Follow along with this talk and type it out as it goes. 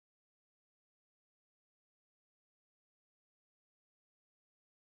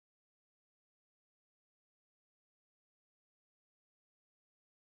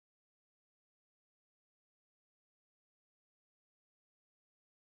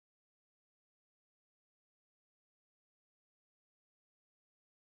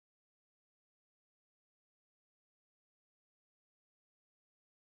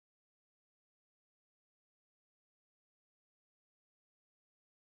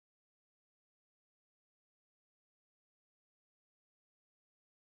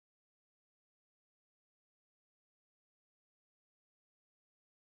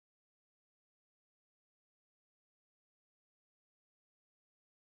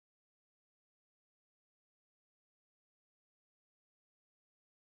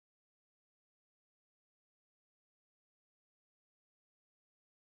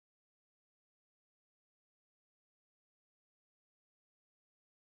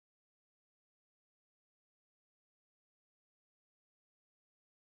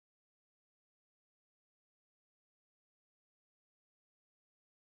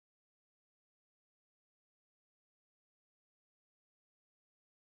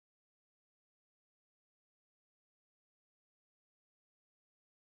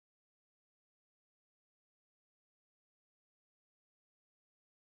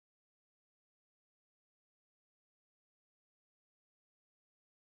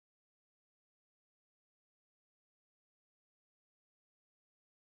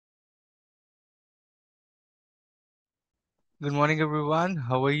Good morning, everyone.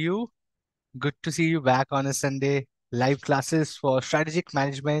 How are you? Good to see you back on a Sunday. Live classes for strategic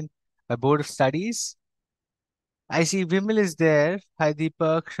management by Board of Studies. I see Vimal is there. Hi,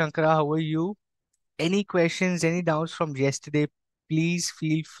 Deepak. Shankara, how are you? Any questions, any doubts from yesterday? Please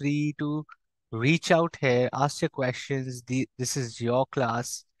feel free to reach out here, ask your questions. This is your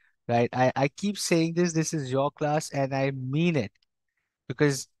class, right? I keep saying this is your class, and I mean it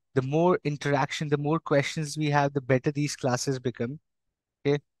because the more interaction, the more questions we have, the better these classes become.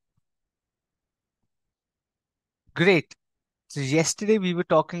 Okay, great. So yesterday we were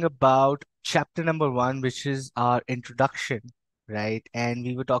talking about chapter number one, which is our introduction, right? And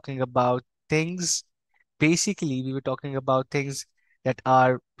we were talking about things, basically, we were talking about things that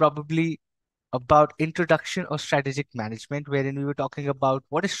are probably about introduction or strategic management, wherein we were talking about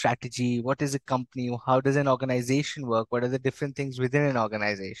what is strategy, what is a company, how does an organization work, what are the different things within an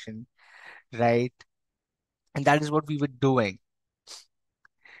organization, right? And that is what we were doing.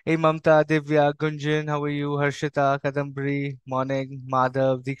 Hey Mamta, Divya, Gunjan, how are you? Harshita, Kadambari, morning,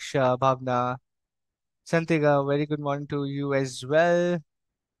 Madhav, Diksha, Bhavna. Santiga, very good morning to you as well.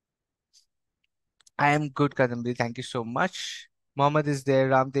 I am good, Kadambari. Thank you so much. Mohammed is there.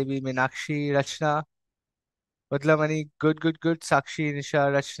 Ramdevi, Meenakshi, Rachna, Badlamani, good. Sakshi, Nisha,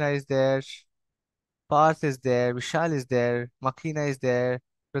 Rachna is there. Parth is there. Vishal is there. Makina is there.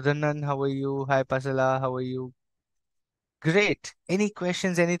 Pradhanan, how are you? Hi, Pasala, how are you? Great. Any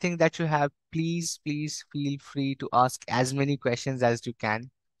questions, anything that you have, please feel free to ask as many questions as you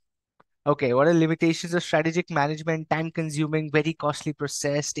can. Okay, what are limitations of strategic management? Time consuming, very costly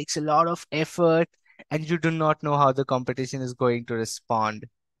process, takes a lot of effort, and you do not know how the competition is going to respond,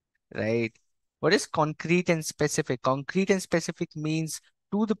 right? What is concrete and specific? Concrete and specific means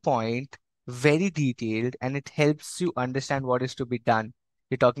to the point, very detailed, and it helps you understand what is to be done.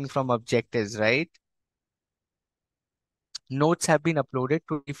 You're talking from objectives, right? Notes have been uploaded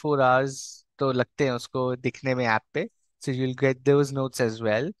 24 hours तो लगते हैं उसको दिखने में app पे, so you'll get those notes as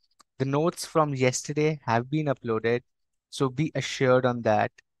well. The notes from yesterday have been uploaded, so be assured on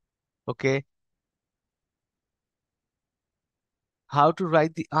that. Okay, how to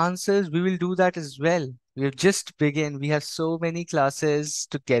write the answers, we will do that as well. We have just begun. We have so many classes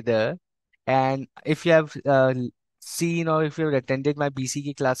together. And if you have seen or if you have attended my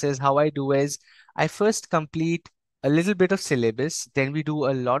BCK classes, how I do is I first complete a little bit of syllabus, then we do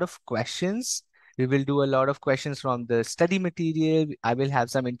a lot of questions. We will do a lot of questions from the study material. I will have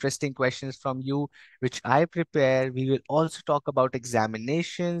some interesting questions from you, which I prepare. We will also talk about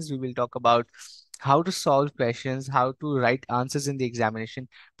examinations. We will talk about how to solve questions, how to write answers in the examination.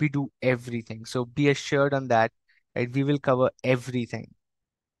 We do everything. So be assured on that, right? We will cover everything,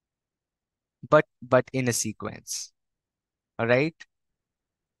 but in a sequence. All right.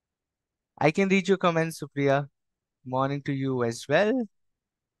 I can read your comments, Supriya. Morning to you as well.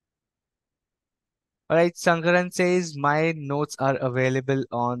 All right, Sankaran says my notes are available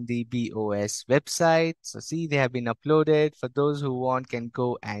on the BOS website. So see, they have been uploaded. For those who want, can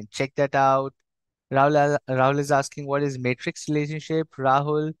go and check that out. Rahul is asking what is matrix relationship.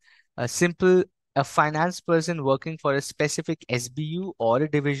 Rahul, a simple a finance person working for a specific SBU or a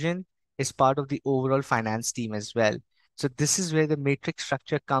division is part of the overall finance team as well. So this is where the matrix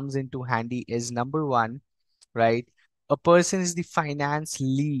structure comes into handy is number one, right? A person is the finance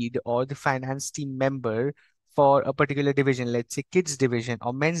lead or the finance team member for a particular division, let's say kids division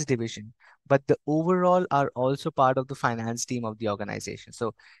or men's division, but the overall are also part of the finance team of the organization.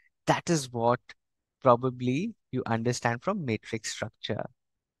 So that is what probably you understand from matrix structure,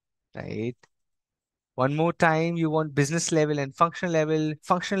 right? One more time, you want business level and functional level.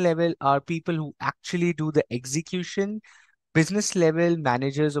 Functional level are people who actually do the execution. Business level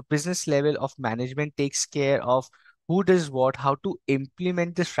managers or business level of management takes care of who does what, how to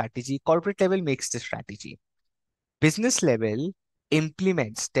implement the strategy. Corporate level makes the strategy. Business level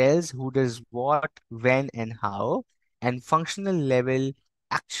implements, tells who does what, when, and how, and functional level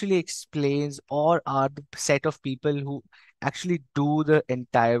actually explains or are the set of people who actually do the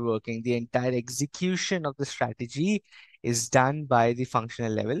entire working, the entire execution of the strategy is done by the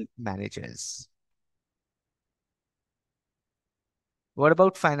functional level managers. What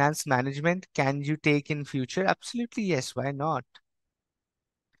about finance management? Can you take in future? Absolutely, yes. Why not?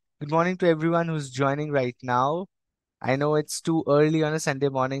 Good morning to everyone who's joining right now. I know it's too early on a Sunday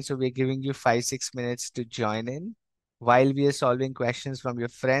morning, so we're giving you 5, 6 minutes to join in while we are solving questions from your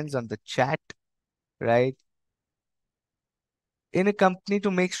friends on the chat, right? In a company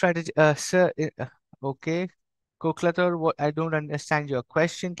to make strategy, sir, okay. Koklator, what I don't understand your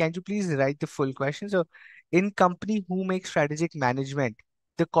question. Can you please write the full question? So, in company who make strategic management,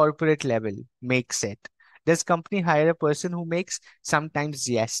 the corporate level makes it. Does company hire a person who makes? Sometimes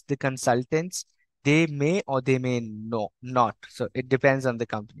yes. The consultants, they may or they may not. So it depends on the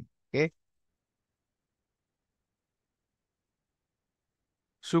company. Okay.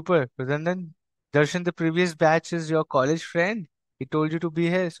 Super. Then Darshan, the previous batch is your college friend. He told you to be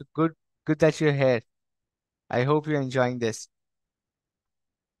here. So good that you're here. I hope you're enjoying this.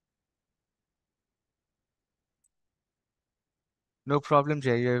 No problem,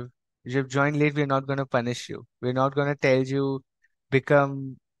 Jay. You've joined late. We're not going to punish you. We're not going to tell you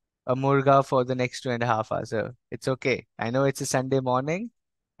become a murga for the next 2.5 hours. So it's okay. I know it's a Sunday morning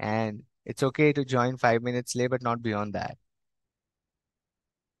and it's okay to join 5 minutes late, but not beyond that.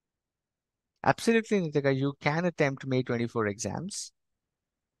 Absolutely, Nitika. You can attempt May 24 exams.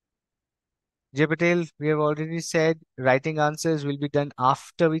 Jay Patel, we have already said writing answers will be done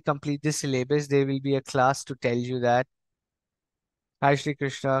after we complete the syllabus. There will be a class to tell you that. Hi, Shri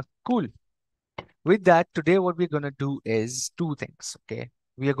Krishna. Cool. With that, today what we're going to do is two things, okay?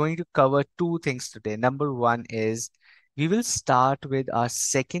 We are going to cover two things today. Number one is we will start with our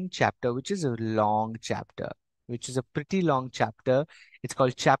second chapter, which is a long chapter, which is a pretty long chapter. It's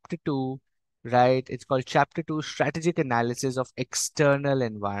called chapter two, right? It's called chapter two, strategic analysis of external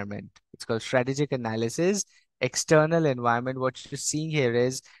environment. It's called strategic analysis, external environment. What you're seeing here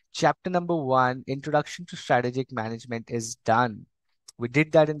is chapter number one, introduction to strategic management is done. We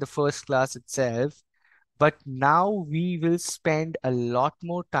did that in the first class itself, but now we will spend a lot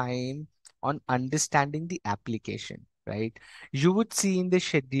more time on understanding the application, right? You would see in the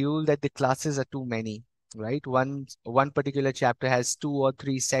schedule that the classes are too many, right? One particular chapter has 2 or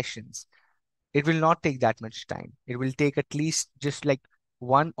 3 sessions. It will not take that much time. It will take at least just like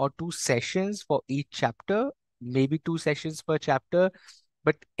 1 or 2 sessions for each chapter, maybe 2 sessions per chapter,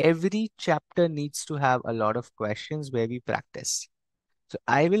 but every chapter needs to have a lot of questions where we practice. So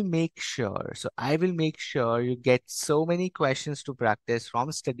I will make sure you get so many questions to practice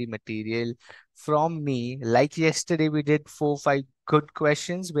from study material from me. Like yesterday, we did 4, 5 good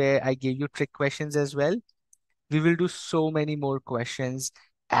questions where I gave you trick questions as well. We will do so many more questions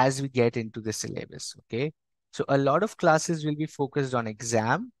as we get into the syllabus. Okay. So a lot of classes will be focused on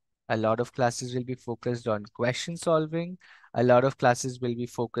exam. A lot of classes will be focused on question solving. A lot of classes will be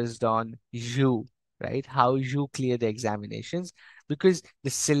focused on you, right? How you clear the examinations, because the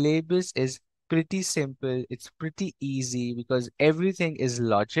syllabus is pretty simple. It's pretty easy because everything is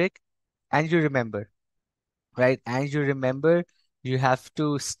logic, and you remember, right? And you remember, you have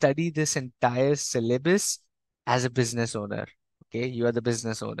to study this entire syllabus as a business owner. Okay, you are the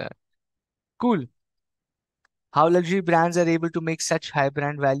business owner. Cool. How luxury brands are able to make such high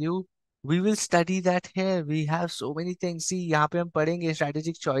brand value? We will study that here. We have so many things. See, यहाँ पे हम पढ़ेंगे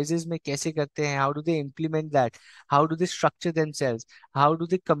strategic choices में कैसे करते हैं. How do they implement that? How do they structure themselves? How do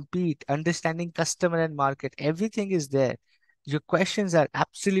they compete? Understanding customer and market. Everything is there. Your questions are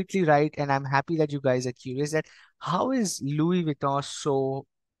absolutely right, and I'm happy that you guys are curious that how is Louis Vuitton so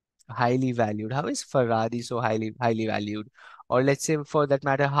highly valued? How is Ferrari so highly valued? Or let's say for that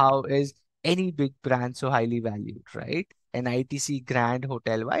matter, how is any big brand so highly valued, right? An ITC Grand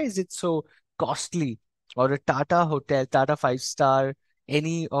Hotel, why is it so costly? Or a Tata Hotel, Tata Five Star,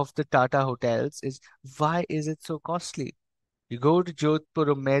 any of the Tata hotels is why is it so costly? You go to Jodhpur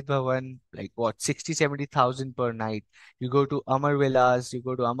or Med Bhavan, like what, 60, 70,000 per night. You go to Amar Villas, you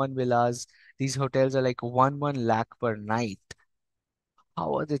go to Aman Villas. These hotels are like 1 lakh per night.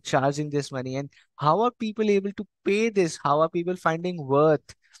 How are they charging this money? And how are people able to pay this? How are people finding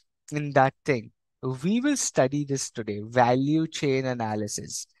worth in that thing? We will study this today. Value chain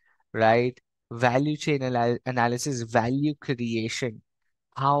analysis, right? Value chain analysis, value creation.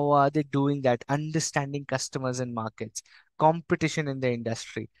 How are they doing that? Understanding customers and markets, competition in the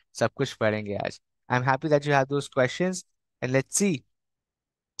industry. सब कुछ पढ़ेंगे आज. I'm happy that you have those questions, and let's see.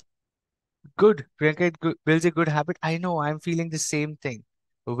 Good. Priyanka, it builds a good habit. I know I'm feeling the same thing.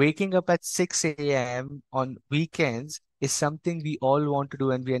 Waking up at 6 a.m. on weekends is something we all want to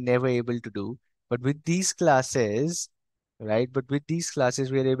do and we are never able to do. But with these classes, right? But with these classes,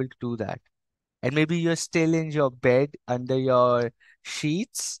 we are able to do that. And maybe you're still in your bed under your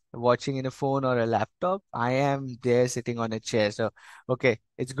sheets, watching in a phone or a laptop. I am there sitting on a chair. So, okay,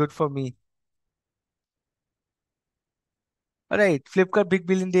 it's good for me. All right, Flipkart Big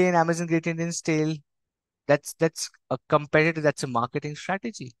Billion Day and Amazon Great Indian Sale. That's a competitor, that's a marketing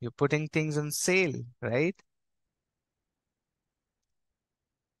strategy. You're putting things on sale, right?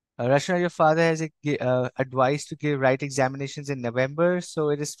 Rashna, your father has advised to give write examinations in November, so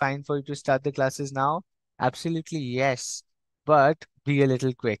it is fine for you to start the classes now. Absolutely, yes, but be a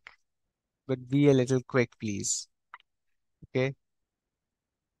little quick. But be a little quick, please. Okay.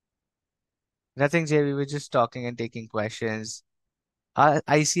 Nothing, Jay. We were just talking and taking questions. Are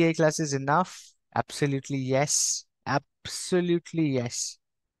ICA classes enough? Absolutely yes. Absolutely yes.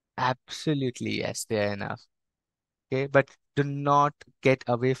 Absolutely yes. They are enough. Okay, but do not get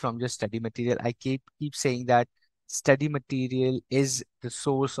away from your study material. I keep saying that study material is the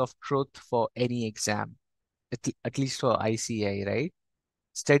source of truth for any exam, at least for ICAI, right?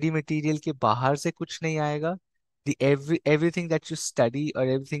 Study material के बाहर से कुछ नहीं आएगा. The everything that you study or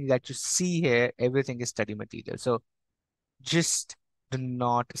everything that you see here, everything is study material. So just do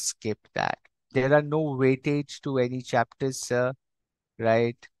not skip that. There are no weightage to any chapters, sir,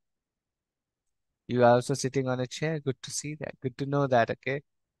 right? You are also sitting on a chair. Good to see that. Good to know that, okay?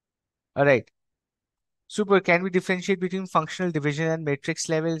 All right. Super. Can we differentiate between functional division and matrix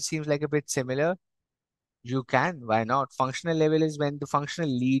level? Seems like a bit similar. You can. Why not? Functional level is when the functional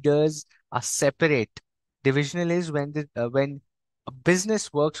leaders are separate. Divisional is when a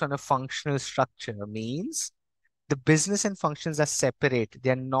business works on a functional structure, means the business and functions are separate. They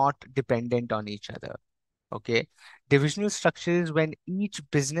are not dependent on each other. Okay. Divisional structure is when each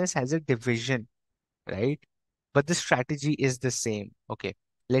business has a division, right? But the strategy is the same. Okay.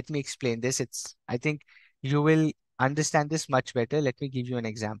 Let me explain this. I think you will understand this much better. Let me give you an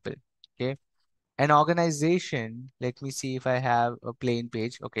example. Okay. An organization, let me see if I have a plain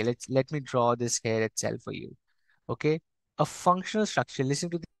page. Okay, let me draw this here itself for you. Okay. A functional structure.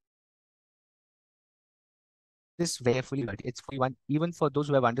 Listen to this very carefully, buddy. It's for you one. Even for those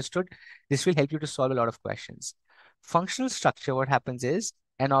who have understood, this will help you to solve a lot of questions. Functional structure, what happens is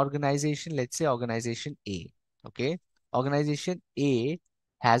an organization, let's say organization A. Okay. Organization A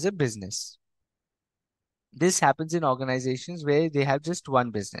has a business. This happens in organizations where they have just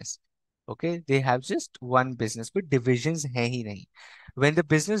one business. Okay, they have just one business, but divisions hai hi nahi. When the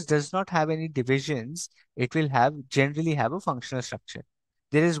business does not have any divisions, it will have generally have a functional structure.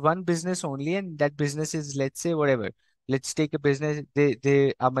 There is one business only, and that business is, let's say, whatever. Let's take a business.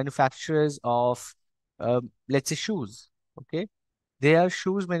 They are manufacturers of, let's say, shoes. Okay, they are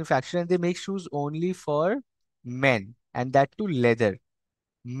shoes manufacturer and they make shoes only for men, and that too leather.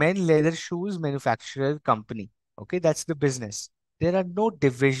 Men Leather Shoes Manufacturer Company. Okay, that's the business. There are no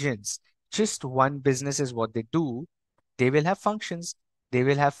divisions. Just one business is what they do. They will have functions. They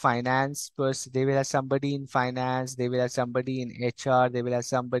will have finance person. They will have somebody in finance. They will have somebody in HR. They will have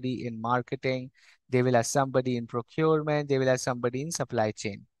somebody in marketing. They will have somebody in procurement. They will have somebody in supply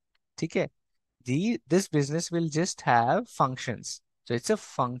chain. Okay. This business will just have functions. So it's a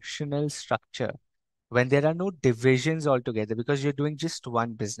functional structure when there are no divisions altogether because you're doing just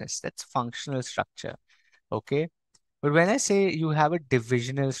one business. That's functional structure. Okay. But when I say you have a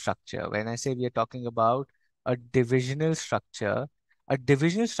divisional structure, when I say we are talking about a divisional structure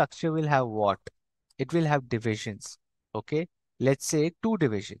will have what? It will have divisions. Okay. Let's say two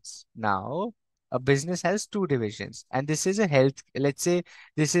divisions. Now, a business has two divisions, and this is a health, let's say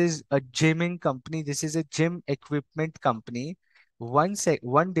this is a gymming company, this is a gym equipment company. One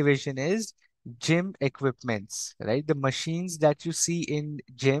division is gym equipments, right? The machines that you see in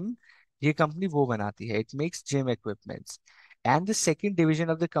gym, ये company वो बनाती है. It makes gym equipments. And the second division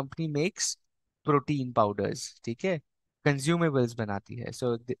of the company makes protein powders. ठीक है? Consumables बनाती है.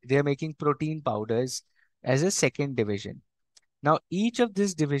 So they are making protein powders as a second division. Now each of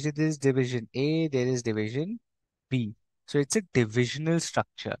this division, there is division A, there is division B. So it's a divisional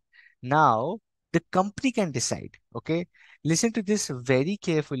structure. Now the company can decide, okay? Listen to this very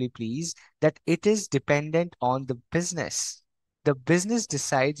carefully, please, that it is dependent on the business. The business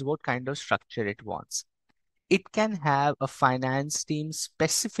decides what kind of structure it wants. It can have a finance team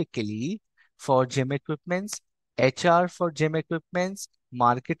specifically for gym equipments, HR for gym equipments,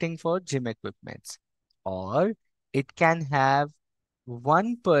 marketing for gym equipments, or it can have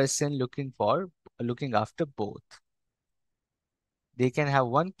one person looking after both. They can have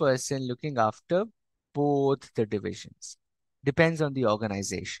one person looking after both the divisions. Depends on the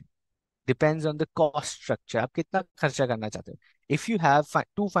organization. Depends on the cost structure. आप कितना खर्चा करना चाहते हो? If you have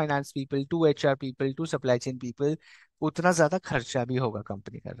two finance people, two HR people, two supply chain people, उतना ज्यादा खर्चा भी होगा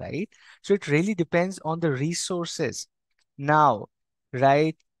कंपनी का, right? So it really depends on the resources. Now,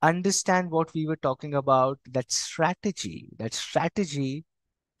 right, understand what we were talking about, that strategy. That strategy,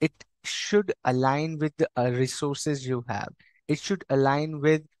 it should align with the resources you have. It should align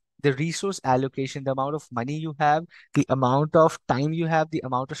with the resource allocation, the amount of money you have, the amount of time you have, the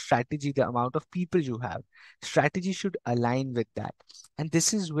amount of strategy, the amount of people you have. Strategy should align with that. And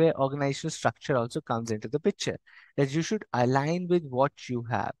this is where organizational structure also comes into the picture, that you should align with what you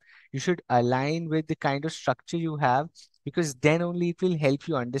have. You should align with the kind of structure you have, because then only it will help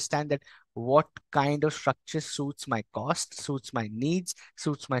you understand that what kind of structure suits my cost, suits my needs,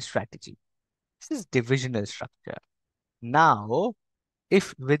 suits my strategy. This is divisional structure. Now,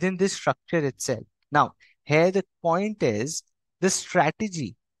 if within this structure itself, now here the point is the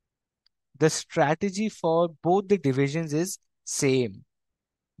strategy. The strategy for both the divisions is same.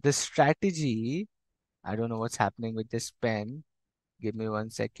 The strategy, I don't know what's happening with this pen. Give me 1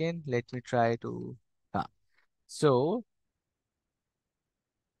 second. Let me try to. Ah. So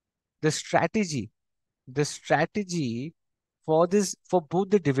the strategy, the strategy for this for both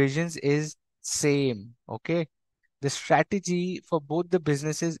the divisions is same. Okay. The strategy for both the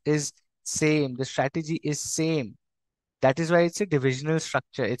businesses is same. The strategy is same. That is why it's a divisional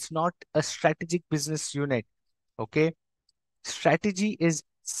structure. It's not a strategic business unit. Okay. Strategy is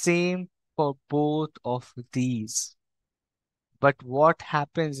same for both of these. But what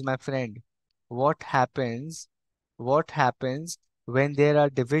happens, my friend? What happens? What happens when there are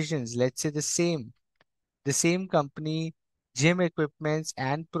divisions? Let's say the same company, gym equipments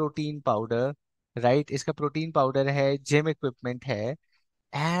and protein powder, right? इसका protein powder है, gym equipment है,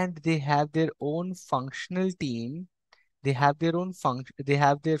 and they have their own functional team. They have their own function. They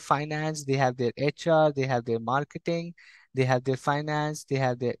have their finance. They have their HR. They have their marketing. They have their finance. They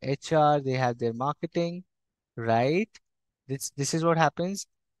have their HR. They have their marketing, right? This is what happens.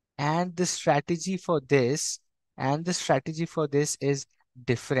 And the strategy for this and the strategy for this is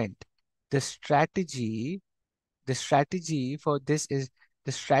different. The strategy, the strategy for this is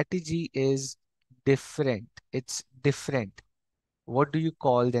the strategy is different. It's different. What do you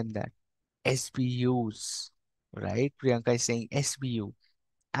call them that? SBUs, right? Priyanka is saying SBU.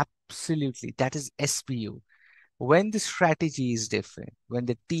 Absolutely. That is SBU. When the strategy is different, when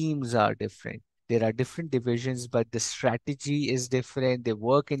the teams are different, there are different divisions, but the strategy is different. They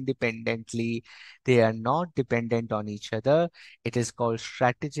work independently. They are not dependent on each other. It is called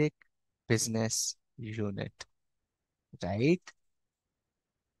strategic business unit, right?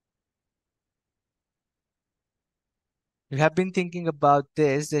 You have been thinking about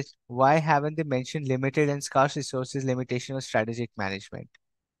this, that why haven't they mentioned limited and scarce resources limitation of strategic management?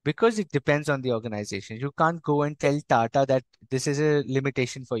 Because it depends on the organization. You can't go and tell Tata that this is a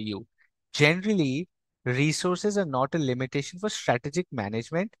limitation for you. Generally, resources are not a limitation for strategic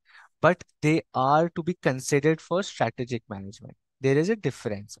management, but they are to be considered for strategic management. There is a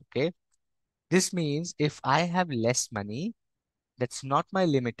difference, okay? This means if I have less money, that's not my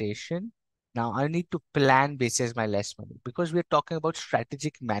limitation. Now I need to plan basis my less money because we're talking about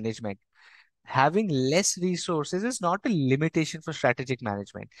strategic management. Having less resources is not a limitation for strategic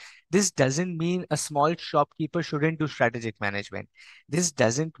management. This doesn't mean a small shopkeeper shouldn't do strategic management. This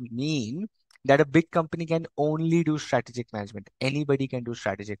doesn't mean that a big company can only do strategic management. Anybody can do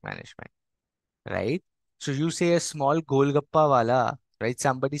strategic management, right? So you say a small golgappa wala, right?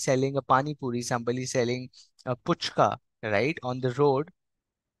 Somebody selling a pani puri, somebody selling a puchka, right? On the road,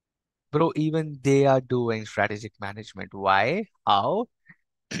 bro, even they are doing strategic management. Why? How?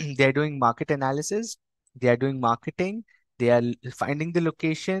 They're doing market analysis, they are doing marketing, they are finding the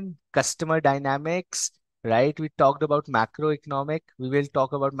location, customer dynamics, right? We talked about macroeconomic, we will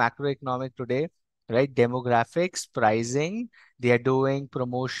talk about macroeconomic today, right? Demographics, pricing, they are doing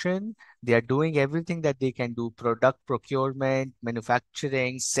promotion, they are doing everything that they can do: product procurement,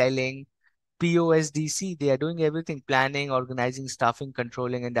 manufacturing, selling, POSDC, they are doing everything: planning, organizing, staffing,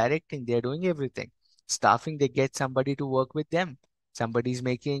 controlling, and directing. They are doing everything. Staffing, they get somebody to work with them. Somebody's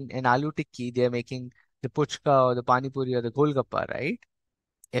making an aloo tikki, they're making the puchka or the pani puri or the golgappa, right?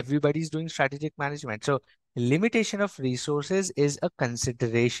 Everybody's doing strategic management. So, limitation of resources is a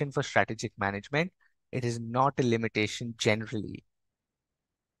consideration for strategic management. It is not a limitation generally,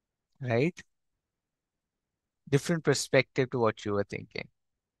 right? Different perspective to what you were thinking.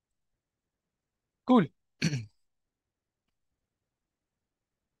 Cool.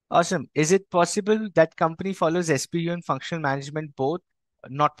 Awesome. Is it possible that company follows SBU and functional management both?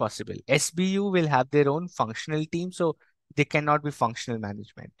 Not possible. SBU will have their own functional team, so they cannot be functional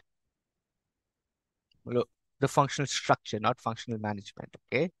management. Well, the functional structure, not functional management.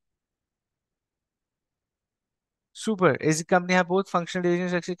 Okay. Super. Is the company have both functional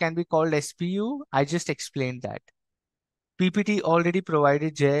divisions actually can be called SBU? I just explained that. PPT already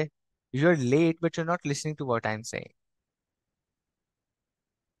provided, Jay. You're late, but you're not listening to what I'm saying.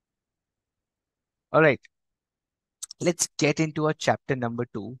 All right. Let's get into our chapter number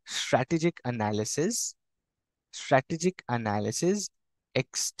 2, strategic analysis. Strategic analysis,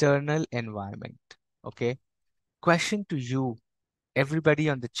 external environment. Okay. Question to you, everybody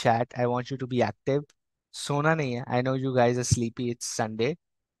on the chat. I want you to be active. Sona nahi hai. I know you guys are sleepy. It's Sunday,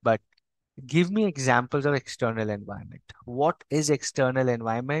 but give me examples of external environment. What is external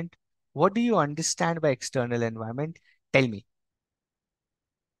environment? What do you understand by external environment? Tell me.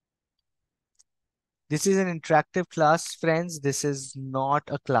 This is an interactive class, friends. This is not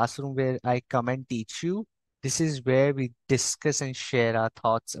a classroom where I come and teach you. This is where we discuss and share our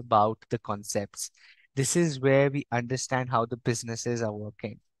thoughts about the concepts. This is where we understand how the businesses are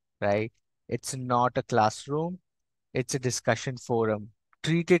working, right? It's not a classroom, it's a discussion forum.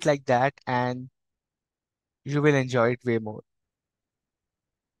 Treat it like that and you will enjoy it way more.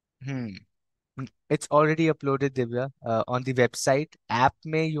 Hmm. It's already uploaded, Divya, on the website. App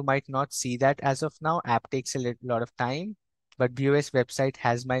may you might not see that as of now. App takes a lot of time, but BOS website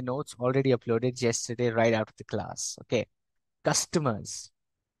has my notes already uploaded yesterday right out of the class. Okay. Customers,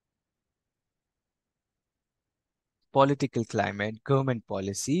 political climate, government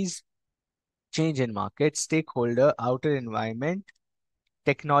policies, change in market, stakeholder, outer environment,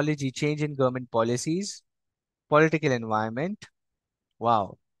 technology, change in government policies, political environment.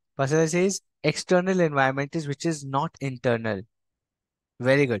 Wow. Pasala says external environment is which is not internal.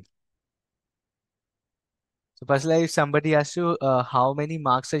 Very good. So, Pasla, if somebody asks you how many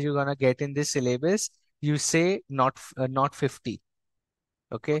marks are you gonna get in this syllabus, you say not 50,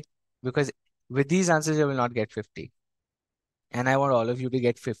 okay? Because with these answers you will not get 50, and I want all of you to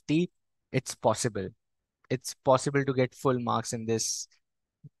get 50. It's possible. It's possible to get full marks in this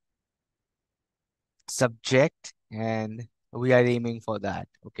subject, and we are aiming for that.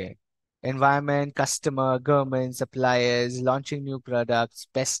 Okay. Environment, customer, government, suppliers, launching new products,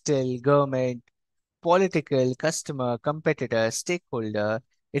 pestle, government, political, customer, competitor, stakeholder.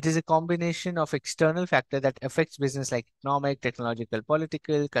 It is a combination of external factor that affects business like economic, technological,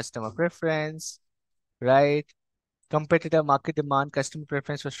 political, customer preference, right? Competitor, market demand, customer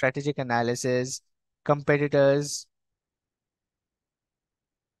preference for strategic analysis, competitors.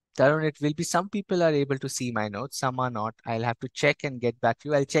 Tarun, it will be some people are able to see my notes, some are not. I'll have to check and get back to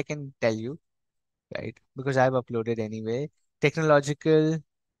you. I'll check and tell you, right? Because I've uploaded anyway. Technological,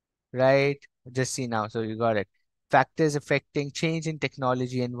 right? Just see now. So you got it. Factors affecting change in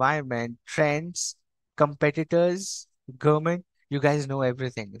technology, environment, trends, competitors, government. You guys know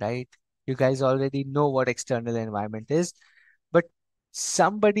everything, right? You guys already know what external environment is. But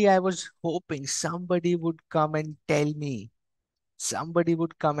somebody, I was hoping somebody would come and tell me, somebody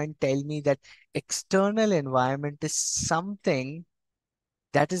would come and tell me that external environment is something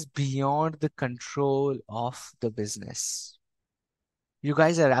that is beyond the control of the business. You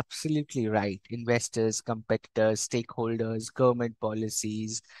guys are absolutely right. Investors, competitors, stakeholders, government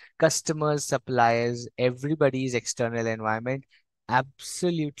policies, customers, suppliers, everybody's external environment.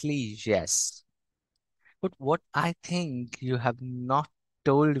 Absolutely, yes. But what I think you have not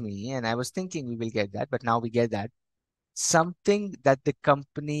told me, and I was thinking we will get that, but now we get that something that the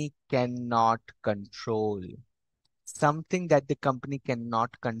company cannot control. Something that the company cannot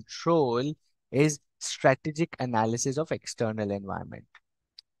control is strategic analysis of external environment.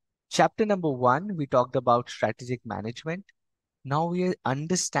 Chapter number one, we talked about strategic management. Now we are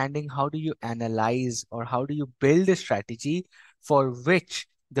understanding how do you analyze or how do you build a strategy for which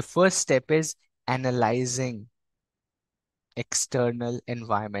the first step is analyzing external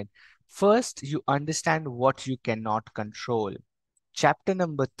environment. First, you understand what you cannot control. Chapter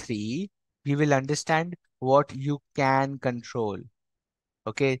number three, we will understand what you can control.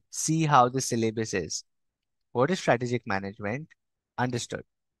 Okay, see how the syllabus is. What is strategic management? Understood.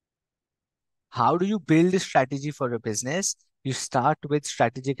 How do you build a strategy for a business? You start with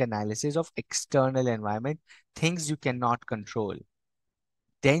strategic analysis of external environment, things you cannot control.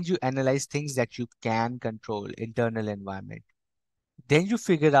 Then you analyze things that you can control, internal environment. Then you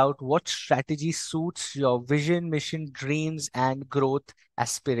figure out what strategy suits your vision, mission, dreams, and growth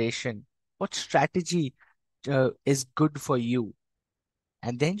aspiration. What strategy is good for you?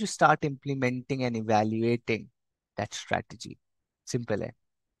 And then you start implementing and evaluating that strategy. Simple,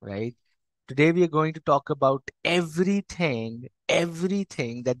 right? Today we are going to talk about everything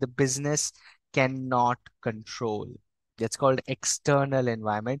that the business cannot control. That's called external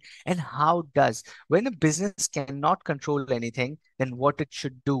environment. And how does, when a business cannot control anything, then what it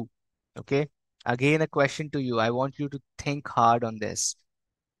should do? Okay. Again, a question to you. I want you to think hard on this.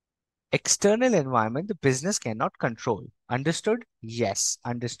 External environment, the business cannot control. Understood? Yes,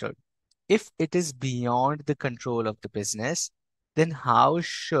 understood. If it is beyond the control of the business, then how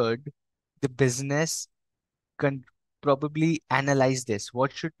should the business con- probably analyze this?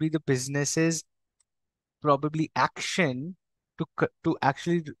 What should be the business's probably action to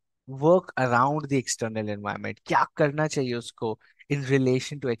actually work around the external environment? क्या करना चाहिए उसको in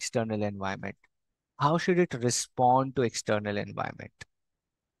relation to external environment? How should it respond to external environment?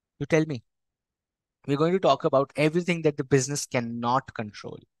 You tell me. We're going to talk about everything that the business cannot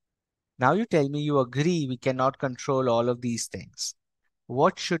control. Now you tell me you agree we cannot control all of these things.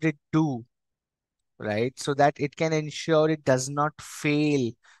 What should it do? right? So that it can ensure it does not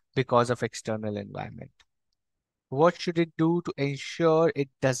fail because of external environment. What should it do to ensure it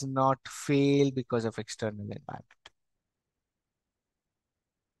does not fail because of external environment?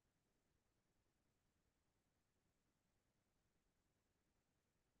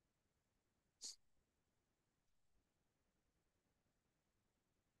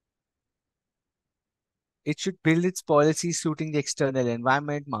 It should build its policies suiting the external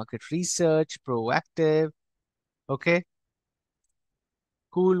environment, market research, proactive. Okay,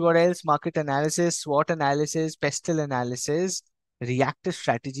 cool. What else? Market analysis, SWOT analysis, pestle analysis, reactive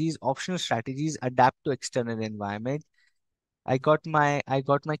strategies, optional strategies, adapt to external environment. I got my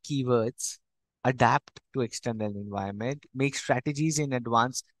keywords. Adapt to external environment, make strategies in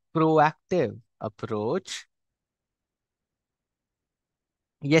advance, proactive approach.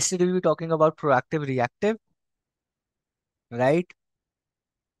 Yesterday we were talking about proactive, reactive, right?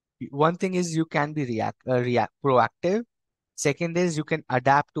 One thing is you can be react proactive. Second is you can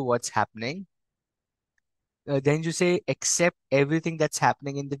adapt to what's happening. Then you say accept everything that's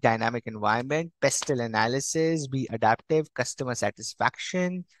happening in the dynamic environment, pestle analysis, be adaptive, customer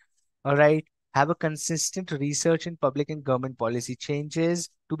satisfaction. All right. Have a consistent research in public and government policy changes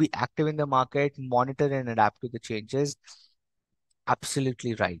to be active in the market, monitor and adapt to the changes.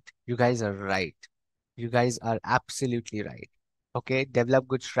 Absolutely right. You guys are right. You guys are absolutely right. Okay. Develop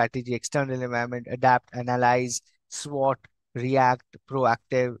good strategy, external environment, adapt, analyze, SWOT, react,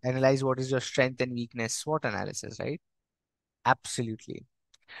 proactive, analyze what is your strength and weakness, SWOT analysis, right? Absolutely.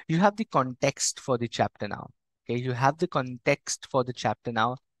 You have the context for the chapter now. Okay, you have the context for the chapter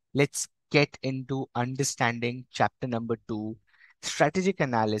now. Let's get into understanding chapter number 2, strategic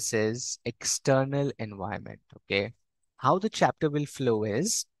analysis, external environment. Okay, how the chapter will flow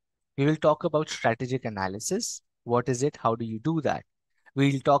is we will talk about strategic analysis. What is it? How do you do that?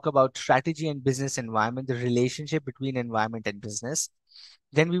 We'll talk about strategy and business environment, the relationship between environment and business.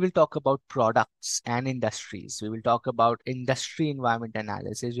 Then we will talk about products and industries. We will talk about industry environment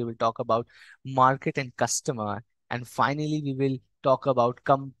analysis. We will talk about market and customer. And finally, we will talk about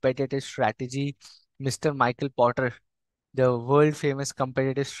competitive strategy. Mr. Michael Porter, the world famous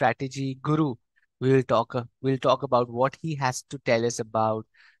competitive strategy guru, we'll talk about what he has to tell us about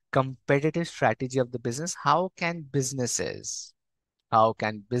competitive strategy of the business. How can businesses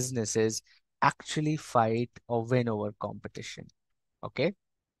actually fight or win over competition? Okay,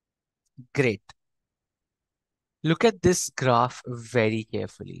 great. Look at this graph very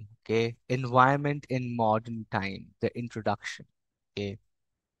carefully. Okay, environment in modern time, the introduction. Okay,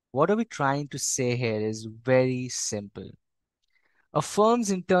 what are we trying to say here is very simple. A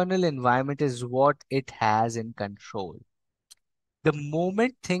firm's internal environment is what it has in control. The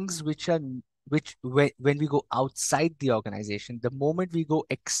moment things which are which when we go outside the organization, the moment we go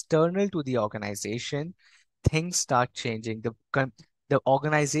external to the organization, things start changing. The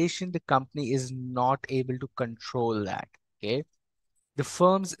organization, the company is not able to control that. Okay, the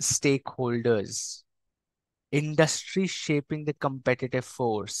firm's stakeholders, industry shaping the competitive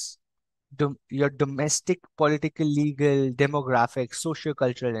force, your domestic, political, legal, demographic,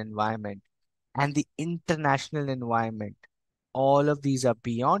 socio-cultural environment, and the international environment. All of these are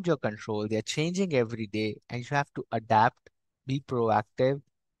beyond your control. They're changing every day, and you have to adapt, be proactive,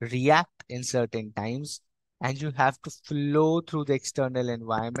 react in certain times, and you have to flow through the external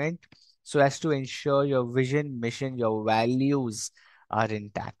environment so as to ensure your vision, mission, your values are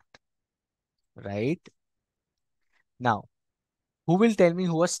intact, right? Now, who will tell me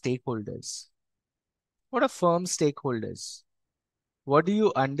who are stakeholders? What are firm stakeholders? What do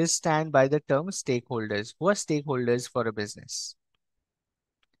you understand by the term stakeholders? Who are stakeholders for a business?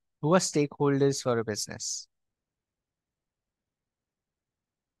 Who are stakeholders for a business?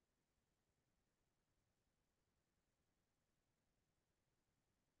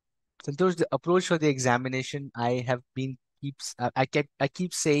 Santosh, the approach for the examination, I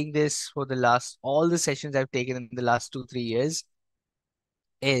keep saying this for the last all the sessions I've taken in the last 2 3 years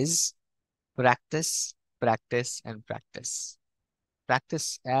is practice, practice, and practice.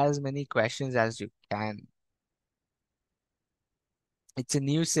 Practice as many questions as you can. It's a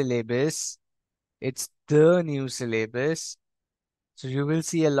new syllabus. It's the new syllabus. So you will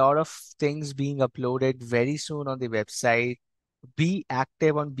see a lot of things being uploaded very soon on the website. Be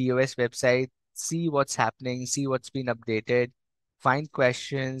active on BOS website, see what's happening, see what's been updated, find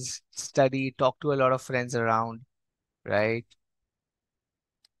questions, study, talk to a lot of friends around, right?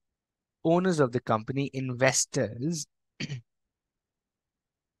 Owners of the company, investors,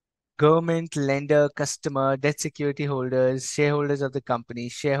 government, lender, customer, debt security holders, shareholders of the company,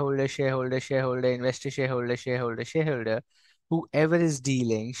 shareholder, investor, shareholder. whoever is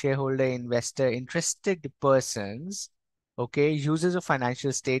dealing, shareholder, investor, interested persons, okay, users of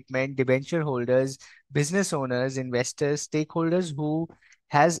financial statement, debenture holders, business owners, investors, stakeholders who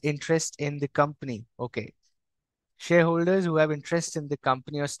has interest in the company. Okay. Shareholders who have interest in the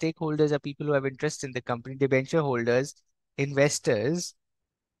company or stakeholders are people who have interest in the company, debenture holders, investors,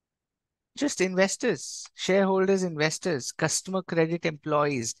 just investors, shareholders, investors, customer credit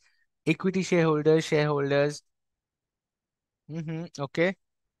employees, equity shareholders, shareholders. Okay.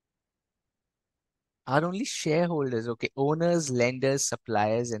 Are only shareholders, okay? Owners, lenders,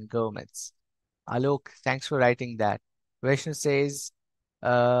 suppliers, and governments. Alok, thanks for writing that. Vaishnu says,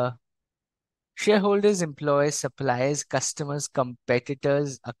 uh, shareholders, employees, suppliers, customers,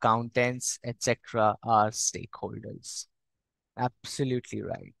 competitors, accountants, etc. are stakeholders. Absolutely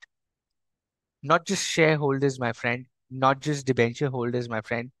right. Not just shareholders, my friend, not just debenture holders, my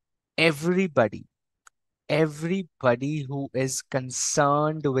friend. Everybody, everybody who is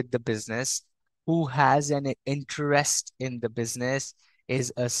concerned with the business, who has an interest in the business,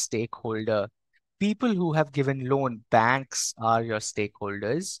 is a stakeholder. People who have given loan, banks are your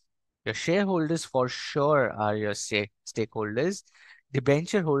stakeholders. Your shareholders for sure are your stakeholders.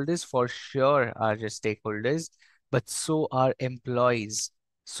 Debenture holders for sure are your stakeholders, but so are employees.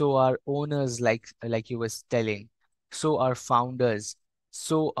 So are owners, like you was telling. So are founders.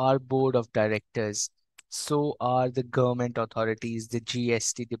 So are board of directors. So are the government authorities, the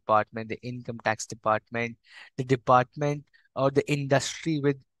GST department, the income tax department, the department or the industry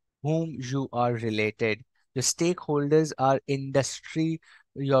with whom you are related. The stakeholders are industry,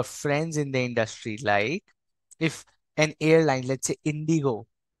 your friends in the industry. Like if an airline, let's say Indigo,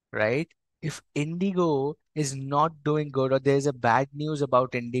 right? If Indigo is not doing good or there's a bad news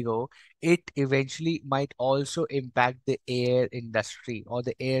about Indigo, it eventually might also impact the air industry or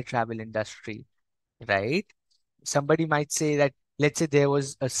the air travel industry, right? Somebody might say that, let's say there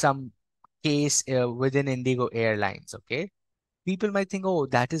was some case within Indigo Airlines, okay? People might think, oh,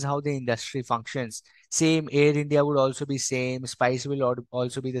 that is how the industry functions. Same, Air India would also be same, Spice will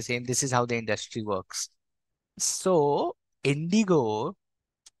also be the same. This is how the industry works. So Indigo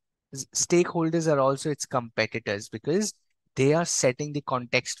stakeholders are also its competitors because they are setting the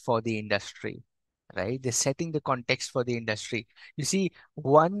context for the industry, right? They're setting the context for the industry. You see,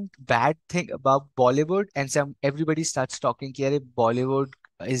 one bad thing about Bollywood, and some everybody starts talking here, Bollywood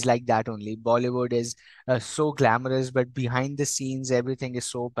is like that only. Bollywood is so glamorous, but behind the scenes, everything is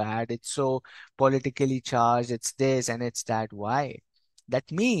so bad. It's so politically charged. It's this and it's that. Why?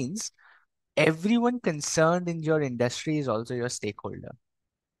 That means everyone concerned in your industry is also your stakeholder.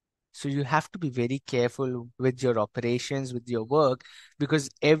 So you have to be very careful with your operations, with your work, because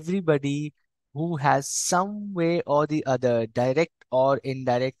everybody who has some way or the other, direct or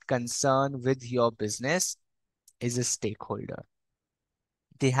indirect concern with your business is a stakeholder.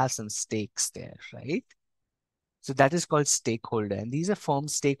 They have some stakes there, right? So that is called stakeholder. And these are firm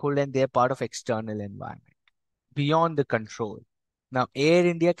stakeholder and they're part of external environment beyond the control. Now, Air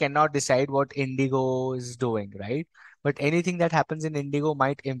India cannot decide what Indigo is doing, right? But anything that happens in Indigo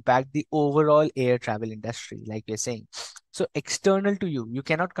might impact the overall air travel industry, like you're saying. So, external to you, you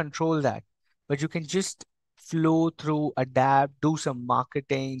cannot control that, but you can just flow through, adapt, do some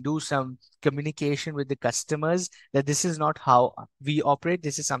marketing, do some communication with the customers that this is not how we operate.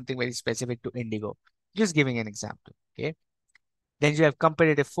 This is something very specific to Indigo. Just giving an example. Okay. Then you have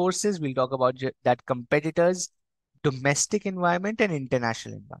competitive forces. We'll talk about that competitors, domestic environment and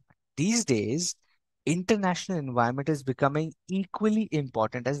international environment. These days, international environment is becoming equally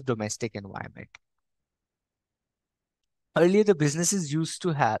important as domestic environment. Earlier, the businesses used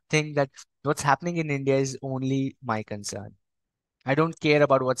to have think that what's happening in India is only my concern. I don't care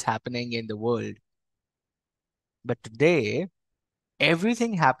about what's happening in the world. But today,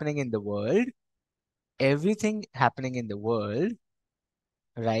 everything happening in the world, everything happening in the world,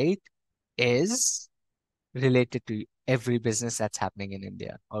 right, is related to every business that's happening in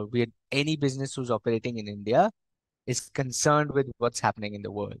India, or we any business who's operating in India is concerned with what's happening in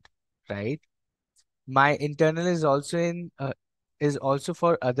the world, right? My internal is also is also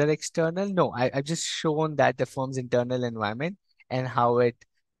for other external. No, I've just shown that the firm's internal environment and how it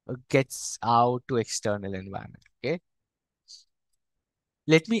gets out to external environment. Okay.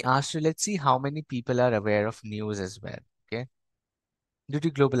 Let me ask you, let's see how many people are aware of news as well. Okay. Due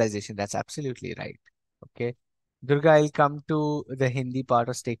to globalization, that's absolutely right. Okay. Durga, I'll come to the Hindi part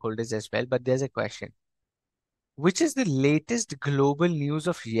of stakeholders as well, but there's a question. Which is the latest global news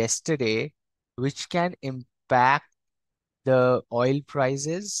of yesterday, which can impact the oil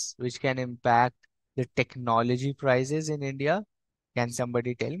prices, which can impact the technology prices in India? Can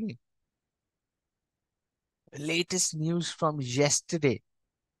somebody tell me? Latest news from yesterday,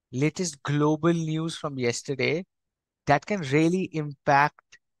 latest global news from yesterday that can really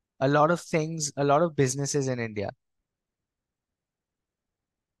impact a lot of things, a lot of businesses in India.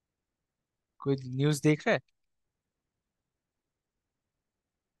 कोई news देख रहा है?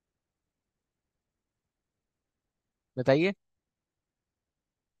 बताइए.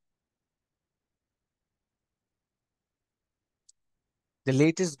 The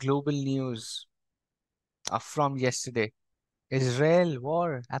latest global news are from yesterday. Israel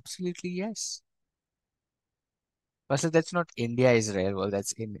war, absolutely yes. But that's not India Israel war,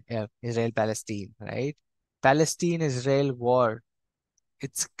 that's in Israel Palestine, right? Palestine Israel war.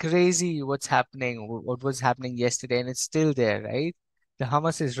 It's crazy what's happening, what was happening yesterday, and it's still there, right? The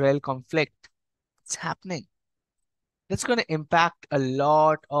Hamas Israel conflict, it's happening. That's going to impact a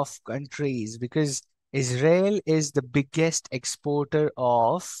lot of countries because Israel is the biggest exporter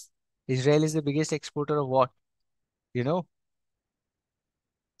of Israel is the biggest exporter of what? You know,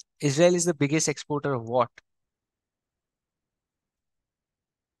 Israel is the biggest exporter of what?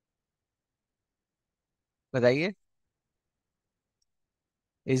 बताइए.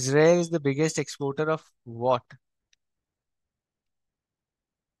 Israel is the biggest exporter of what?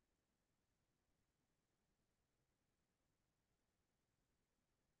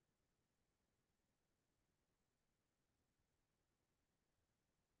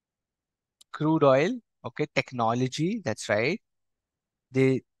 Crude oil. Okay, technology. That's right.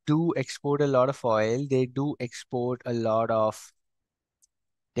 They do export a lot of oil. They do export a lot of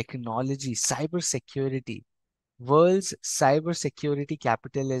technology, cyber security. World's cyber security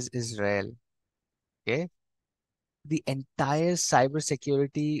capital is Israel. Okay, the entire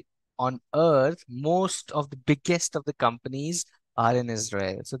cybersecurity on earth, most of the biggest of the companies are in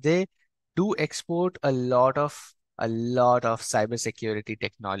Israel. So they do export a lot of cybersecurity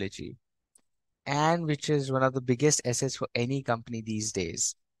technology, and which is one of the biggest assets for any company these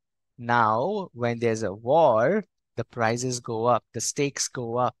days. Now, when there's a war, the prices go up, the stakes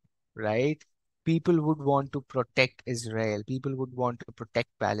go up, right? People would want to protect Israel. People would want to protect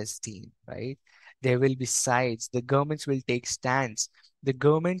Palestine, right? There will be sides. The governments will take stands. The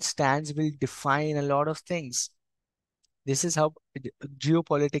government stands will define a lot of things. This is how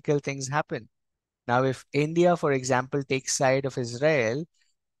geopolitical things happen. Now, if India, for example, takes side of Israel,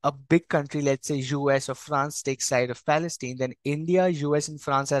 a big country, let's say US or France, takes side of Palestine, then India, US, and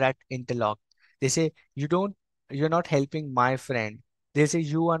France are at interlock. They say, you're not helping my friend. They say,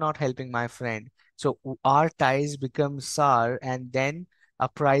 you are not helping my friend. So our ties become sour, and then our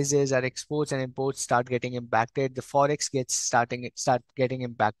prices, our exports and imports start getting impacted. The forex start getting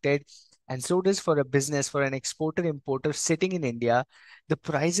impacted. And so does for a business, for an exporter, importer sitting in India, the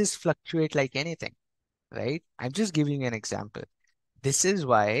prices fluctuate like anything, right? I'm just giving you an example. This is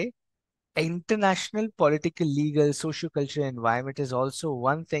why international political, legal, socio-cultural environment is also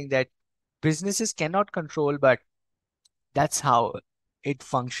one thing that businesses cannot control, but that's how it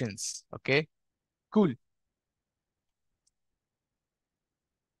functions. Okay, cool.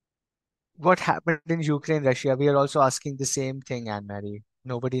 What happened in Ukraine, Russia? We are also asking the same thing, Anne Marie.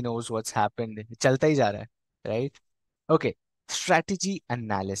 Nobody knows what's happened. चलता ही जा रहा है, right? Okay. Strategy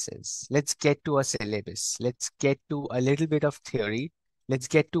analysis. Let's get to a syllabus. Let's get to a little bit of theory. Let's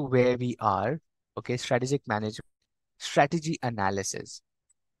get to where we are. Okay, strategic management, strategy analysis.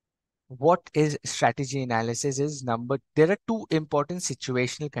 What is strategy analysis is number there are two important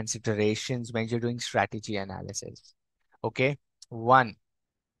situational considerations when you're doing strategy analysis. Okay, one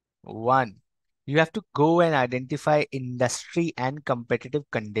one you have to go and identify industry and competitive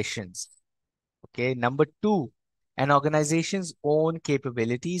conditions. Okay, number two, an organization's own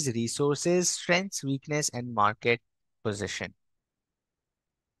capabilities, resources, strengths, weakness, and market position.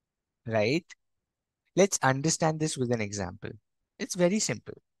 Right, let's understand this with an example. It's very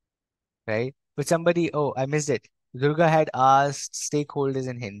simple, right? But somebody, oh, I missed it. Durga had asked stakeholders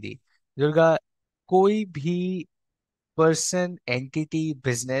in Hindi. Durga, कोई भी person entity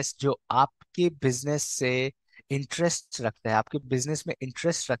business जो आपके business से interest रखता है, आपके business में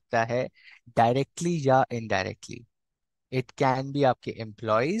interest रखता है, डायरेक्टली या इनडायरेक्टली, इट कैन बी आपके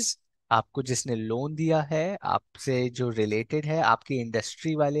एम्प्लॉयज, आपको जिसने लोन दिया है, आपसे जो रिलेटेड है, आपकी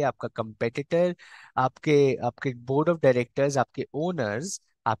इंडस्ट्री वाले, आपका कंपेटिटर, आपके आपके बोर्ड ऑफ डायरेक्टर्स, आपके ओनर्स,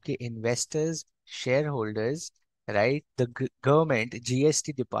 आपके investors, share holders, right, the government,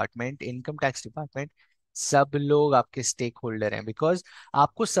 GST department, income tax department, सब लोग आपके स्टेक होल्डर हैं, बिकॉज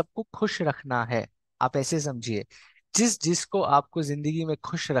आपको सबको खुश रखना है. आप ऐसे समझिए, जिस जिसको आपको जिंदगी में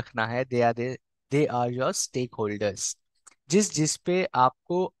खुश रखना है, they are your stake holders. जिस जिस पे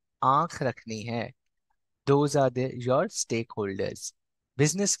आपको आंख रखनी है, those are your stake holders.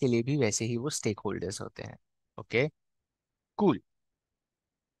 Business के लिए भी वैसे ही वो स्टेक होल्डर्स होते हैं. Okay, cool.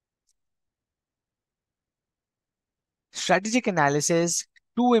 Strategic analysis,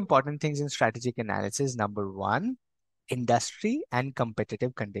 two important things in strategic analysis. Number one, industry and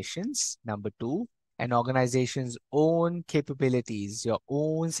competitive conditions. Number two, an organization's own capabilities, your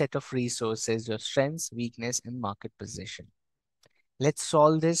own set of resources, your strengths, weakness, and market position. Let's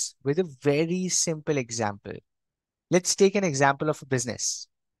solve this with a very simple example. Let's take an example of a business.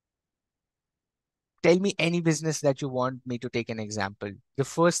 Tell me any business that you want me to take an example. The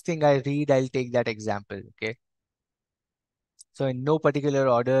first thing I read, I'll take that example. Okay. So, in no particular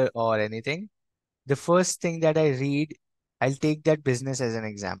order or anything, the first thing that I read, I'll take that business as an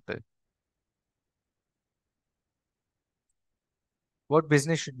example. What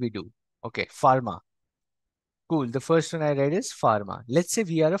business should we do? Okay, pharma. Cool. The first one I read is pharma. Let's say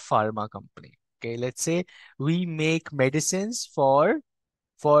we are a pharma company. Okay, let's say we make medicines for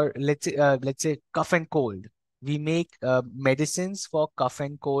let's say cough and cold. We make medicines for cough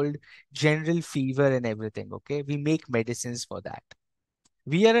and cold, general fever and everything. Okay, we make medicines for that.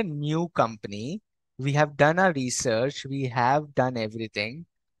 We are a new company. We have done our research. We have done everything.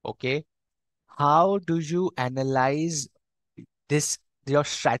 Okay, how do you analyze this, your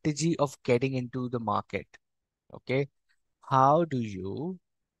strategy of getting into the market? Okay, how do you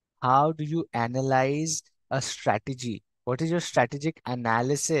how do you analyze a strategy? What is your strategic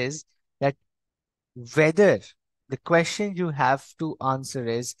analysis, that whether the question you have to answer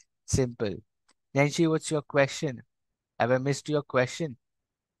is simple. Nancy, what's your question? Have I missed your question?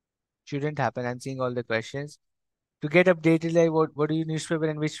 Shouldn't happen. I'm seeing all the questions. To get updated, like what do you newspaper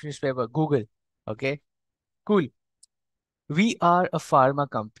and which newspaper? Google. Okay, cool. We are a pharma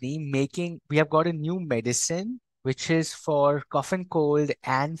company we have got a new medicine which is for cough and cold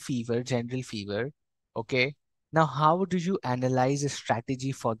and fever, general fever. Okay. Now, how do you analyze a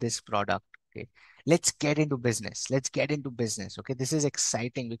strategy for this product? Okay. Let's get into business. Let's get into business. Okay. This is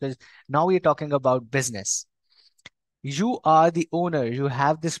exciting because now we're talking about business. You are the owner, you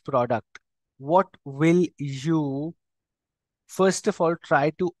have this product. What will you first of all try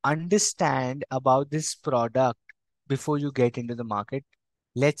to understand about this product before you get into the market?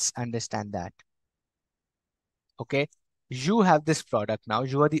 Let's understand that. Okay, you have this product now,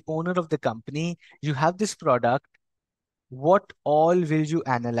 you are the owner of the company, you have this product. What all will you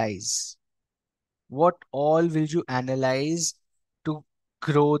analyze? What all will you analyze to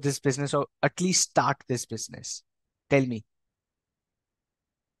grow this business, or at least start this business? Tell me.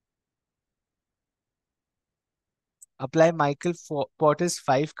 Apply Michael Porter's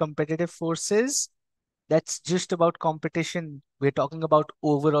five competitive forces. That's just about competition. We're talking about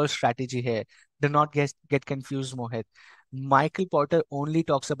overall strategy here. Do not get confused, Mohit. Michael Porter only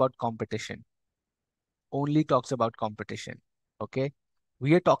talks about competition. Only talks about competition. Okay.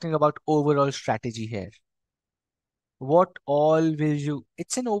 We are talking about overall strategy here. What all will you?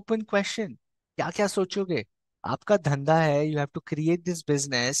 It's an open question. क्या क्या सोचोगे? आपका धंधा है. You have to create this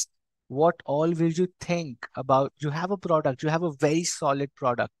business. What all will you think about? You have a product. You have a very solid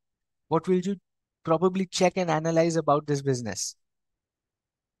product. What will you probably check and analyze about this business?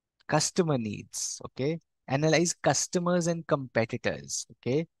 Customer needs. Okay. Analyze customers and competitors.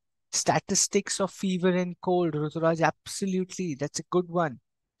 Okay. Statistics of fever and cold, Ruturaj. Absolutely. That's a good one.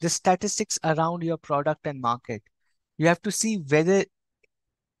 The statistics around your product and market. You have to see whether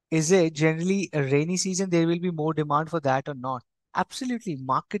is it generally a rainy season, there will be more demand for that or not. Absolutely.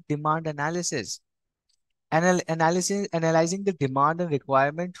 Market demand analysis. Analyzing the demand and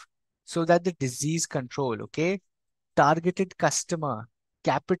requirement so that the disease control. Okay, targeted customer,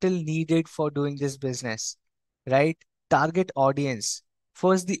 capital needed for doing this business, right? Target audience.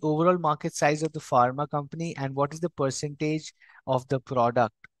 First, the overall market size of the pharma company and what is the percentage of the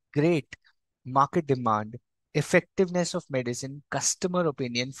product. Great. Market demand, effectiveness of medicine, customer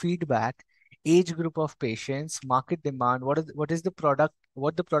opinion, feedback, age group of patients, market demand, what is the product,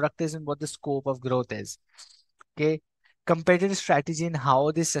 what the product is and what the scope of growth is. Okay. Competitive strategy and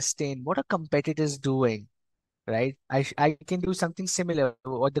how they sustain. What are competitors doing? Right? I can do something similar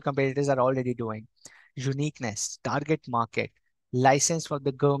to what the competitors are already doing. Uniqueness, target market, license for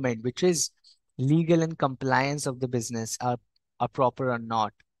the government, which is legal and compliance of the business are proper or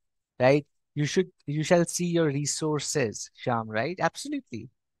not, right? You shall see your resources, Sham, right? Absolutely.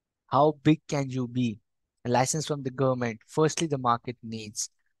 How big can you be? A license from the government. Firstly, the market needs,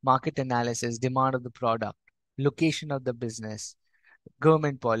 market analysis, demand of the product, location of the business,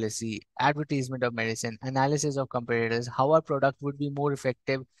 government policy, advertisement of medicine, analysis of competitors, how our product would be more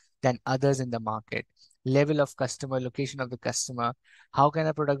effective than others in the market, level of customer, location of the customer, how can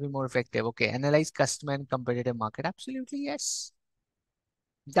a product be more effective? Okay, analyze customer and competitive market. Absolutely, yes.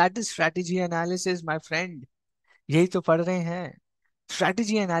 That is strategy analysis, my friend. यही तो पढ़ रहे हैं.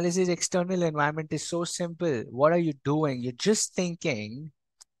 Strategy analysis, external environment is so simple. What are you doing? You're just thinking.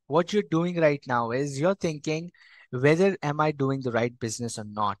 What you're doing right now is you're thinking whether am I doing the right business or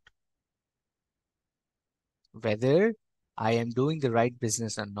not? Whether I am doing the right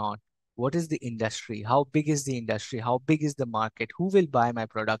business or not. What is the industry? How big is the industry? How big is the market? Who will buy my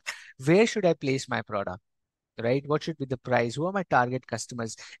product? Where should I place my product? Right? What should be the price? Who are my target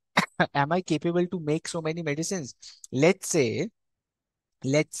customers? Am I capable to make so many medicines? Let's say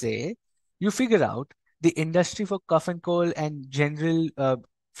let's say you figure out the industry for cough and cold and general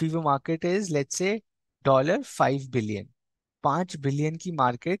fever market is, let's say, $5 billion. 5 billion की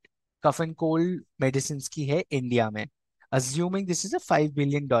market cough and cold medicine की है India में. assuming this is a $5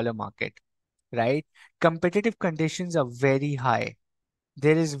 billion market, right? Competitive conditions are very high.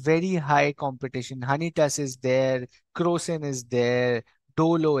 There is very high competition. Honitus is there, Crocin is there,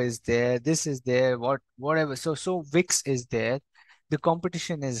 Dolo is there, this is there, whatever. So Vix is there. The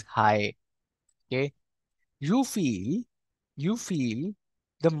competition is high. Okay. You feel you feel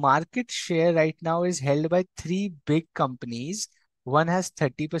the market share right now is held by three big companies. One has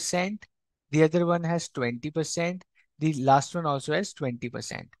 30%, the other one has 20%, the last one also has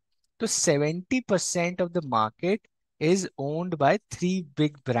 20%. So 70% of the market is owned by three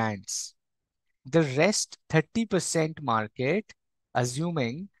big brands. The rest 30% market,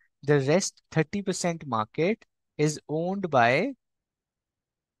 assuming the rest 30% market is owned by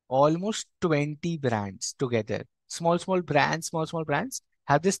almost 20 brands together. Small brands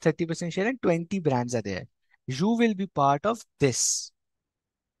have this 30% share and 20 brands are there. You will be part of this,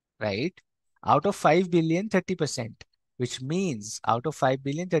 right? Out of 5 billion, 30%, which means out of 5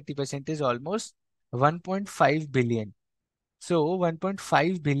 billion, 30% is almost 1.5 billion. So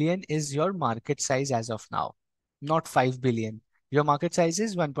 1.5 billion is your market size as of now, not 5 billion. Your market size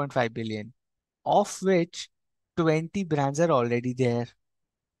is 1.5 billion, of which 20 brands are already there.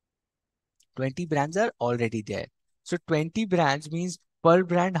 20 brands are already there. So 20 brands means per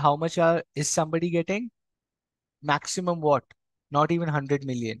brand, how much is somebody getting? Maximum what? Not even 100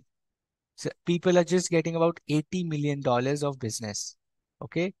 million. So people are just getting about $80 million of business.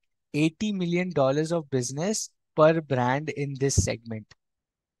 Okay. $80 million of business per brand in this segment.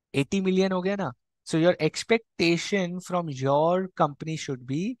 80 million हो गया ना? So your expectation from your company should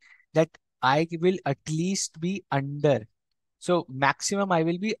be that I will at least be under. So maximum I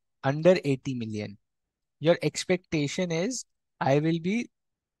will be under 80 million. Your expectation is I will be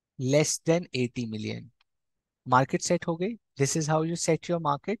less than 80 million. Market set ho gayi. This is how you set your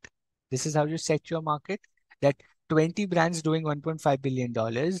market. This is how you set your market. That 20 brands doing $1.5 billion.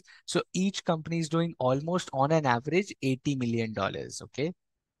 So each company is doing almost on an average $80 million. Okay.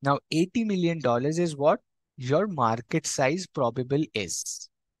 Now $80 million is what your market size probable is.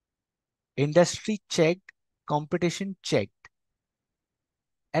 Industry checked, competition checked.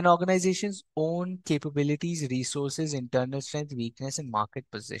 An organization's own capabilities, resources, internal strength, weakness, and market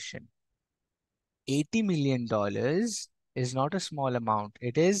position. $80 million is not a small amount.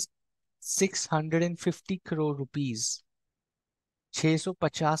 It is 650 crore rupees.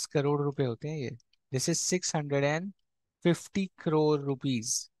 650 crore रुपए होते हैं ये. This is 650 crore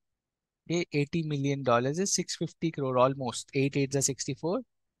rupees. ये $80 million is 650 crore, almost. 8 8 is 64,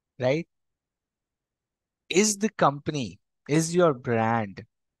 right? Is the company, is your brand,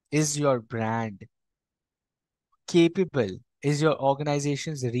 is your brand capable? Is your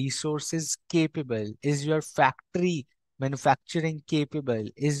organization's resources capable? Is your factory manufacturing capable?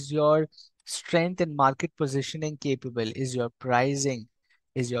 Is your strength and market positioning capable? Is your pricing,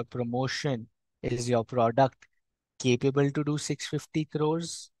 is your promotion, is your product capable to do 650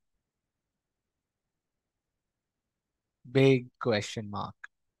 crores? Big question mark.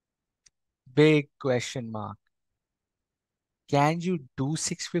 Big question mark. Can you do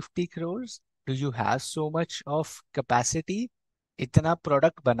 650 crores? Do you have so much of capacity? इतना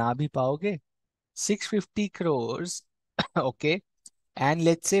product बना भी पाओगे? 650 crores. Okay. And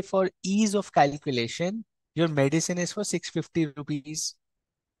let's say for ease of calculation, your medicine is for 650 rupees.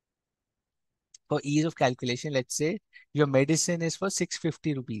 For ease of calculation, let's say your medicine is for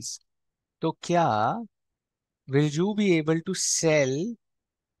 650 rupees. तो क्या will you be able to sell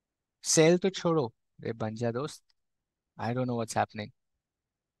तो छोड़ो. अरे बन जा दोस्त. I don't know what's happening.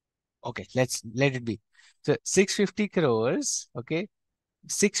 Okay, let it be. So 650 crores, okay?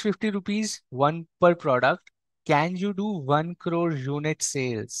 650 rupees, one per product. Can you do 1 crore unit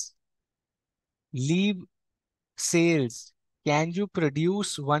sales? Leave sales. Can you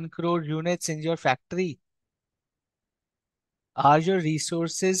produce 1 crore units in your factory? Are your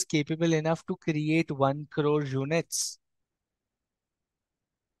resources capable enough to create 1 crore units?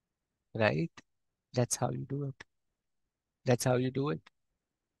 Right? That's how you do it. That's how you do it,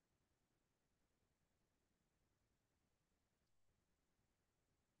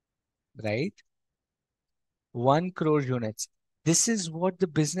 right? 1 crore units. This is what the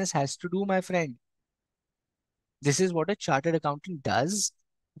business has to do, my friend. This is what a chartered accountant does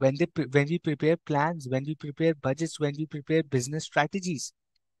when we prepare plans, when we prepare budgets, when we prepare business strategies.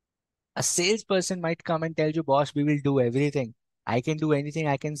 A salesperson might come and tell you, boss, we will do everything. I can do anything.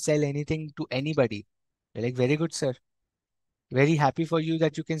 I can sell anything to anybody. You're like, very good, sir. Very happy for you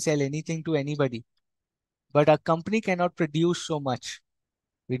that you can sell anything to anybody. But our company cannot produce so much.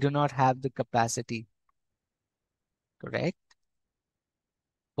 We do not have the capacity. Correct?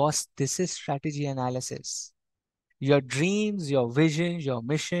 Boss, this is strategy analysis. Your dreams, your visions, your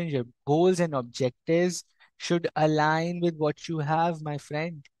missions, your goals and objectives should align with what you have, my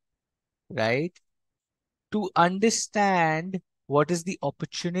friend, right? To understand what is the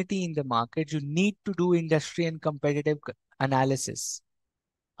opportunity in the market, you need to do industry and competitive analysis.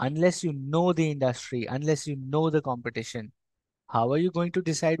 Unless you know the industry, unless you know the competition, how are you going to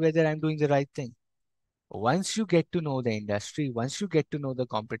decide whether I'm doing the right thing? Once you get to know the industry, once you get to know the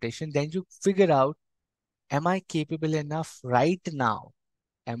competition, then you figure out, am I capable enough right now?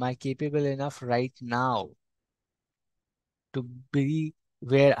 Am I capable enough right now to be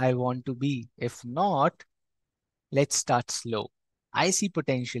where I want to be? If not, let's start slow. I see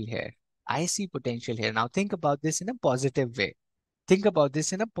potential here. I see potential here. Now think about this in a positive way. Think about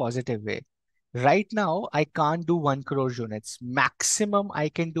this in a positive way. Right now, I can't do 1 crore units. Maximum I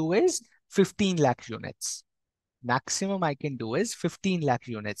can do is 15 lakh units. Maximum I can do is 15 lakh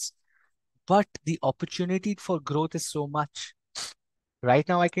units. But the opportunity for growth is so much. Right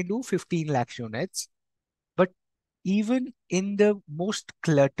now, I can do 15 lakh units. But even in the most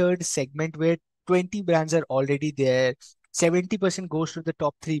cluttered segment where 20 brands are already there, 70% goes to the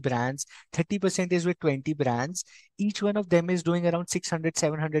top three brands, 30% is with 20 brands. Each one of them is doing around 600,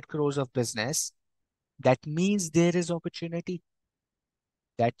 700 crores of business. That means there is opportunity.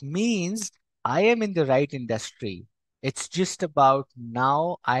 That means I am in the right industry. It's just about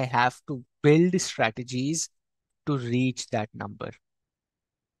now I have to build strategies to reach that number,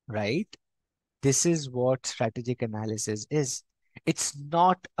 right? This is what strategic analysis is. It's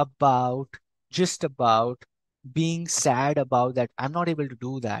not about just about being sad about that. I'm not able to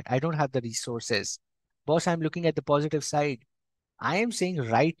do that. I don't have the resources. Boss, I'm looking at the positive side. I am saying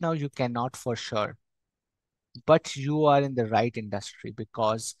right now you cannot for sure, but you are in the right industry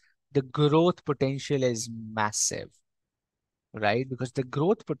because the growth potential is massive, right? Because the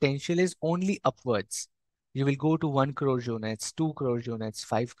growth potential is only upwards. You will go to 1 crore units, 2 crore units,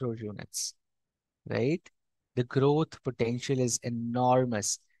 5 crore units, right? The growth potential is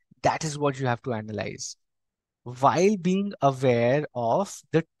enormous. That is what you have to analyze while being aware of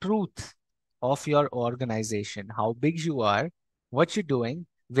the truth of your organization, how big you are, what you're doing,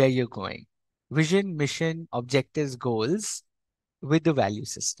 where you're going. Vision, mission, objectives, goals with the value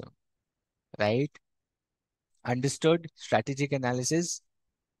system, right? Understood? Strategic analysis.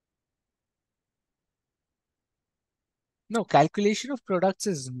 No, calculation of products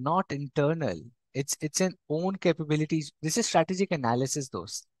is not internal. It's an own capabilities. This is strategic analysis,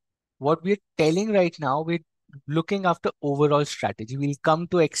 those. What we're telling right now, we're looking after overall strategy. We'll come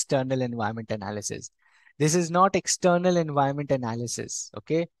to external environment analysis. This is not external environment analysis.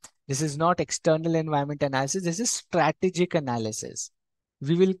 Okay. This is not external environment analysis. This is strategic analysis.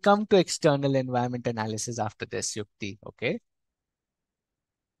 We will come to external environment analysis after this, Yukti. Okay.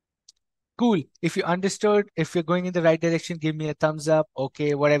 Cool. If you understood, if you're going in the right direction, give me a thumbs up.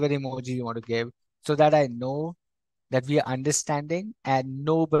 Okay. Whatever emoji you want to give so that I know that we are understanding and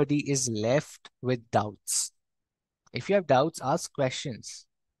nobody is left with doubts. If you have doubts, ask questions.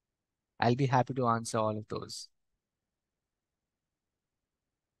 I'll be happy to answer all of those.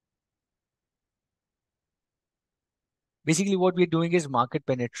 Basically, what we're doing is market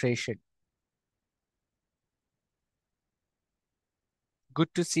penetration.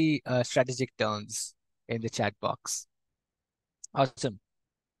 Good to see strategic turns in the chat box. Awesome.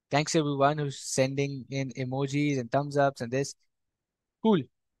 Thanks everyone who's sending in emojis and thumbs ups and this. Cool.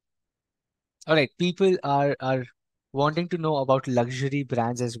 All right. People are wanting to know about luxury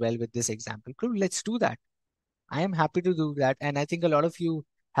brands as well with this example. Cool. Let's do that. I am happy to do that. And I think a lot of you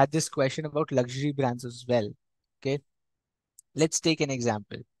had this question about luxury brands as well. Okay. Let's take an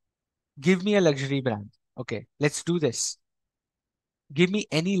example. Give me a luxury brand. Okay. Let's do this. Give me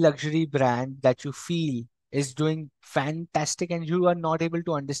any luxury brand that you feel is doing fantastic and you are not able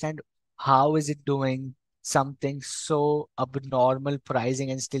to understand how is it doing something so abnormal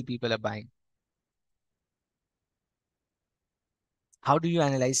pricing and still people are buying. How do you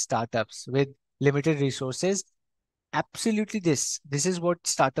analyze startups with limited resources? Absolutely, this is what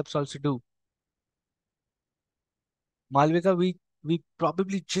startups also do. Malvika, we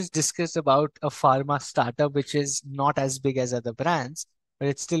probably just discussed about a pharma startup which is not as big as other brands, but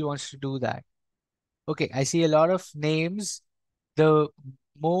it still wants to do that. Okay, I see a lot of names. The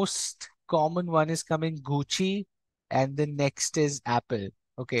most common one is coming Gucci, and the next is Apple.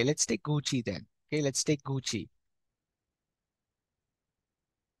 Okay, let's take Gucci then. Okay, let's take Gucci.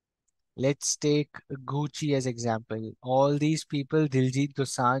 Let's take Gucci as example. All these people, Diljit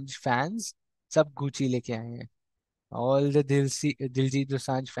Dosanjh fans, सब Gucci लेके आए हैं. All the Diljit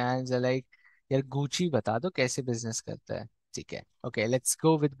Dosanjh fans are like, यार Gucci बता दो कैसे business करता है. ठीक है. Okay, let's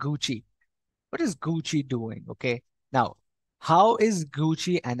go with Gucci. What is Gucci doing? Okay. Now, how is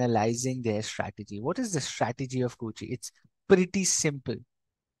Gucci analyzing their strategy? What is the strategy of Gucci? It's pretty simple.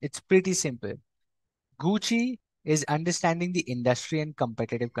 It's pretty simple. Gucci is understanding the industry and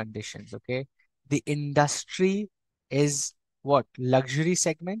competitive conditions. Okay. The industry is what? Luxury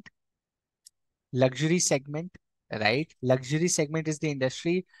segment, right? Luxury segment is the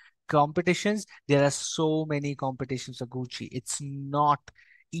industry. Competitions, there are so many competitions for Gucci. It's not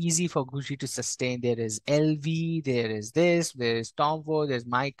easy for Gucci to sustain. There is LV, there is this, there is Tom Ford, there's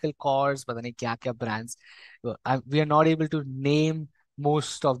Michael Kors, but then kya brands. We are not able to name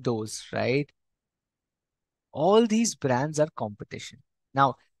most of those, right? All these brands are competition.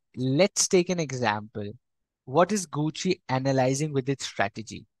 Now, let's take an example. What is Gucci analyzing with its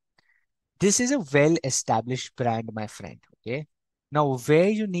strategy? This is a well established brand, my friend. Okay. Now, where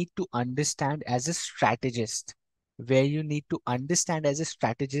you need to understand as a strategist, where you need to understand as a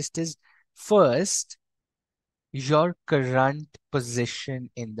strategist is first your current position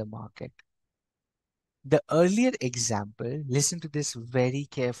in the market. The earlier example, listen to this very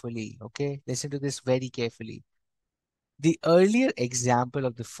carefully. Okay. Listen to this very carefully. The earlier example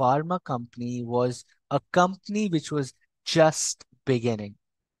of the pharma company was a company which was just beginning,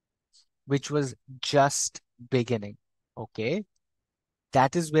 which was just beginning. Okay.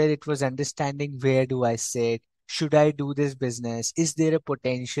 That is where it was understanding where do I sit? Should I do this business? Is there a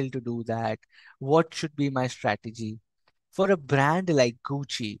potential to do that? What should be my strategy? For a brand like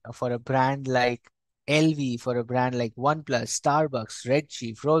Gucci, or for a brand like LV, for a brand like OnePlus, Starbucks, Red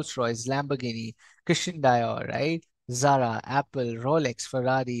Chief, Rolls-Royce, Lamborghini, Christian Dior, right? Zara, Apple, Rolex,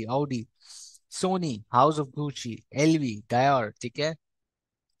 Ferrari, Audi, Sony, House of Gucci, LV, Dior, ठीक है?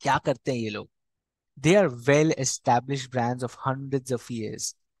 क्या करते हैं ये लोग? They are well established brands of hundreds of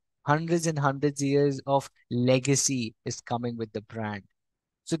years. Hundreds and hundreds years of legacy is coming with the brand.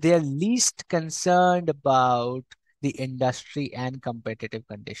 So they are least concerned about the industry and competitive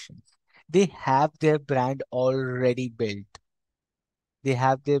conditions. They have their brand already built. They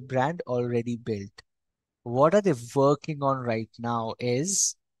have their brand already built. What are they working on right now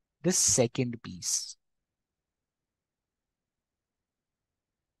is the second piece.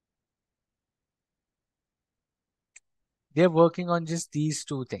 They're working on just these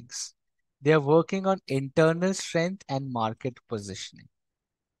two things. They're working on internal strength and market positioning.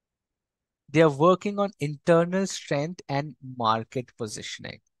 They are working on internal strength and market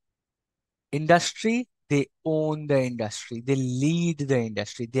positioning. Industry, they own the industry, they lead the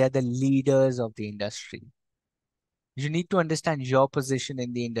industry, they are the leaders of the industry. You need to understand your position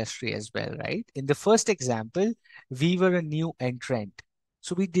in the industry as well, right? In the first example, we were a new entrant.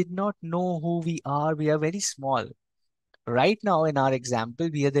 So we did not know who we are. We are very small. Right now, in our example,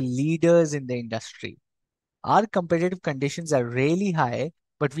 we are the leaders in the industry. Our competitive conditions are really high,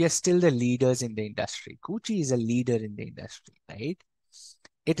 but we are still the leaders in the industry. Gucci is a leader in the industry, right?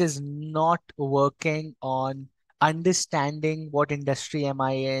 It is not working on understanding what industry am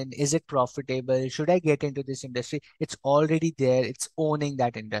I in? Is it profitable? Should I get into this industry? It's already there. It's owning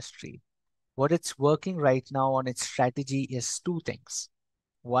that industry. What it's working right now on its strategy is two things.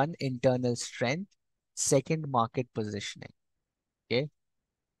 One, internal strength. Second, market positioning. Okay.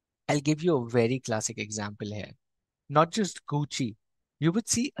 I'll give you a very classic example here. Not just Gucci. You would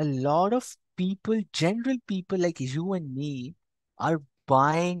see a lot of people, general people like you and me, are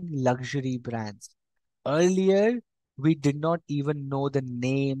buying luxury brands. Earlier, we did not even know the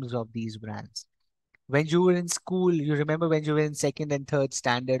names of these brands. When you were in school, you remember when you were in second and third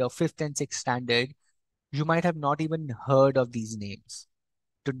standard or fifth and sixth standard, you might have not even heard of these names.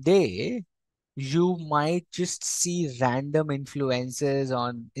 Today, you might just see random influencers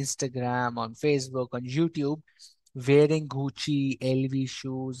on Instagram, on Facebook, on YouTube wearing Gucci, LV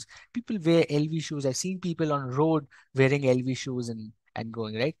shoes. People wear LV shoes. I've seen people on road wearing LV shoes and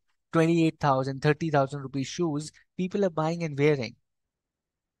going, right? 28,000, 30,000 rupees shoes people are buying and wearing.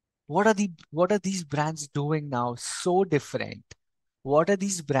 What are these brands doing now so different? What are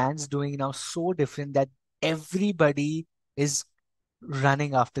these brands doing now so different that Everybody is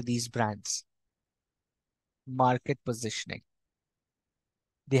running after these brands. Market positioning.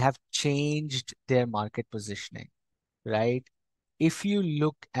 They have changed their market positioning, right? If you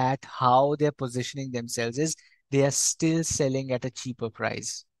look at how they're positioning themselves is they are still selling at a cheaper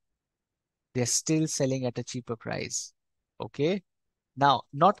price. They're still selling at a cheaper price. Okay. Now,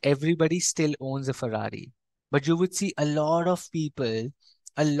 not everybody still owns a Ferrari, but you would see a lot of people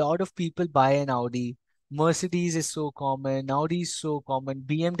buy an Audi. Mercedes is so common, Audi is so common,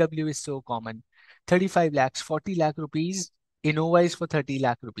 BMW is so common. 35 lakhs, 40 lakh rupees, Innova is for 30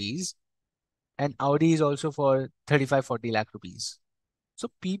 lakh rupees, and Audi is also for 35, 40 lakh rupees. So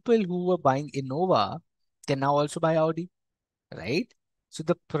people who were buying Innova can now also buy Audi, right? So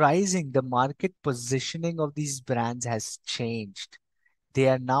the pricing, the market positioning of these brands has changed. They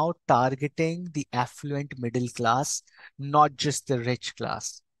are now targeting the affluent middle class, not just the rich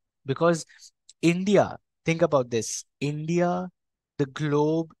class. Because India, think about this, India, the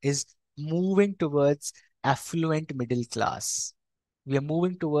globe is moving towards affluent middle class. We are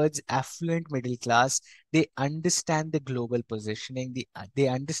moving towards affluent middle class. They understand the global positioning, they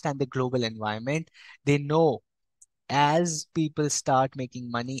understand the global environment. They know as people start making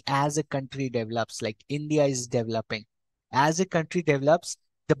money, as a country develops, like India is developing, as a country develops,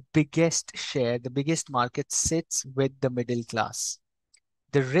 the biggest share, the biggest market sits with the middle class.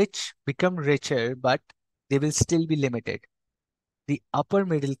 The rich become richer, but they will still be limited. The upper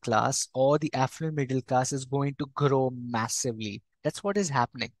middle class or the affluent middle class is going to grow massively. That's what is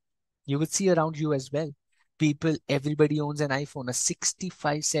happening. You would see around you as well. People, everybody owns an iPhone, a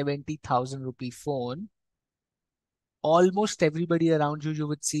 65, 70,000 rupee phone. Almost everybody around you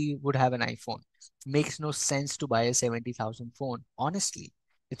would see would have an iPhone. Makes no sense to buy a 70,000 phone. Honestly,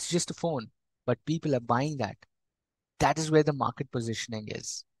 it's just a phone, but people are buying that. That is where the market positioning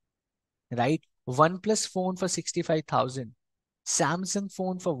is, right? OnePlus phone for 65,000, Samsung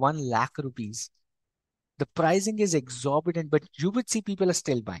phone for 1 lakh rupees. The pricing is exorbitant, but you would see people are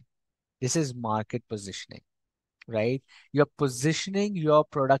still buying. This is market positioning, right? You're positioning your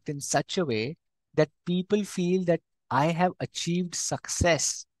product in such a way that people feel that I have achieved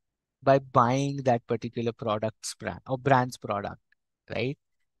success by buying that particular product's brand or brand's product, right?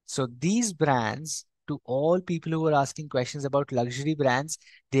 So these brands, to all people who are asking questions about luxury brands,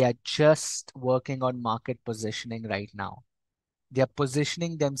 they are just working on market positioning right now. They are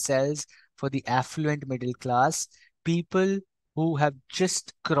positioning themselves for the affluent middle class. People who have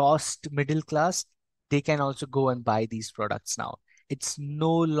just crossed middle class, they can also go and buy these products now. It's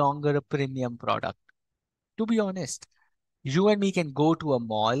no longer a premium product. To be honest, you and me can go to a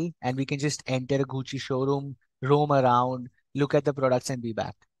mall and we can just enter a Gucci showroom, roam around, look at the products and be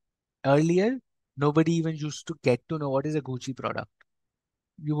back. Earlier, nobody even used to get to know what is a Gucci product.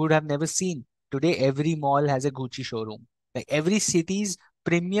 You would have never seen. Today, every mall has a Gucci showroom. Like every city's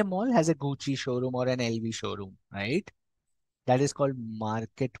premium mall has a Gucci showroom or an LV showroom, right? That is called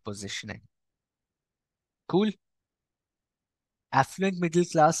market positioning. Cool. Affluent middle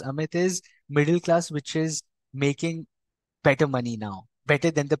class, Amit, is middle class which is making better money now,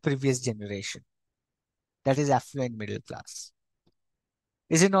 better than the previous generation. That is affluent middle class.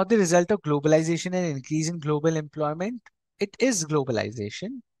 Is it not the result of globalization and increase in global employment? It is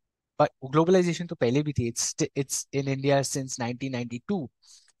globalization, but globalization to pehle bhi thi. It's in India since 1992.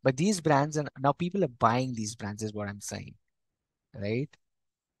 But these brands and now people are buying these brands is what I'm saying, right?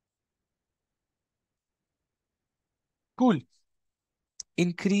 Cool.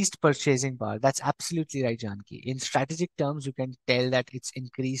 Increased purchasing power. That's absolutely right, Janki. In strategic terms, you can tell that it's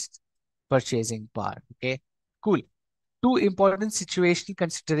increased purchasing power. Okay. Cool. Two important situational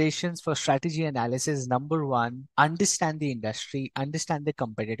considerations for strategy analysis. Number one, understand the industry, understand the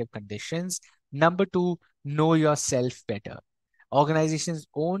competitive conditions. Number two, know yourself better. Organization's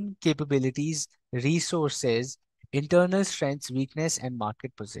own capabilities, resources, internal strengths, weakness, and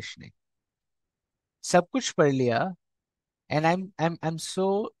market positioning. सब कुछ पढ़ लिया, and I'm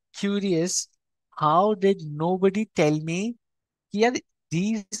so curious. How did nobody tell me? Yeah,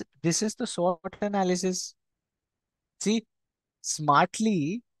 this is the SWOT analysis. See,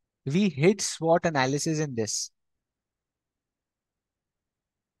 smartly, we hid SWOT analysis in this.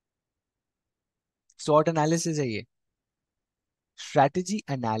 SWOT analysis है ये. Strategy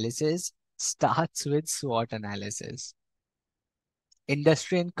analysis starts with SWOT analysis.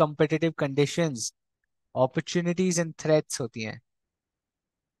 Industry and competitive conditions, opportunities and threats होती हैं.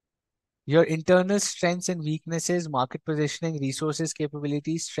 Your internal strengths and weaknesses, market positioning, resources,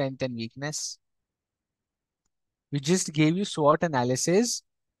 capabilities, strength and weakness. We just gave you SWOT analysis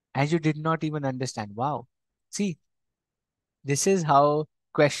and you did not even understand. Wow. See, this is how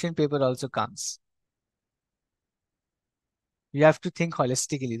question paper also comes. You have to think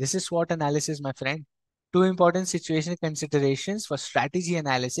holistically. This is SWOT analysis, my friend. Two important situation considerations for strategy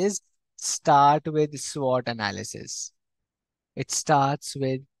analysis start with SWOT analysis. It starts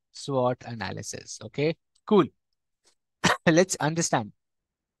with SWOT analysis. Okay, cool. Let's understand.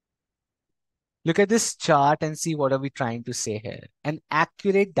 Look at this chart and see what are we trying to say here. An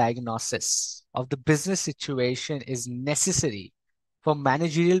accurate diagnosis of the business situation is necessary for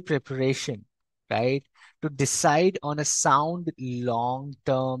managerial preparation, right? To decide on a sound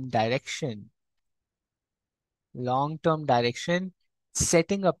long-term direction,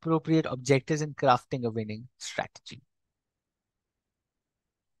 setting appropriate objectives and crafting a winning strategy.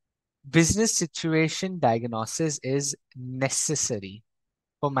 Business situation diagnosis is necessary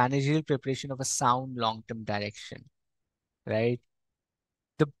for managerial preparation of a sound long-term direction, right?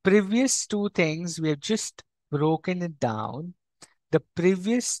 The previous two things, we have just broken it down. The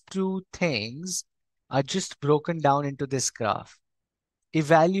previous two things are just broken down into this graph.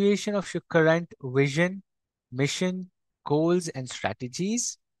 Evaluation of your current vision, mission, goals, and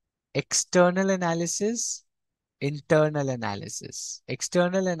strategies. External analysis, internal analysis.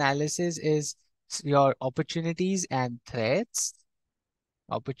 External analysis is your opportunities and threats.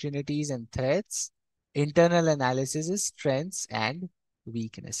 Opportunities and threats. Internal analysis is strengths and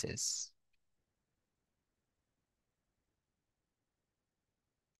weaknesses.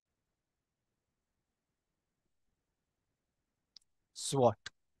 SWOT.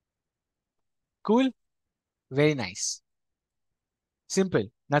 Cool. Very nice. Simple.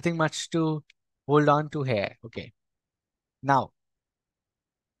 Nothing much to hold on to here. Okay. Now,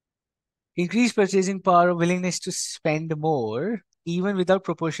 increased purchasing power, willingness to spend more, even without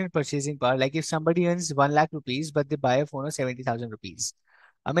proportionate purchasing power. Like if somebody earns 1 lakh rupees, but they buy a phone of 70,000 rupees.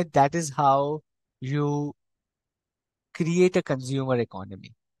 I mean, that is how you create a consumer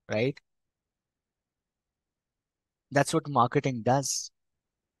economy, right? That's what marketing does.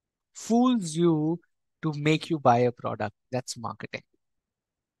 Fools you to make you buy a product. That's marketing.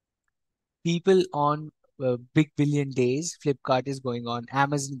 People on big billion days, Flipkart is going on,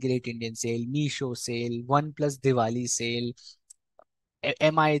 Amazon Great Indian Sale, Meesho sale, OnePlus Diwali sale,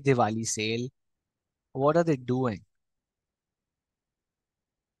 MI Diwali sale. What are they doing?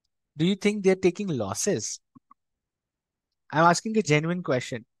 Do you think they're taking losses? I'm asking a genuine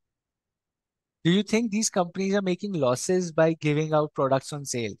question. Do you think these companies are making losses by giving out products on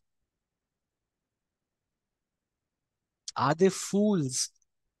sale? Are they fools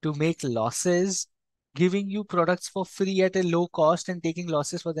to make losses, giving you products for free at a low cost and taking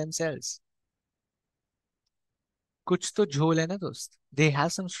losses for themselves? कुछ तो झोल है ना दोस्त. They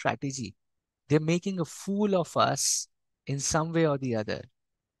have some strategy. They're making a fool of us in some way or the other.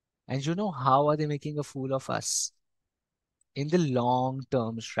 And you know how are they making a fool of us? In the long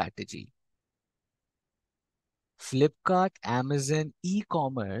term strategy. Flipkart, Amazon,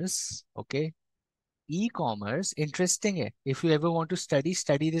 e-commerce, okay? E-commerce, interesting. If you ever want to study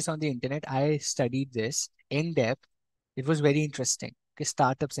this on the internet. I studied this in depth. It was very interesting. Okay,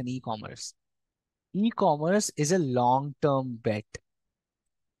 startups and e-commerce. E-commerce is a long-term bet.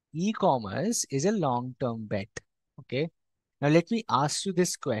 E-commerce is a long-term bet. Okay. Now let me ask you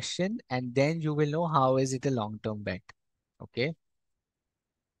this question and then you will know how is it a long-term bet. Okay.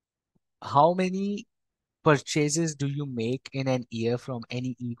 How many purchases do you make in an year from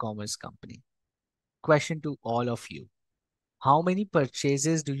any e-commerce company? Question to all of you. How many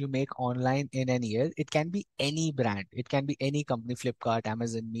purchases do you make online in an year? It can be any brand. It can be any company, Flipkart,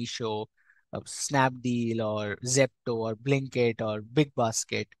 Amazon, Meesho, Snapdeal or Zepto or Blinkit or Big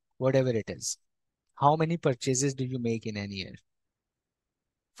Basket, whatever it is. How many purchases do you make in an year?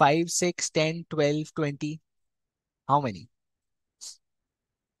 5, 6, 10, 12, 20? How many?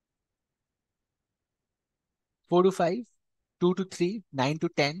 4 to 5, 2 to 3, 9 to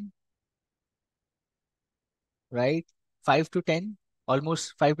 10, right? 5 to 10,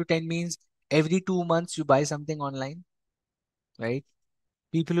 almost 5 to 10 means every 2 months you buy something online, right?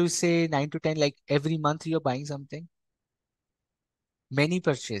 People who say 9 to 10, like every month you're buying something. Many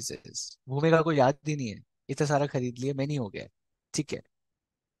purchases. भूमिका को याद ही नहीं है. इतना सारा खरीद लिया, many हो गया. ठीक है.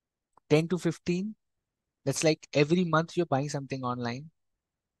 10 to 15, that's like every month you're buying something online,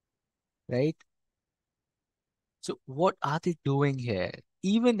 right? So what are they doing here?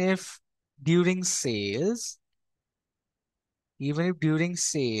 Even if during sales, even if during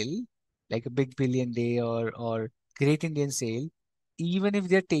sale, like a big billion day or Great Indian Sale, even if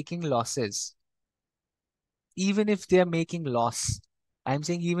they're taking losses, even if they're making loss, I'm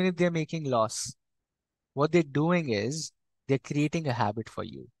saying even if they're making loss, what they're doing is they're creating a habit for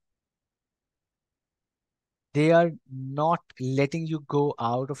you. They are not letting you go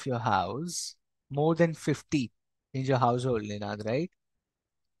out of your house more than 50. in your household, Ninad, right?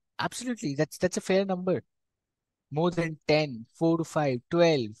 Absolutely. That's a fair number. More than 10, 4 to 5,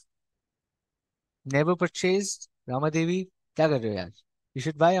 12. Never purchased? Ramadevi, क्या कर रहे हो यार? You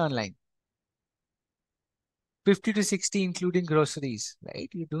should buy online. 50 to 60 including groceries, right?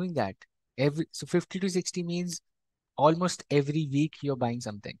 You're doing that. So 50 to 60 means almost every week you're buying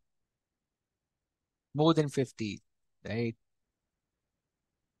something. More than 50, right?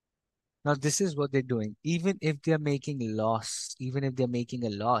 Now this is what they're doing. Even if they're making loss, even if they're making a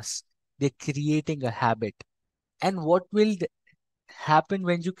loss, they're creating a habit. And what will happen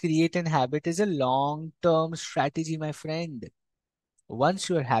when you create an habit is a long-term strategy, my friend. Once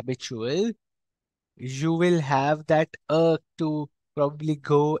you're habitual, you will have that urge to probably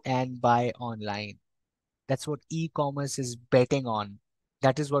go and buy online. That's what e-commerce is betting on.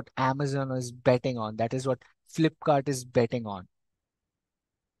 That is what Amazon is betting on. That is what Flipkart is betting on,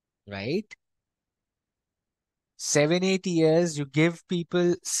 right? 7, 8 years, you give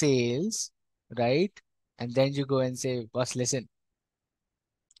people sales, right? And then you go and say, boss, listen,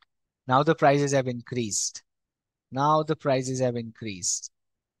 now the prices have increased. Now the prices have increased.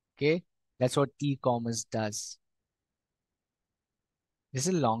 Okay. That's what e-commerce does. This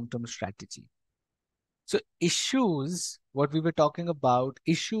is a long-term strategy. So issues, what we were talking about,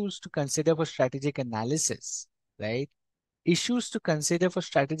 issues to consider for strategic analysis, right? Issues to consider for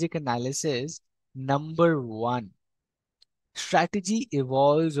strategic analysis. Number one, strategy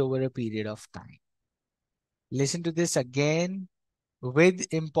evolves over a period of time. Listen to this again with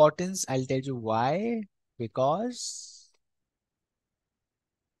importance. I'll tell you why. Because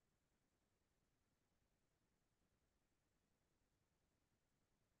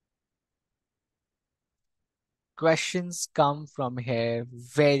questions come from here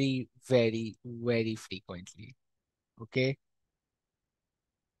very, very, very frequently. Okay.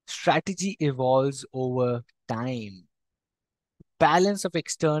 Strategy evolves over time. Balance of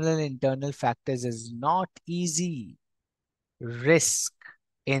external and internal factors is not easy. Risk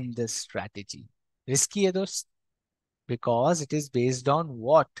in this strategy. Risky है दोस्त, because it is based on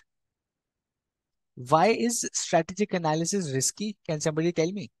what? Why is strategic analysis risky? Can somebody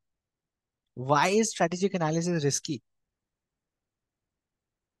tell me? Why is strategic analysis risky?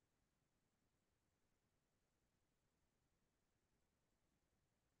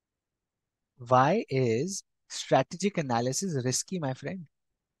 Why is strategic analysis risky, my friend?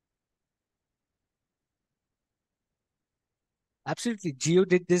 Absolutely. Geo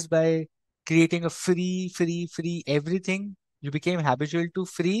did this by creating a free everything. You became habitual to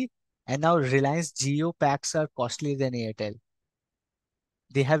free, and now Reliance Geo packs are costlier than Airtel.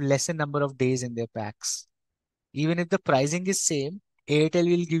 They have lesser number of days in their packs. Even if the pricing is same, Airtel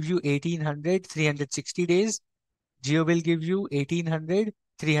will give you 1800, 360 days. Geo will give you 1800,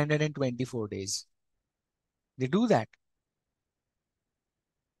 324 days. They do that.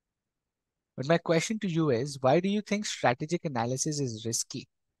 But my question to you is, why do you think strategic analysis is risky?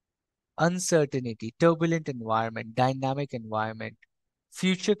 Uncertainty, turbulent environment, dynamic environment,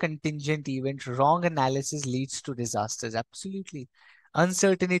 future contingent event, wrong analysis leads to disasters. Absolutely.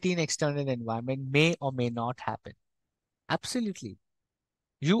 Uncertainty in external environment may or may not happen. Absolutely.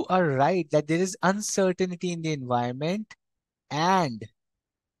 You are right that there is uncertainty in the environment, and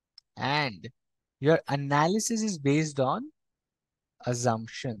and your analysis is based on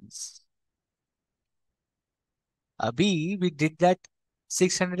assumptions. अभी we did that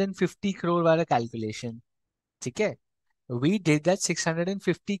 650 crore वाला calculation. ठीक है? We did that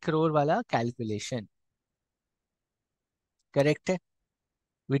 650 crore wala calculation. Correct है?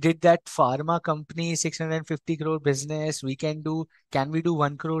 We did that pharma company 650 crore business. Can we do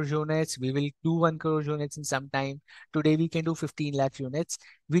 1 crore units? We will do 1 crore units in some time. Today we can do 15 lakh units.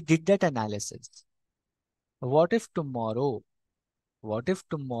 We did that analysis. What if tomorrow, what if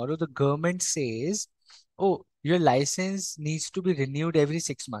tomorrow the government says, oh, your license needs to be renewed every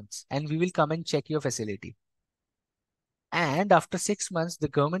 6 months and we will come and check your facility. And after 6 months, the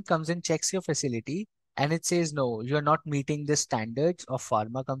government comes and checks your facility and it says, no, you're not meeting the standards of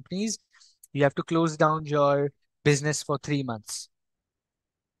pharma companies. You have to close down your business for 3 months.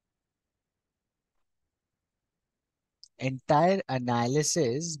 Entire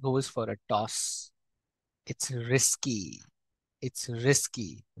analysis goes for a toss. It's risky. It's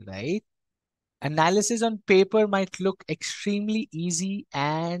risky, right? Analysis on paper might look extremely easy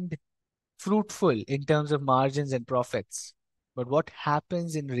and fruitful in terms of margins and profits. But what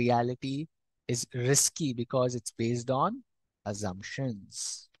happens in reality is risky because it's based on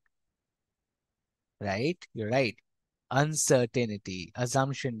assumptions, right? You're right. Uncertainty,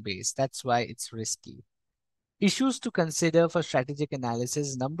 assumption based. That's why it's risky. Issues to consider for strategic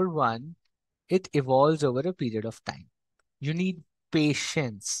analysis. Number one, it evolves over a period of time. You need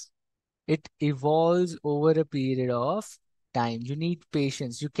patience. It evolves over a period of time. You need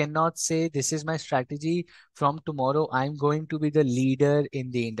patience. You cannot say, this is my strategy. From tomorrow, I'm going to be the leader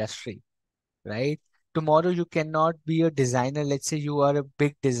in the industry, right? Tomorrow, you cannot be a designer. Let's say you are a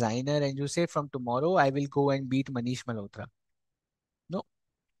big designer and you say, from tomorrow, I will go and beat Manish Malhotra. No,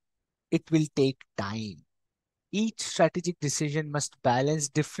 it will take time. Each strategic decision must balance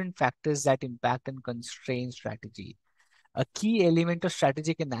different factors that impact and constrain strategy. A key element of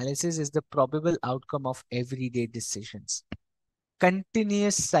strategic analysis is the probable outcome of everyday decisions.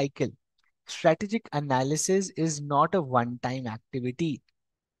 Continuous cycle. Strategic analysis is not a one time activity.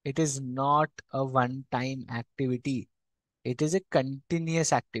 It is not a one time activity. It is a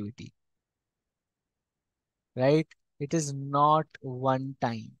continuous activity, right? It is not one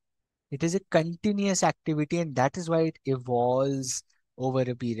time. It is a continuous activity, and that is why it evolves over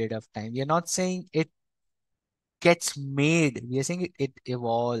a period of time. We are not saying it gets made, we are saying it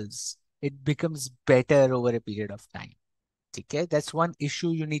evolves. It becomes better over a period of time. Okay, that's one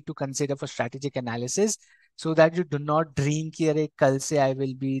issue you need to consider for strategic analysis so that you do not dream कि अरे कल से I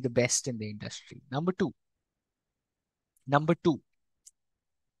will be the best in the industry. Number two,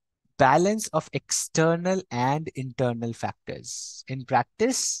 balance of external and internal factors. In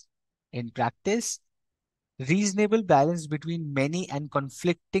practice, reasonable balance between many and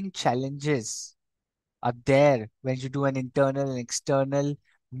conflicting challenges are there when you do an internal and external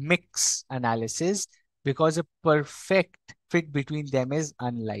mix analysis, because a perfect fit between them is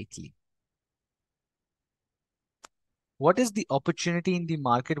unlikely. What is the opportunity in the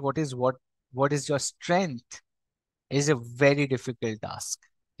market? What is your strength is a very difficult task.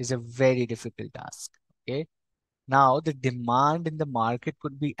 Is a very difficult task. Okay. Now the demand in the market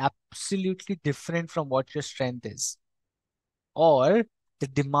could be absolutely different from what your strength is. Or the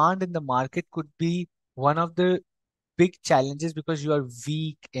demand in the market could be one of the big challenges because you are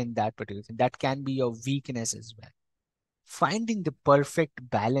weak in that particular thing. That can be your weakness as well. Finding the perfect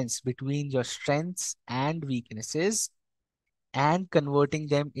balance between your strengths and weaknesses and converting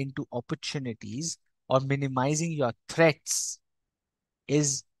them into opportunities or minimizing your threats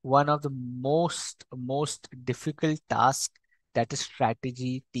is one of the most difficult tasks that a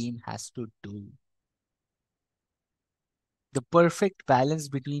strategy team has to do. The perfect balance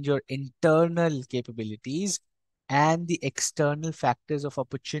between your internal capabilities and the external factors of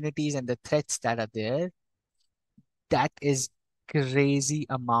opportunities and the threats that are there, that is crazy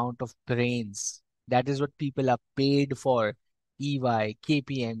amount of brains. That is what people are paid for. EY,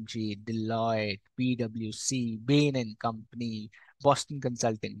 KPMG, Deloitte, PwC, Bain and Company, Boston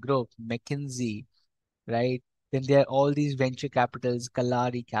Consulting Group, McKinsey, right? Then there are all these venture capitals,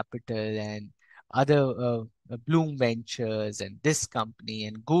 Kalari Capital and other Bloom Ventures and this company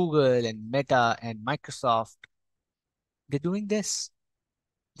and Google and Meta and Microsoft. They're doing this.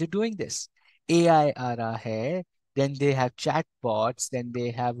 They're doing this. AI आ रहा है, then they have chatbots, then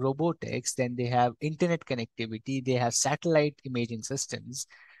they have robotics, then they have internet connectivity, they have satellite imaging systems.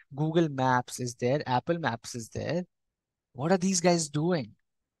 Google Maps is there, Apple Maps is there. What are these guys doing?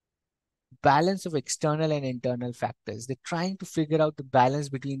 Balance of external and internal factors. They're trying to figure out the balance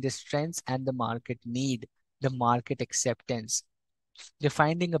between the strengths and the market need, the market acceptance. They're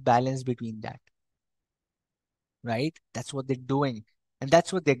finding a balance between that, right? That's what they're doing. And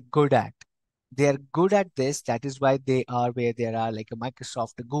that's what they're good at. They're good at this. That is why they are where they are, like a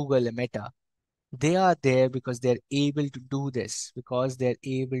Microsoft, a Google, a Meta. They are there because they're able to do this, because they're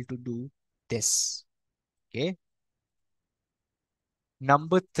able to do this. Okay.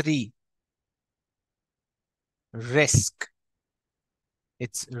 Number three, risk.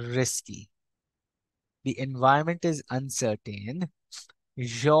 It's risky. The environment is uncertain.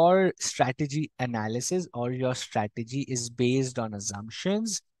 Your strategy analysis or your strategy is based on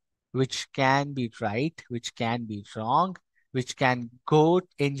assumptions which can be right, which can be wrong, which can go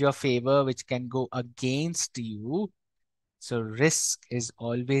in your favor, which can go against you. So risk is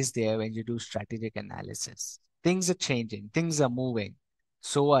always there when you do strategic analysis. Things are changing, things are moving.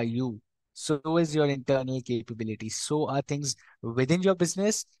 So are you. So is your internal capability. So are things within your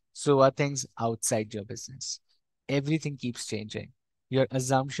business. So are things outside your business. Everything keeps changing. Your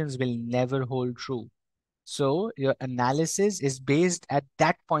assumptions will never hold true. So your analysis is based at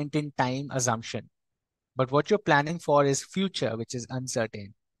that point in time assumption. But what you're planning for is future, which is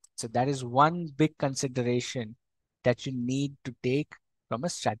uncertain. So that is one big consideration that you need to take from a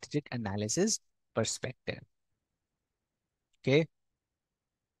strategic analysis perspective. Okay.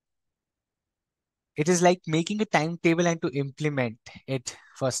 It is like making a timetable and to implement it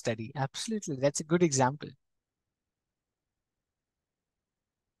for study. Absolutely. That's a good example.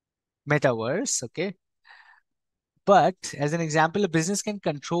 metaverse. Okay. But as an example, a business can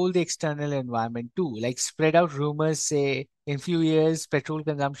control the external environment too, like spread out rumors, say in few years, petrol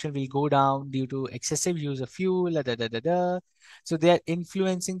consumption will go down due to excessive use of fuel, da, da, da, da, da. So they are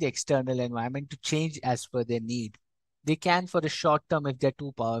influencing the external environment to change as per their need. They can for the short term if they're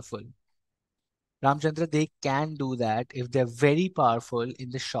too powerful. Ramchandra, they can do that if they're very powerful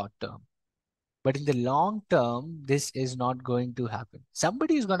in the short term. But in the long term, this is not going to happen.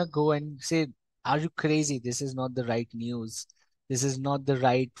 Somebody is going to go and say, "Are you crazy? This is not the right news. This is not the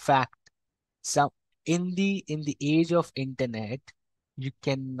right fact." Some in the age of internet, you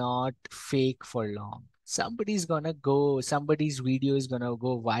cannot fake for long. Somebody's gonna go, somebody's video is gonna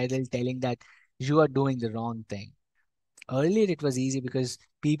go viral telling that you are doing the wrong thing. Earlier, it was easy because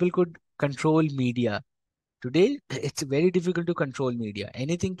people could control media. Today, it's very difficult to control media.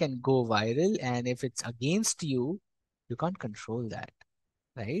 Anything can go viral, and if it's against you, you can't control that,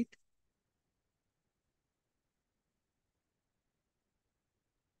 right?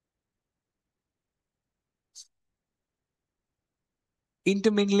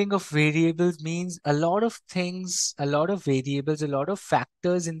 Intermingling of variables means a lot of things, a lot of variables, a lot of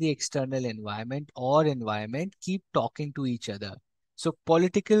factors in the external environment keep talking to each other. So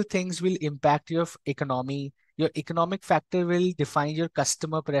political things will impact your economy. Your economic factor will define your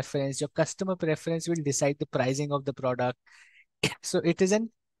customer preference. Your customer preference will decide the pricing of the product. So it is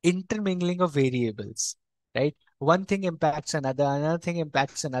an intermingling of variables, right? One thing impacts another, another thing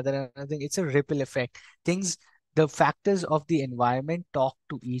impacts another thing. It's a ripple effect. Things, the factors of the environment talk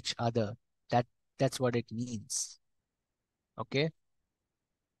to each other. That that's what it means. Okay.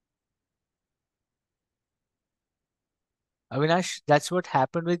 Avinash, that's what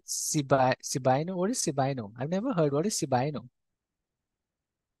happened with Sibino. What is Sibino? I've never heard. What is Sibino?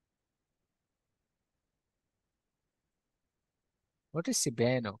 What is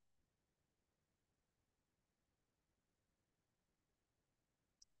Sibino?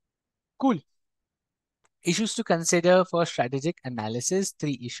 Cool. Issues to consider for strategic analysis,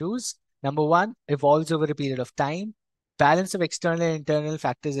 three issues. Number one, evolves over a period of time. Balance of external and internal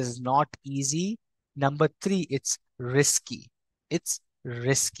factors is not easy. Number three, it's risky. It's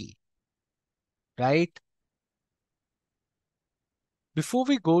risky, right? Before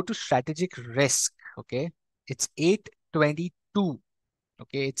we go to strategic risk, okay, it's 8:22.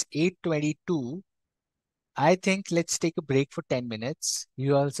 Okay, it's 8:22. I think let's take a break for 10 minutes.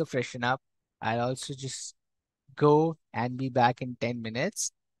 You also freshen up. I'll also just go and be back in 10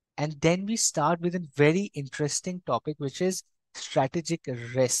 minutes. And then we start with a very interesting topic, which is strategic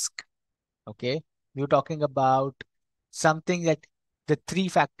risk. Okay. We're talking about something that the three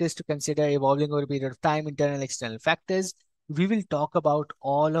factors to consider evolving over a period of time, internal, external factors. We will talk about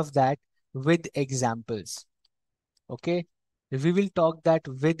all of that with examples. Okay. We will talk that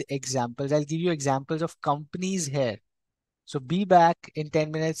with examples. I'll give you examples of companies here. So be back in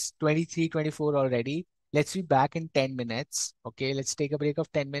 10 minutes, 23, 24 already. Let's be back in 10 minutes. Okay, let's take a break of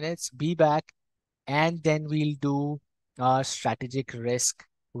 10 minutes. Be back, and then we'll do strategic risk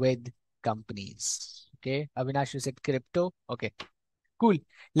with companies. Okay, Avinash, you said crypto. Okay, cool.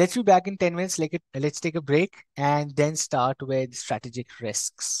 Let's be back in 10 minutes. Let's take a break and then start with strategic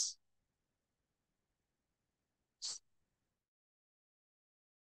risks.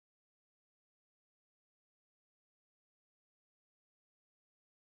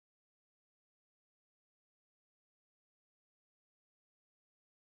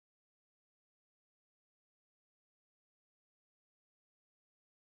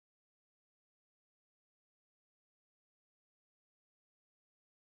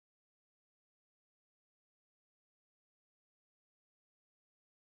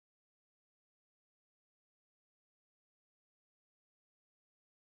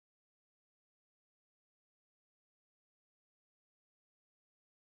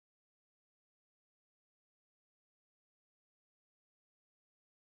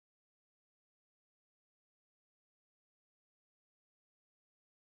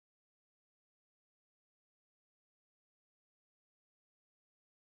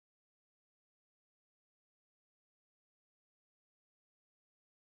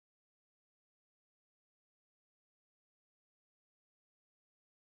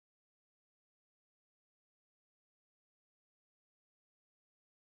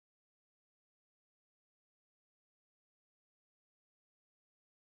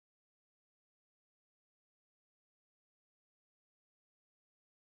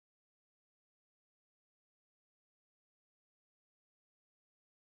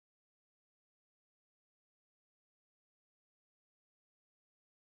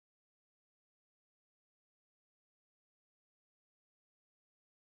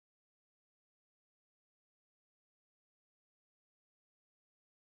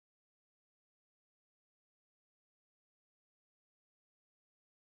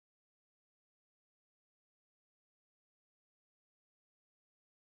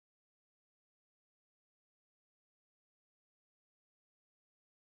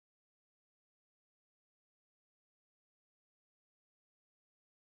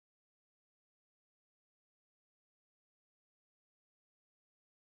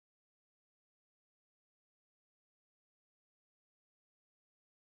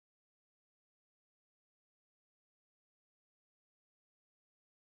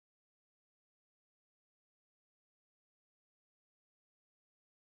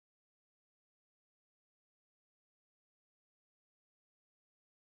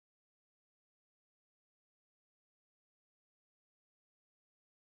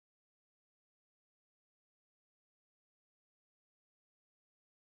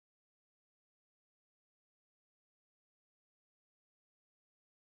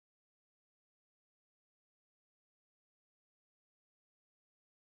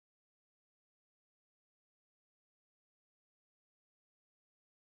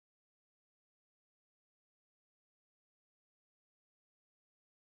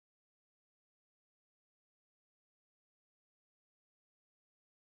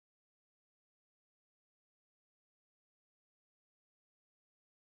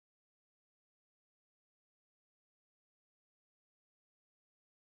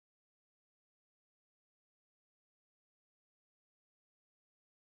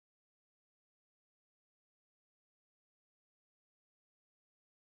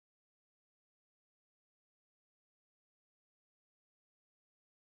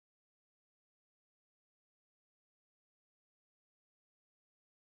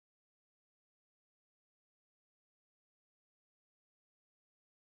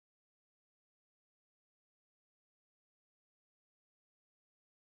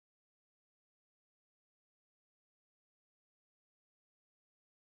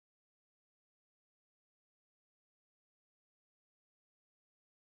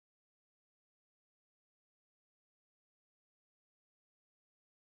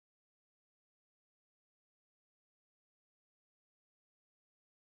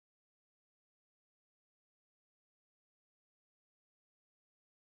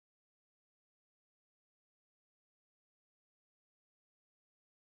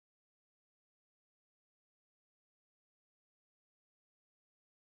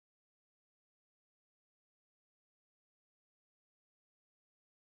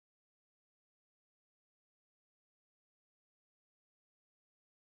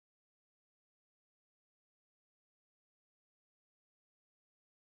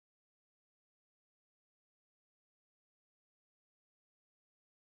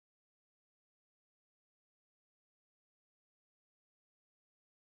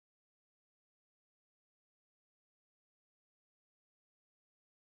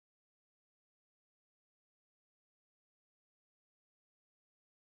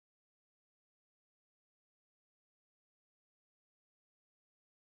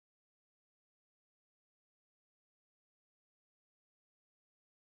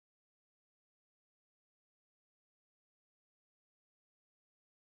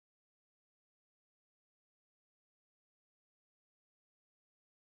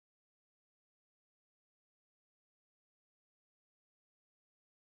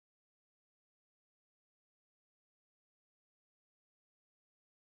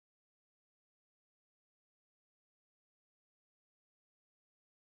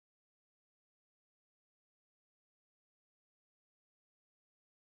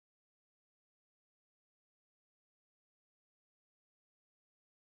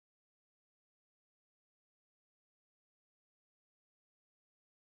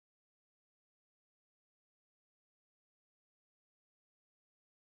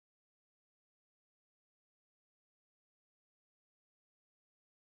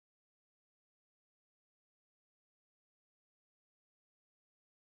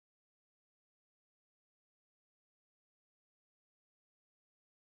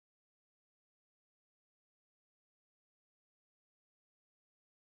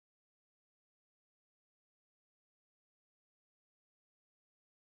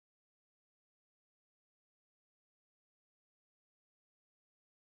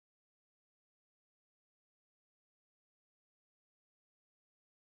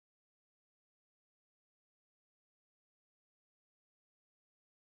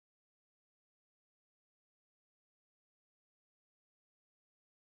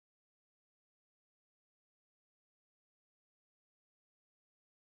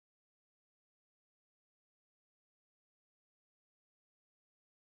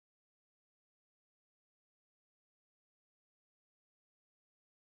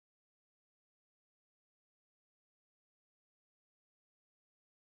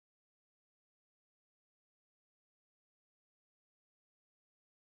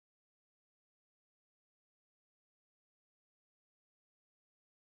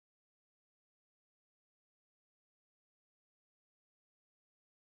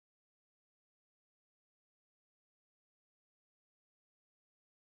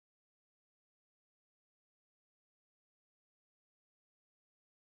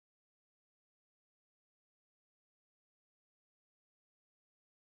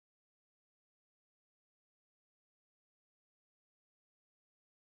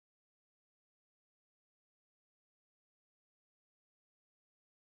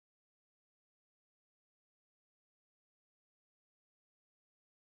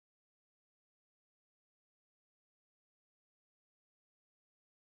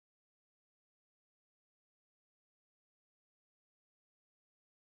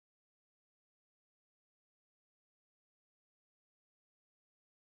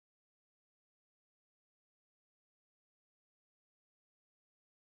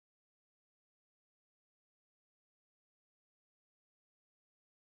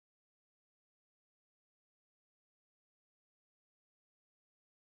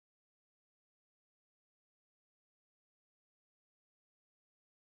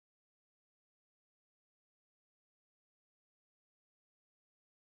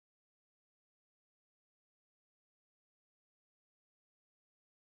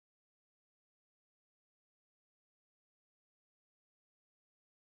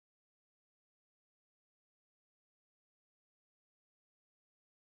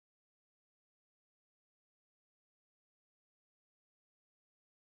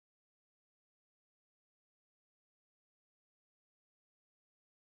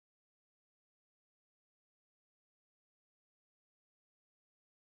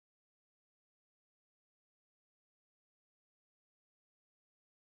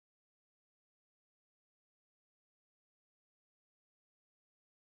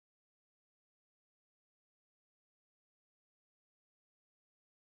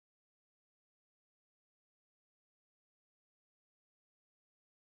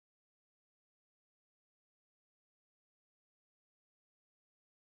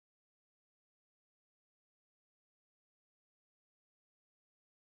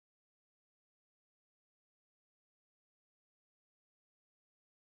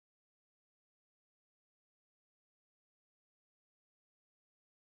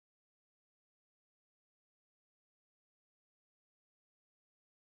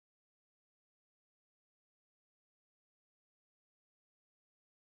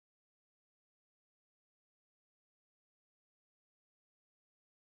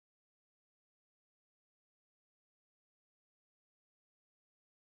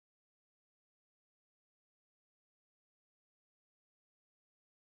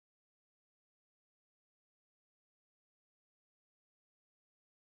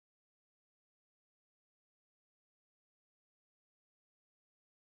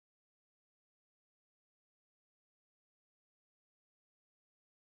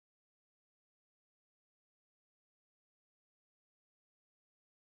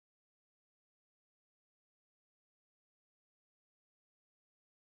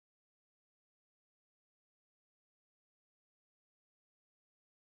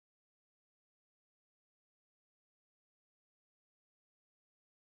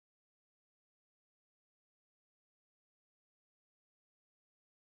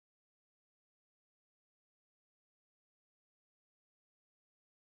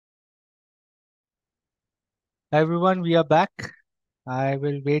 Everyone, we are back. I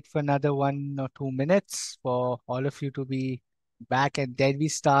will wait for another 1 or 2 minutes for all of you to be back, and then we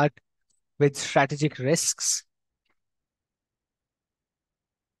start with strategic risks.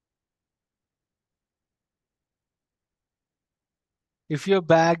 If you're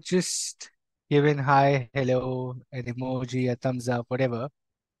back, just give in hi, hello, an emoji, a thumbs up, whatever,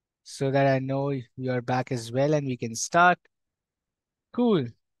 so that I know you're back as well and we can start. Cool.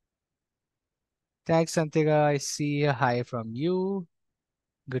 Thanks, Santika. I see a hi from you.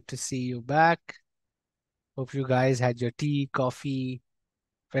 Good to see you back. Hope you guys had your tea, coffee,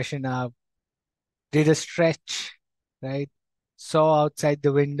 freshen up, did a stretch, right? Saw outside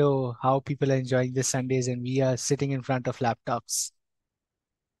the window how people are enjoying the Sundays and we are sitting in front of laptops.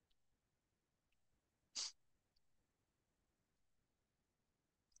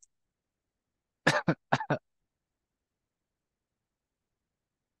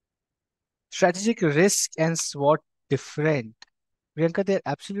 Strategic risk and SWOT different. Priyanka, they're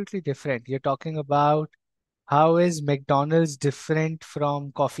absolutely different. You're talking about how is McDonald's different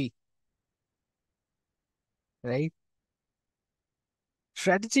from coffee, right?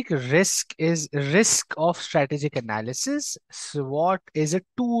 Strategic risk is risk of strategic analysis. SWOT is a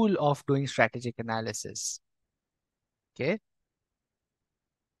tool of doing strategic analysis. Okay.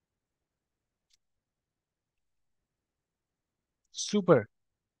 Super.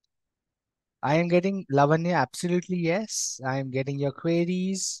 I am getting Lavanya, absolutely yes. I am getting your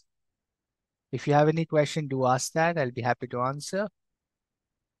queries. If you have any question, do ask that. I'll be happy to answer.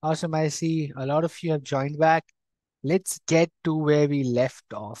 Awesome. I see a lot of you have joined back. Let's get to where we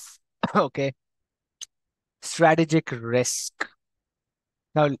left off. Okay. Strategic risk.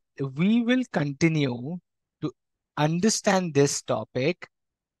 Now, we will continue to understand this topic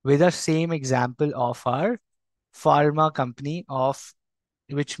with our same example of our pharma company of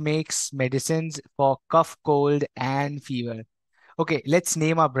which makes medicines for cough, cold, and fever. Okay, let's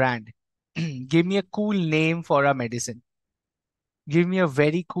name our brand. Give me a cool name for a medicine. Give me a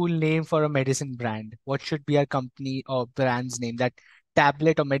very cool name for a medicine brand. What should be our company or brand's name? That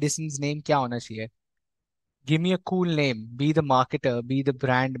tablet or medicine's name kya hona chahiye? Give me a cool name. Be the marketer, be the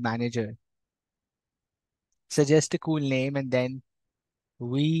brand manager. Suggest a cool name and then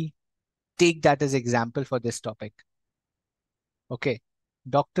we take that as example for this topic. Okay.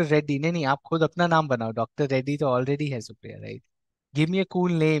 Doctor Reddy नहीं नहीं आप खुद अपना नाम बनाओ doctor Reddy तो already है Supriya right give me a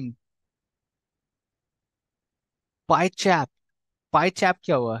cool name pi chap pi chap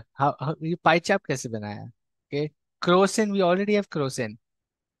क्या हुआ ये पाई चैप कैसे बनाया okay Crocin we already have Crocin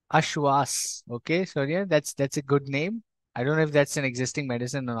ashwas okay so yeah that's a good name I don't know if that's an existing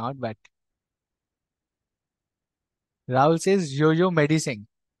medicine or not but Rahul says yo-yo medicine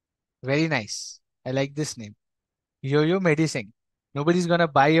very nice I like this name yo-yo medicine nobody's gonna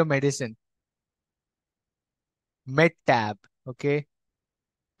buy your medicine medtab okay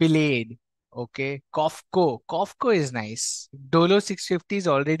Pilade. Okay. Kofco. Kofco is nice. Dolo 650 is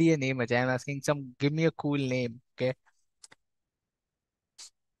already a name. Ajay. I'm asking some, give me a cool name. Okay.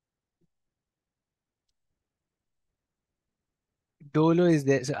 Dolo is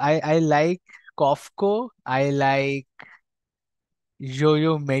there. So I like Kofco. I like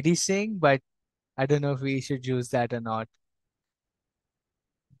Yo-Yo Medicine, but I don't know if we should use that or not.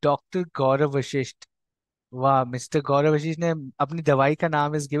 Dr. Gaurav Vashisht. वाह mister गौरव वशिष्ठ ने अपनी दवाई का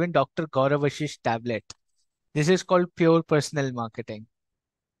नाम is given doctor Gaurav Vashishtha tablet this is called pure personal marketing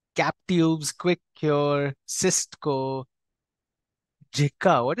cap tubes quick cure cystco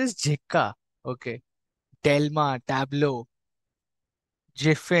Jika. What is Jika? Okay. Delma, Tableau,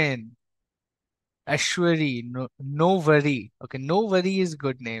 Jiffin, Ashwari, no Worry. Okay, No Worry is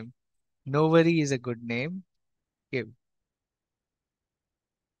good name. No Worry is a good name. Okay.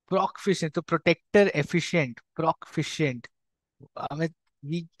 Proficient, तो protector efficient, proficient. हमें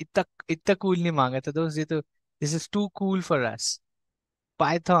we इतना cool नहीं मांगा था दोस्त ये तो this is too cool for us.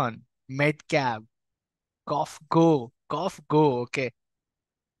 Python, Medcab, Cough Go. Okay.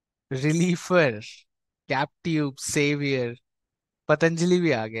 Reliever, Captube, Savior. Patanjali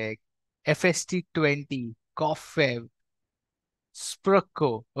भी आ गया एक FST20 Coffev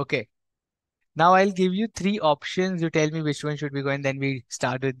Sprucco. Okay, now I'll give you three options. You tell me which one should we go, and then we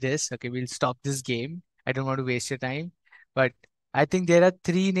start with this. Okay, we'll stop this game. I don't want to waste your time, but I think there are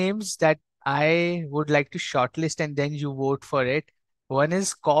three names that I would like to shortlist, and then you vote for it. One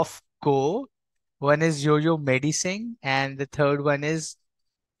is Cough Go, one is Yo-Yo Medicine, and the third one is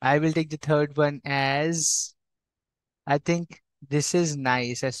I will take the third one as I think this is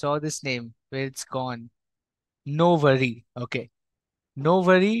nice. I saw this name where it's gone. No worry. Okay. No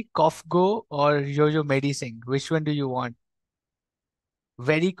worry, cough go or yo-yo medicine. Which one do you want?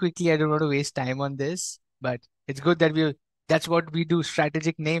 Very quickly, I don't want to waste time on this, but It's good that that's what we do,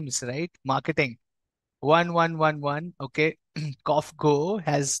 strategic names, right? Marketing. 1111. Okay. Cough Go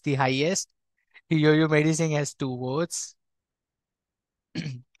has the highest. Yo-Yo Medicine has 2 votes.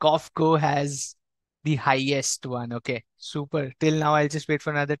 Cough Go has the highest one. Okay. Super. Till now, I'll just wait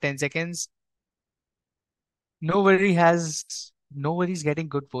for another 10 seconds. Nobody's getting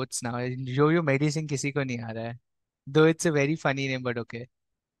good votes now. Yo-Yo Medicine किसी को नहीं आ रहा है. Though it's a very funny name, but okay.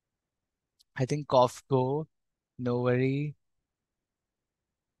 I think Cough Go, no worry.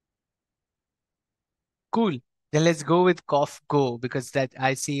 Cool. Then let's go with Cough Go because that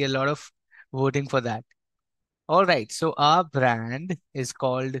I see a lot of voting for that. All right. So our brand is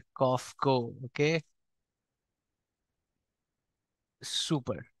called Cough Go. Okay.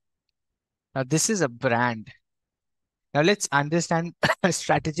 Super. Now this is a brand. Now let's understand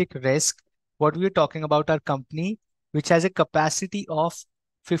strategic risk. What we are talking about our company, which has a capacity of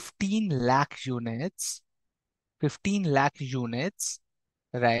 15 lakh units, 15 lakh units,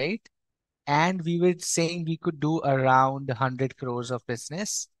 right? And we were saying we could do around 100 crores of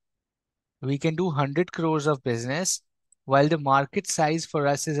business. We can do 100 crores of business while the market size for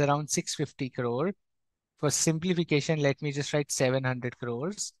us is around 650 crore. For simplification, let me just write 700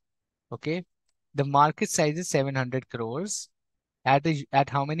 crores. Okay. The market size is 700 crores at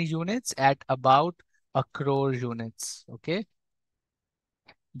how many units? At about a crore units. Okay.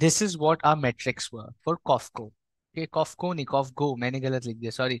 This is what our metrics were for Cofco. Okay. Cofco नहीं Cofgo मैंने गलत लिख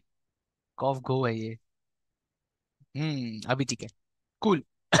दिया sorry Cofgo है ये अभी ठीक है cool.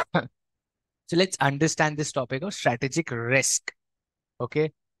 So let's understand this topic of strategic risk.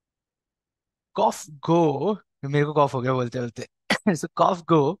 Okay. Cough go. मेरे को cough हो गया बोलते बोलते. So cough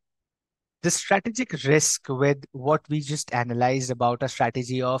go. The strategic risk with what we just analyzed about a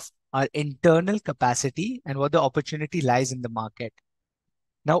strategy of our internal capacity and what the opportunity lies in the market.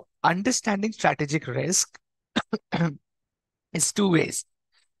 Now, understanding strategic risk is 2 ways.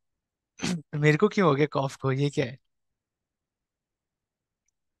 मेरे को क्यों हो गया cough को ये क्या है?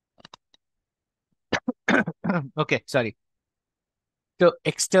 Okay, sorry. So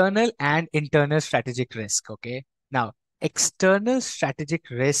external and internal strategic risk. Okay. Now, external strategic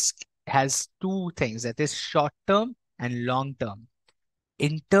risk has two things that is short term and long term.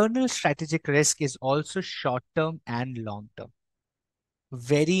 Internal strategic risk is also short term and long term.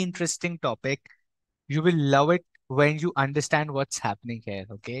 Very interesting topic. You will love it when you understand what's happening here.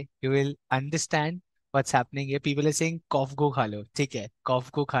 Okay. You will understand what's happening here. People are saying cough go खा लो. ठीक है.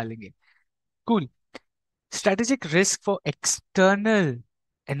 Cough go खा लेंगे. Cool. Strategic risk for external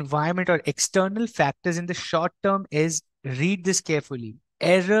environment or external factors in the short term is, read this carefully.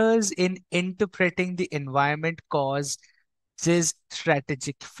 Errors in interpreting the environment causes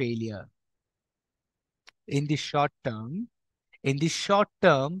strategic failure. In the short term, in the short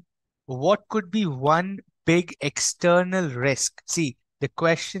term, what could be one big external risk? See, the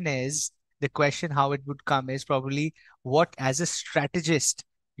question how it would come is probably what as a strategist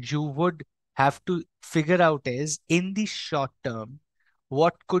you would have to figure out is in the short term,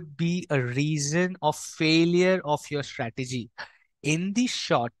 what could be a reason of failure of your strategy? In the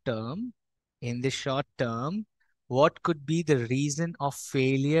short term, in the short term, what could be the reason of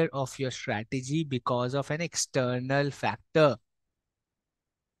failure of your strategy because of an external factor?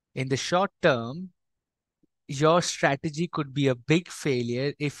 In the short term, your strategy could be a big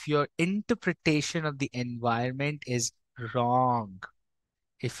failure if your interpretation of the environment is wrong.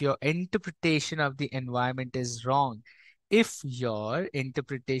 If your interpretation of the environment is wrong, if your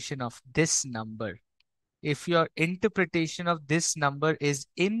interpretation of this number, if your interpretation of this number is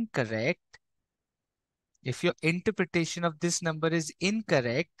incorrect, if your interpretation of this number is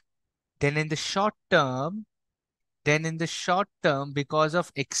incorrect, then in the short term, because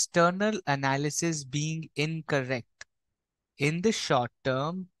of external analysis being incorrect, in the short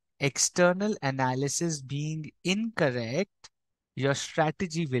term, external analysis being incorrect, your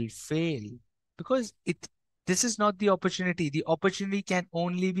strategy will fail because this is not the opportunity. The opportunity can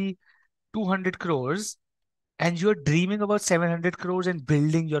only be 200 crores and you're dreaming about 700 crores and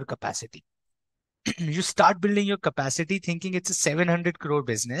building your capacity. You start building your capacity thinking it's a 700 crore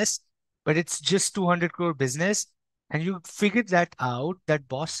business, but it's just 200 crore business. And you figured that out that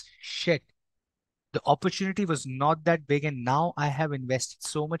boss, shit, the opportunity was not that big. And now I have invested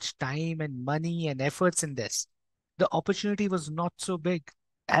so much time and money and efforts in this. The opportunity was not so big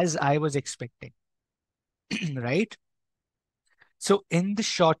as I was expecting, right? So in the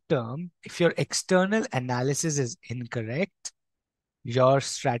short term, if your external analysis is incorrect, your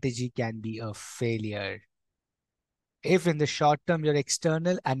strategy can be a failure. If in the short term your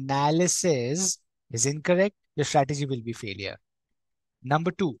external analysis is incorrect, your strategy will be failure.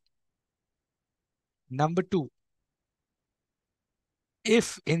 Number two, Number two,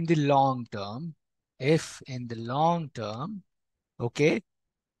 if in the long term, if in the long term, okay,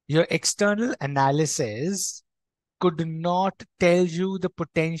 your external analysis could not tell you the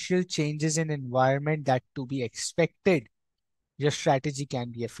potential changes in environment that to be expected, your strategy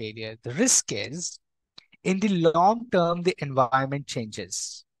can be a failure. The risk is in the long term, the environment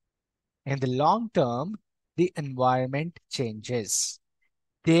changes. In the long term, the environment changes.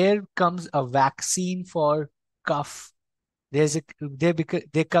 There comes a vaccine for cough. There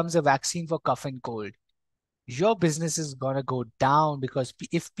comes a vaccine for cough and cold. Your business is gonna go down because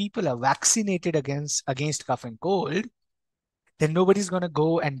if people are vaccinated against cough and cold, then nobody's gonna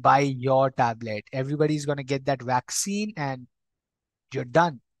go and buy your tablet. Everybody's gonna get that vaccine and you're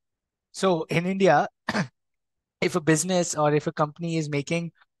done. So in India, if a business or if a company is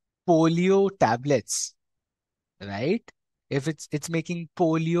making polio tablets, right? If it's making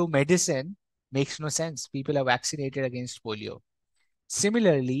polio medicine, makes no sense. People are vaccinated against polio.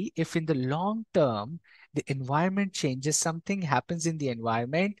 Similarly, if in the long term the environment changes, something happens in the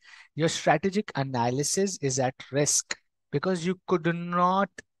environment, your strategic analysis is at risk because you could not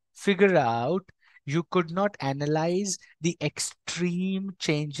figure out, you could not analyze the extreme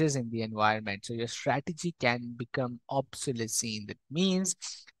changes in the environment. So your strategy can become obsolescent. That means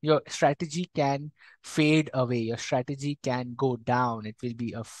your strategy can fade away, your strategy can go down, it will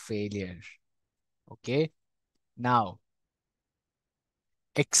be a failure. Okay. Now,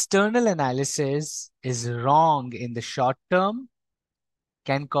 external analysis is wrong in the short term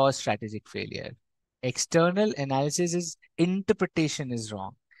can cause strategic failure. External analysis is interpretation is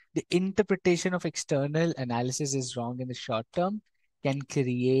wrong. The interpretation of external analysis is wrong in the short term can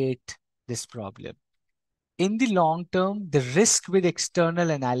create this problem. In the long term, the risk with external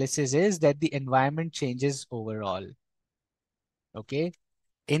analysis is that the environment changes overall. Okay.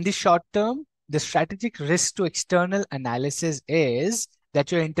 In the short term, the strategic risk to external analysis is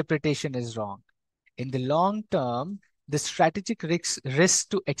that your interpretation is wrong. In the long term, the strategic risk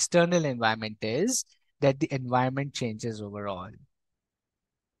to external environment is that the environment changes overall.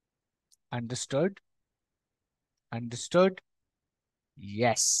 Understood? Understood?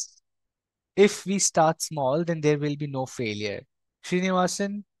 Yes. If we start small, then there will be no failure.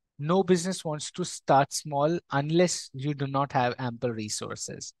 Srinivasan, no business wants to start small unless you do not have ample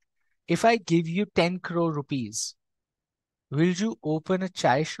resources. If I give you 10 crore rupees, will you open a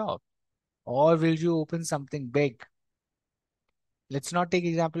chai shop or will you open something big? Let's not take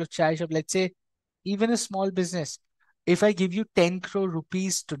example of chai shop. Let's say even a small business. If I give you 10 crore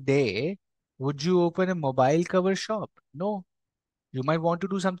rupees today, would you open a mobile cover shop? No. You might want to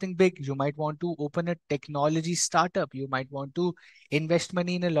do something big. You might want to open a technology startup. You might want to invest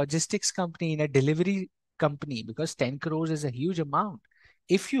money in a logistics company, in a delivery company, because 10 crores is a huge amount.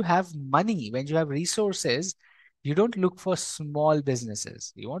 If you have money, when you have resources, you don't look for small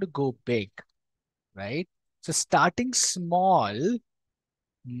businesses. You want to go big, right? So starting small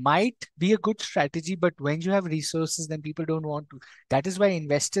might be a good strategy, but when you have resources, then people don't want to. That is why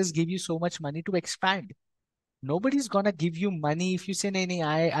investors give you so much money to expand. Nobody's gonna give you money if you say, "Nee, nee,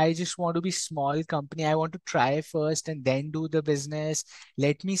 I just want to be small company. I want to try first and then do the business.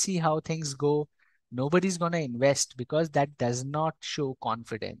 Let me see how things go." Nobody's gonna invest because that does not show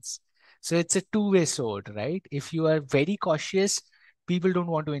confidence. So it's a two-way sword, right? If you are very cautious, people don't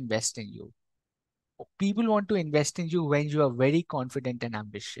want to invest in you. People want to invest in you when you are very confident and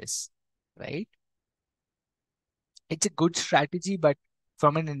ambitious, right? It's a good strategy, but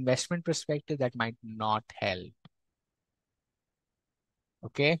from an investment perspective, that might not help.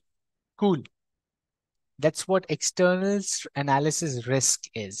 Okay, cool. That's what external analysis risk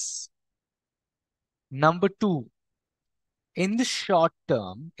is. Number two, in the short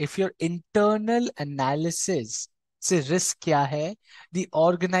term, if your internal analysis से risk क्या है, the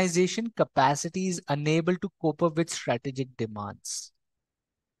organization capacity is unable to cope up with strategic demands.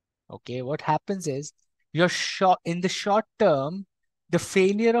 Okay, what happens is in the short term, the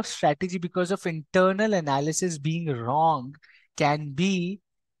failure of strategy because of internal analysis being wrong can be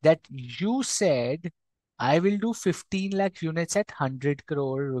that you said, I will do 15 lakh units at 100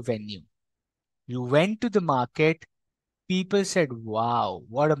 crore revenue. You went to the market, people said, wow,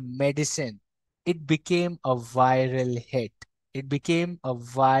 what a medicine. It became a viral hit. It became a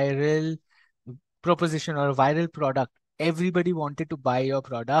viral proposition or a viral product. Everybody wanted to buy your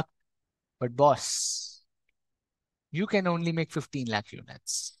product. But boss, you can only make 15 lakh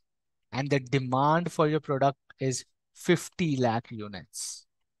units. And the demand for your product is 50 lakh units.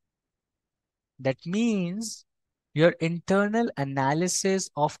 That means your internal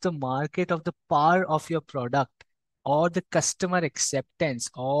analysis of the market, of the power of your product or the customer acceptance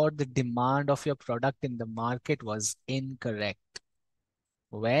or the demand of your product in the market was incorrect.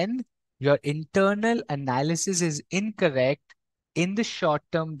 When your internal analysis is incorrect, in the short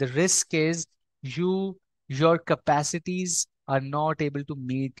term, the risk is your capacities are not able to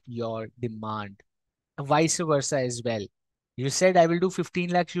meet your demand. Vice versa as well. You said I will do 15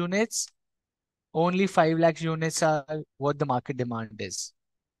 lakh units, only 5 lakh units are what the market demand is.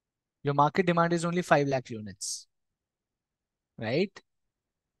 Your market demand is only 5 lakh units, right?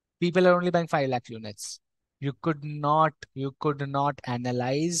 People are only buying 5 lakh units. You could not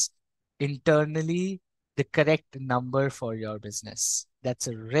analyze internally the correct number for your business. That's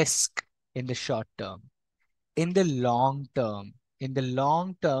a risk in the short term. In the long term,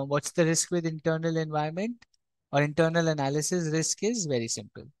 what's the risk with internal environment or internal analysis? Risk is very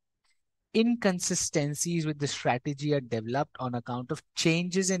simple. Inconsistencies with the strategy are developed on account of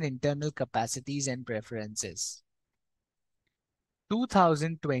changes in internal capacities and preferences.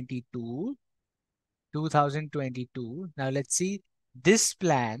 2022 2022. Now let's see this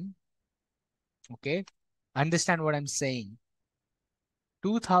plan. Okay. Understand what I'm saying.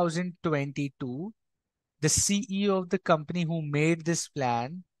 2022, the CEO of the company who made this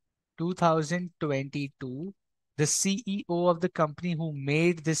plan, 2022, the CEO of the company who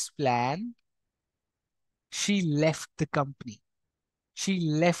made this plan, she left the company. She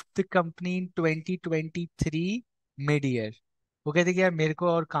left the company in 2023 mid-year. वो कहते कि यार मेरे को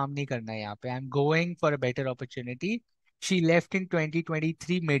और काम नहीं करना है यहाँ पे. I'm going for a better opportunity. She left in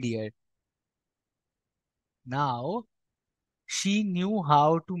 2023 mid-year. Now she knew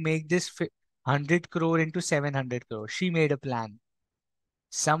how to make this 100 crore into 700 crore. She made a plan.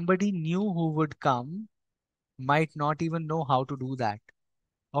 Somebody new who would come might not even know how to do that,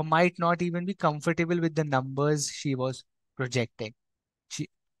 or might not even be comfortable with the numbers she was projecting. She,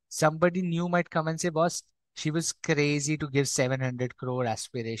 somebody new might come and say, boss, she was crazy to give 700 crore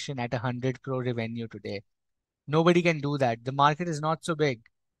aspiration at 100 crore revenue today. Nobody can do that. The market is not so big.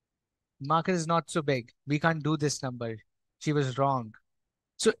 Market is not so big. We can't do this number. She was wrong.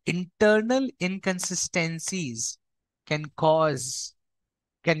 So internal inconsistencies can cause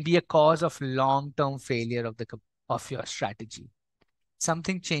can be a cause of long-term failure of of your strategy.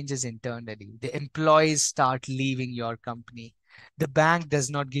 Something changes internally. The employees start leaving your company. The bank does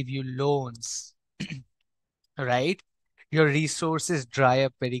not give you loans, right? Your resources dry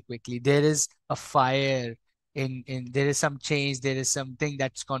up very quickly. There is a fire in there is some change, there is something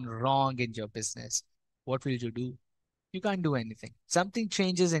that's gone wrong in your business. What will you do? You can't do anything. Something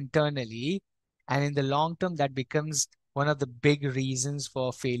changes internally, and in the long term, that becomes one of the big reasons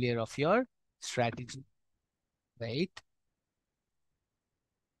for failure of your strategy, right?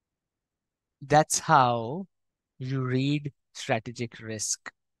 That's how you read strategic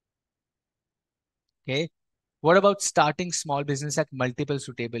risk. Okay. What about starting small business at multiple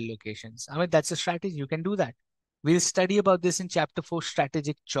suitable locations? I mean, that's a strategy. You can do that. We'll study about this in chapter 4,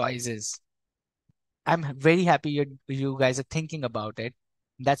 strategic choices. I'm very happy you guys are thinking about it.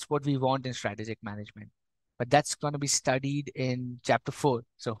 That's what we want in strategic management. But that's going to be studied in chapter 4.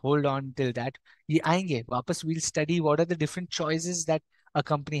 So hold on till that. ये आएंगे वापस. We'll study what are the different choices that a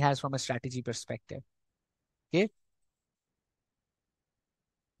company has from a strategy perspective. Okay.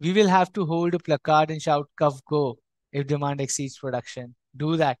 We will have to hold a placard and shout "Cuff go" if demand exceeds production.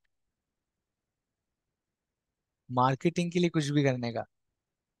 Do that. Marketing के लिए कुछ भी करने का.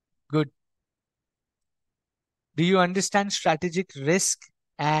 Good. Do you understand strategic risk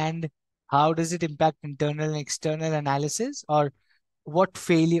and how does it impact internal and external analysis, or what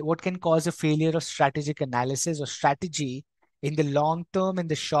can cause a failure of strategic analysis or strategy in the long term and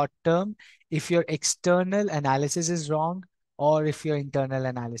the short term if your external analysis is wrong or if your internal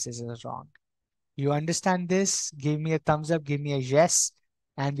analysis is wrong? You understand this? Give me a thumbs up, give me a yes,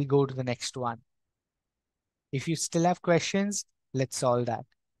 and we go to the next one. If you still have questions, let's solve that.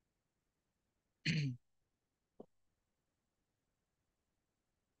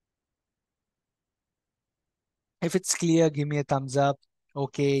 If it's clear, give me a thumbs up.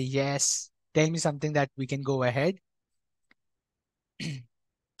 Okay, yes. Tell me something that we can go ahead.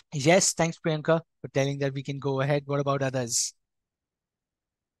 Yes, thanks, Priyanka, for telling that we can go ahead. What about others?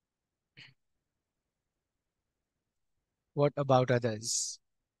 What about others?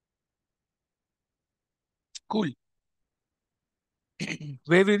 Cool.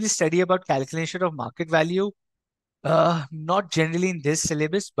 Where will we study about calculation of market value? Not generally in this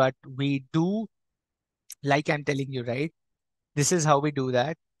syllabus, but we do, like I'm telling you, right? This is how we do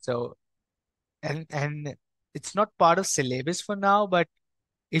that. So, and it's not part of syllabus for now, but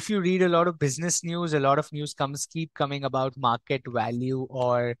if you read a lot of business news, a lot of news keep coming about market value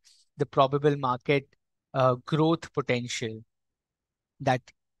or the probable market. growth potential that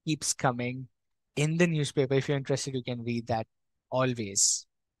keeps coming in the newspaper. If you're interested, you can read that always.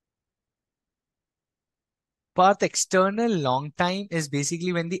 Path external long time is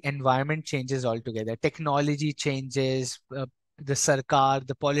basically when the environment changes altogether. Technology changes, the sarkar,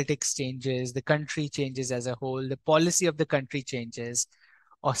 the politics changes, the country changes as a whole, the policy of the country changes,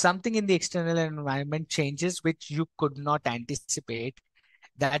 or something in the external environment changes which you could not anticipate.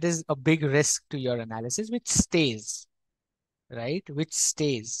 That is a big risk to your analysis, which stays, right? Which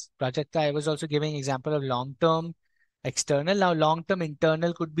stays. Prajakta, I was also giving example of long-term external. Now, long-term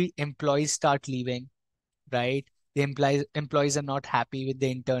internal could be employees start leaving, right? The employees are not happy with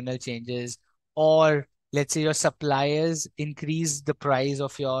the internal changes, or let's say your suppliers increase the price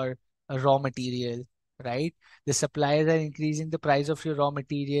of your raw material, right? The suppliers are increasing the price of your raw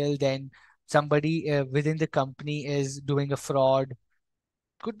material, then somebody within the company is doing a fraud.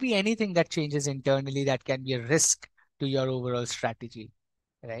 Could be anything that changes internally that can be a risk to your overall strategy,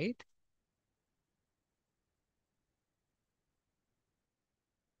 right?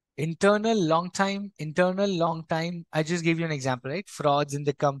 Internal long time. I just gave you an example, right? Frauds in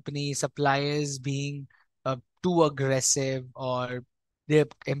the company, suppliers being too aggressive, or the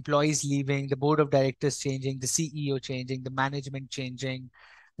employees leaving, the board of directors changing, the CEO changing, the management changing,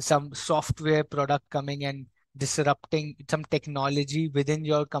 some software product coming and disrupting some technology within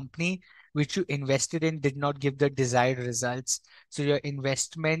your company, which you invested in did not give the desired results. So your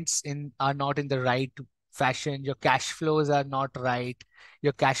investments in are not in the right fashion. Your cash flows are not right,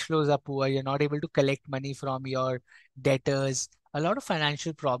 your cash flows are poor, you're not able to collect money from your debtors. A lot of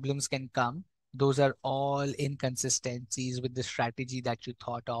financial problems can come. Those are all inconsistencies with the strategy that you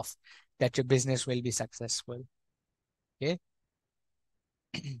thought of, that your business will be successful. Okay.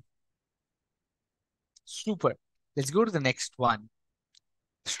 Super. Let's go to the next one.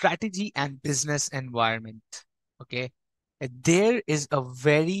 Strategy and business environment. Okay. There is a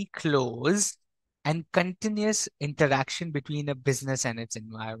very close and continuous interaction between a business and its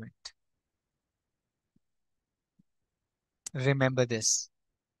environment. Remember this.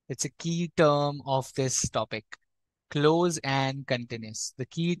 It's a key term of this topic. Close and continuous. The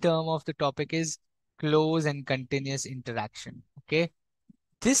key term of the topic is close and continuous interaction. Okay.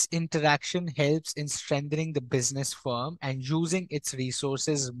 This interaction helps in strengthening the business firm and using its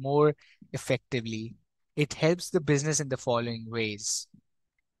resources more effectively. It helps the business in the following ways.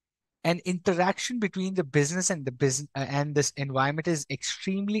 An interaction between the business and the business and this environment is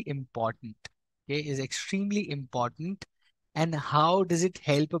extremely important. Okay, is extremely important. And how does it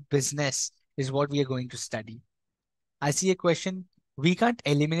help a business is what we are going to study. I see a question. We can't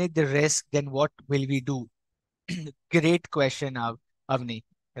eliminate the risk, then what will we do? Great question, Avni,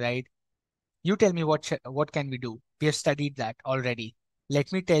 right? You tell me what can we do? We have studied that already.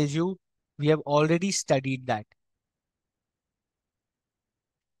 Let me tell you, we have already studied that.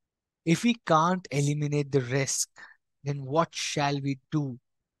 If we can't eliminate the risk, then what shall we do?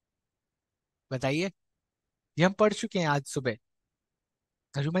 बताइए. ये हम पढ़ चुके हैं आज सुबह.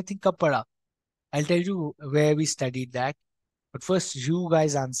 You might think कब पढ़ा? I'll tell you where we studied that. But first, you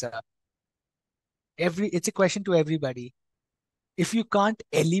guys answer. It's a question to everybody. If you can't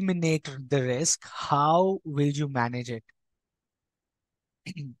eliminate the risk, how will you manage it?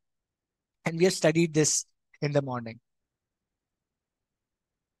 And we have studied this in the morning.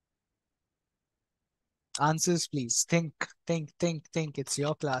 Answers, please. Think, think, think, think. It's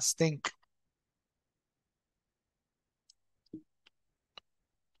your class. Think.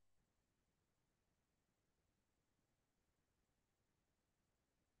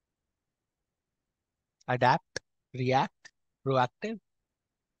 Adapt, react, proactive,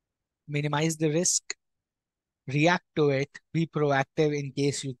 minimize the risk, react to it, be proactive in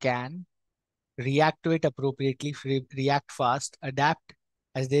case you can, react to it appropriately, react fast, adapt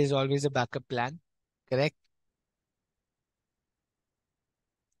as there is always a backup plan. Correct?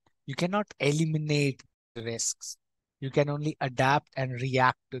 You cannot eliminate the risks. You can only adapt and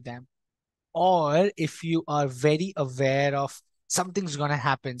react to them. Or if you are very aware of something's going to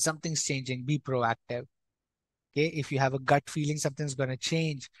happen, something's changing, be proactive. Okay. If you have a gut feeling something's going to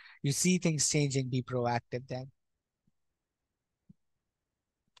change, you see things changing, be proactive then.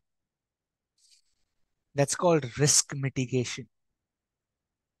 That's called risk mitigation.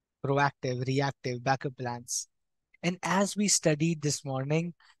 Proactive, reactive, backup plans. And as we studied this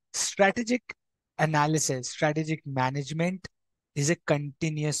morning, strategic analysis, strategic management is a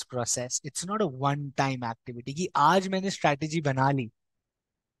continuous process. It's not a one-time activity. कि आज मैंने strategy बना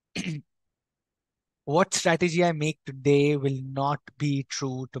ली. What strategy I make today will not be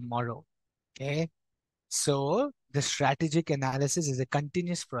true tomorrow. Okay. So the strategic analysis is a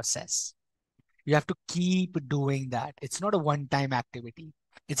continuous process. You have to keep doing that. It's not a one-time activity.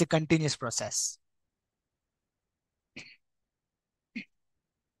 It's a continuous process.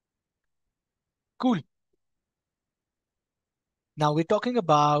 Cool. Now we're talking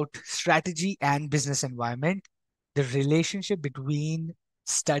about strategy and business environment, the relationship between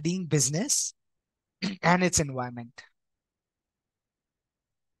studying business and its environment.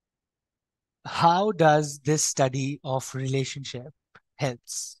 How does this study of relationship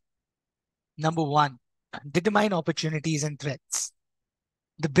helps? Number one, determine opportunities and threats.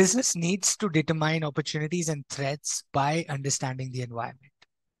 The business needs to determine opportunities and threats by understanding the environment.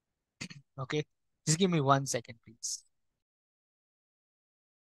 Okay, just give me 1 second, please.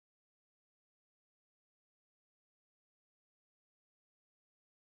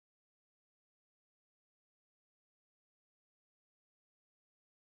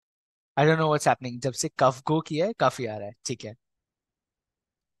 I don't know what's happening. जब से कफ गो किया है काफी आ रहा है ठीक है.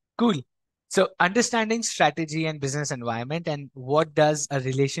 Cool. So understanding strategy and business environment and what does a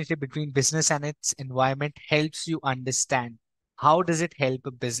relationship between business and its environment helps you understand. How does it help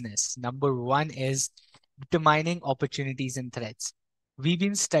a business? Number one is determining opportunities and threats. We've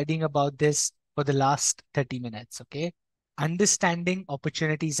been studying about this for the last 30 minutes, okay? Understanding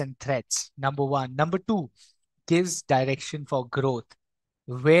opportunities and threats. Number one. Number two, gives direction for growth.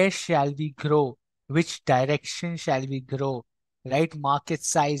 Where shall we grow? Which direction shall we grow? Right? Market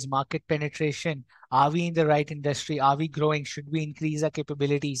size, market penetration. Are we in the right industry? Are we growing? Should we increase our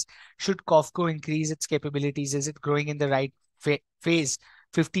capabilities? Should Kofco increase its capabilities? Is it growing in the right phase?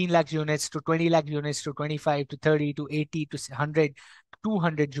 15 lakh units to 20 lakh units to 25 to 30 to 80 to 100,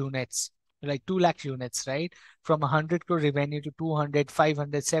 200 units, like 2 lakh units, right? From 100 crore revenue to 200,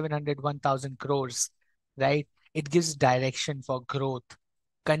 500, 700, 1000 crores, right? It gives direction for growth,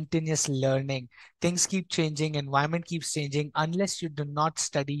 continuous learning. Things keep changing, environment keeps changing. Unless you do not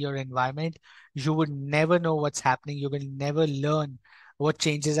study your environment, you would never know what's happening. You will never learn what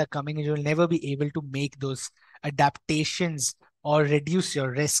changes are coming, and you will never be able to make those adaptations or reduce your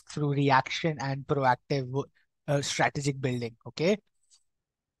risk through reaction and proactive strategic building. Okay.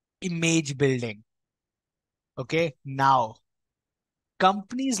 Image building. Okay. Now,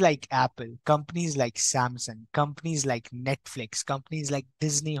 companies like Apple, companies like Samsung, companies like Netflix, companies like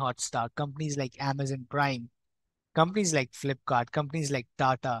Disney Hotstar, companies like Amazon Prime, companies like Flipkart, companies like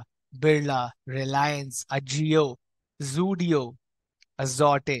Tata, Birla, Reliance, Ajio, Zudio,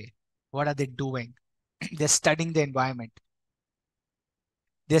 Azote, what are they doing? They're studying the environment.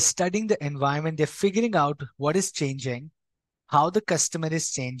 They're studying the environment. They're figuring out what is changing, how the customer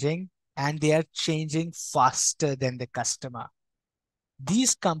is changing, and they are changing faster than the customer.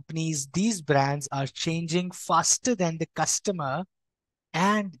 These companies, these brands are changing faster than the customer,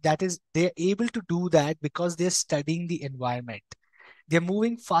 and that is they're able to do that because they're studying the environment. They're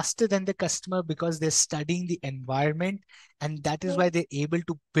moving faster than the customer because they're studying the environment, and that is why they're able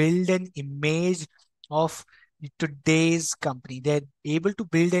to build an image of today's company. They're able to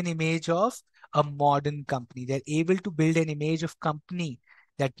build an image of a modern company. They're able to build an image of company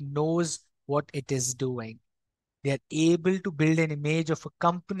that knows what it is doing. They're able to build an image of a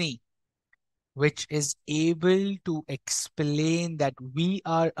company which is able to explain that we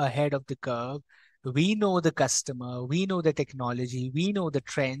are ahead of the curve. We know the customer, we know the technology, we know the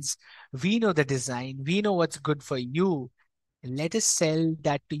trends, we know the design, we know what's good for you. Let us sell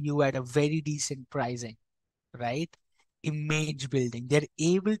that to you at a very decent pricing, right? Image building. They're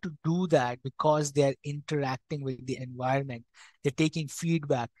able to do that because they're interacting with the environment. They're taking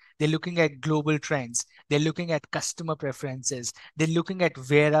feedback. They're looking at global trends. They're looking at customer preferences. They're looking at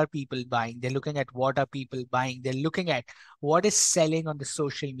where are people buying. They're looking at what are people buying. They're looking at what is selling on the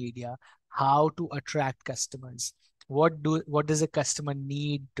social media, how to attract customers. What does a customer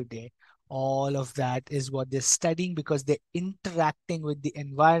need today? All of that is what they're studying because they're interacting with the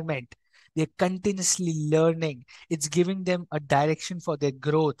environment. They're continuously learning. It's giving them a direction for their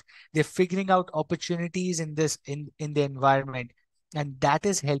growth. They're figuring out opportunities in in the environment. And that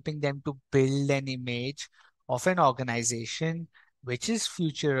is helping them to build an image of an organization which is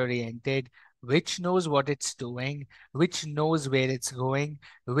future oriented, which knows what it's doing, which knows where it's going,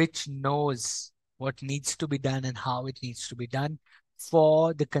 which knows what needs to be done and how it needs to be done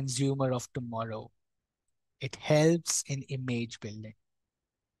for the consumer of tomorrow. It helps in image building,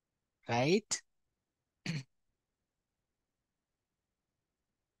 right?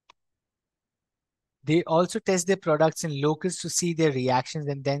 They also test their products in locals to see their reactions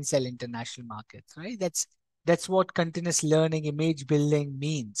and then sell international markets, right? That's what continuous learning, image building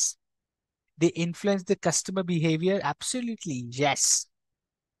means. They influence the customer behavior. Absolutely, yes,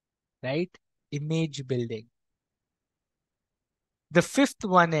 right? Image building. The fifth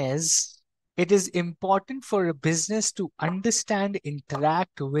one is It is important for a business to understand,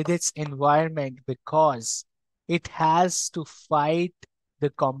 interact with its environment because it has to fight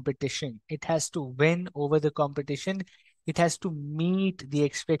the competition. It has to win over the competition. It has to meet the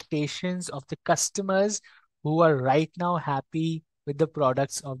expectations of the customers who are right now happy with the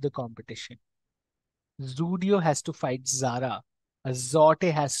products of the competition. Zudio has to fight Zara.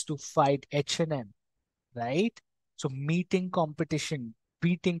 Azote has to fight H&M, right? So meeting competition,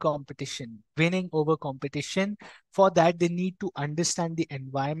 beating competition, winning over competition. For that, they need to understand the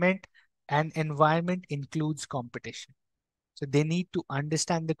environment, and environment includes competition. So they need to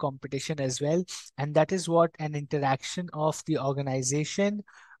understand the competition as well. And that is what an interaction of the organization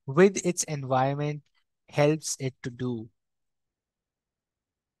with its environment helps it to do,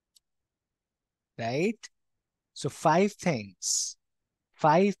 right? So five things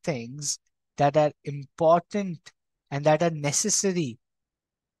that are important and that are necessary,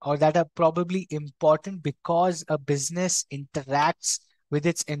 or that are probably important because a business interacts with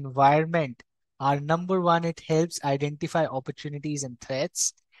its environment, are: number one, it helps identify opportunities and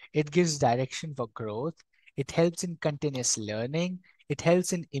threats. It gives direction for growth. It helps in continuous learning. It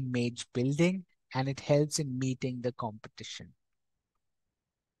helps in image building, and it helps in meeting the competition,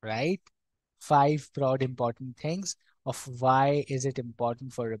 right? Five broad important things of why is it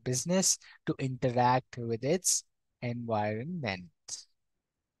important for a business to interact with its environment.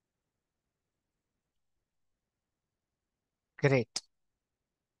 Great.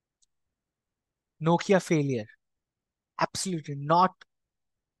 Nokia failure. Absolutely not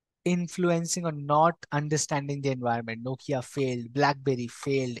influencing or not understanding the environment. Nokia failed, BlackBerry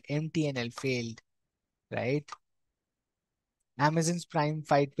failed, MTNL failed, right? Amazon's Prime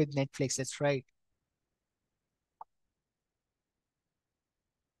fight with Netflix. That's right.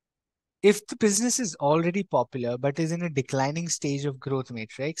 If the business is already popular but is in a declining stage of growth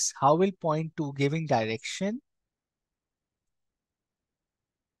matrix, how will point two giving direction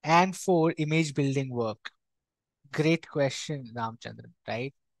and four image building work? Great question, Ramchandran,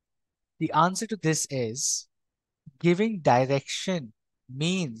 right? The answer to this is giving direction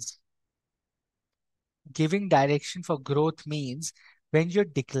means giving direction for growth means when you're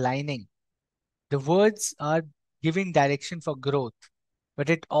declining, the words are giving direction for growth, but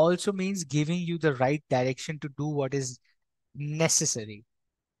it also means giving you the right direction to do what is necessary.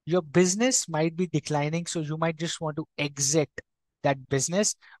 Your business might be declining, so you might just want to exit that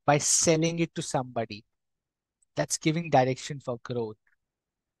business by selling it to somebody. That's giving direction for growth.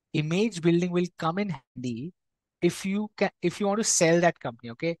 Image building will come in handy if you want to sell that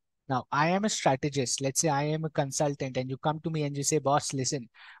company. Okay, now I am a strategist. Let's say I am a consultant and you come to me and you say, boss, listen,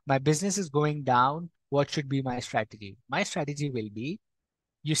 my business is going down, what should be my strategy? My strategy will be,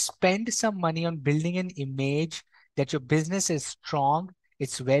 you spend some money on building an image that your business is strong,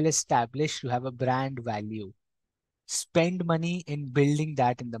 it's well established, you have a brand value. Spend money in building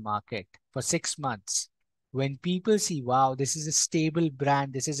that in the market for 6 months. When people see, wow, this is a stable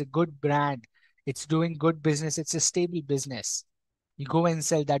brand, this is a good brand, it's doing good business, it's a stable business, you go and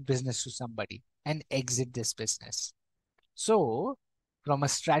sell that business to somebody and exit this business. So, from a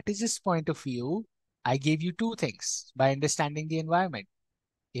strategist point of view, I gave you two things by understanding the environment: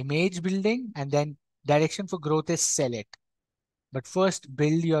 image building, and then direction for growth is sell it. But first,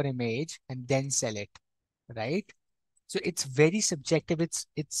 build your image and then sell it, right? So it's very subjective.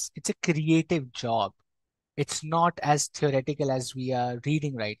 It's a creative job. It's not as theoretical as we are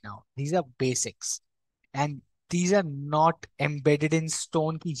reading right now. These are basics, and these are not embedded in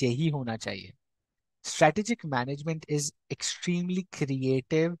stone ki yahi hona chahiye. Strategic management is extremely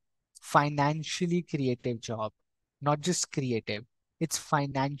creative, financially creative job. Not just creative, it's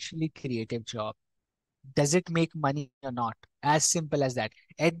financially creative job. Does it make money or not? As simple as that.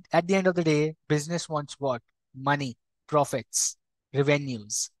 At the end of the day, business wants what? Money, profits,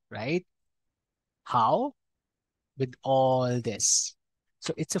 revenues, right? How? With all this.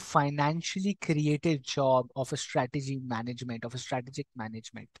 So it's a financially creative job of a strategy management, of a strategic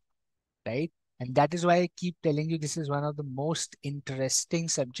management, right? And that is why I keep telling you this is one of the most interesting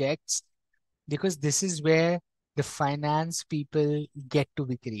subjects, because this is where the finance people get to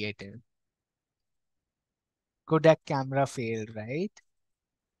be creative. Kodak camera failed, right?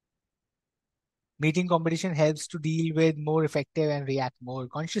 Meeting competition helps to deal with more effective and react more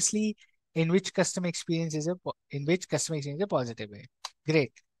consciously, in which customer experience is a positive way.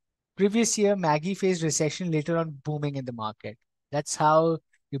 Great. Previous year, Maggie faced recession, later on booming in the market. That's how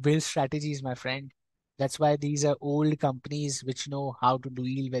you build strategies, my friend. That's why these are old companies which know how to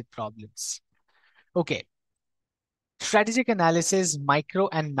deal with problems. Okay. Strategic analysis, micro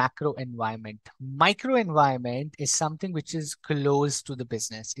and macro environment. Micro environment is something which is close to the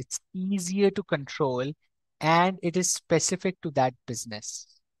business. It's easier to control and it is specific to that business,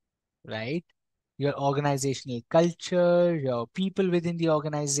 right? Your organizational culture, your people within the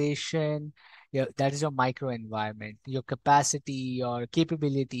organization, that is your micro environment. Your capacity, your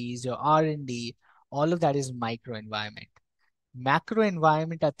capabilities, your R&D, all of that is micro environment. Macro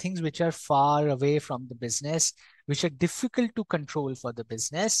environment are things which are far away from the business, which are difficult to control for the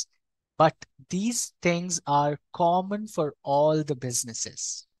business, but these things are common for all the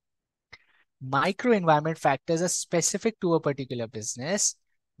businesses. Micro environment factors are specific to a particular business.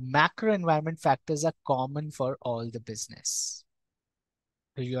 Macro environment factors are common for all the business.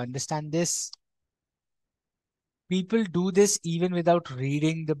 Do you understand this? People do this even without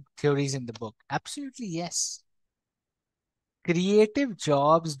reading the theories in the book. Absolutely, yes. Creative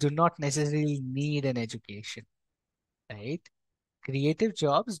jobs do not necessarily need an education, right? Creative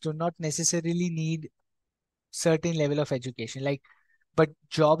jobs do not necessarily need certain level of education. But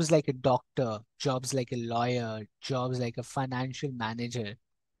jobs like a doctor, jobs like a lawyer, jobs like a financial manager,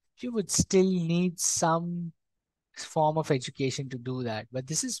 you would still need some form of education to do that. But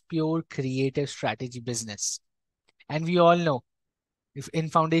this is pure creative strategy business. And we all know if in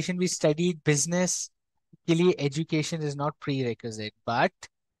foundation we studied business, clearly education is not prerequisite, but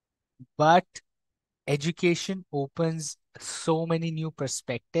education opens so many new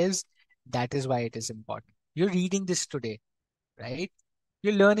perspectives. That is why it is important. You're reading this today, right?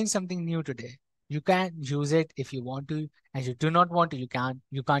 You're learning something new today. You can use it if you want to, and you do not want to, you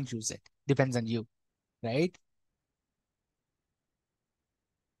can't use it. Depends on you, right?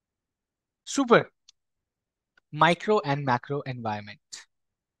 Super. Micro and macro environment.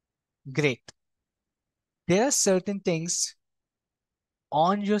 Great. There are certain things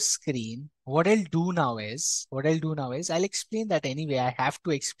on your screen. What I'll do now is I'll explain that anyway. I have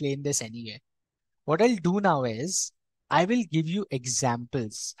to explain this anyway. What I'll do now is I will give you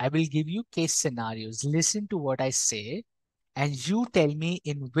examples. I will give you case scenarios. Listen to what I say and you tell me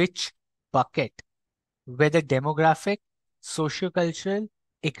in which bucket, whether demographic, sociocultural,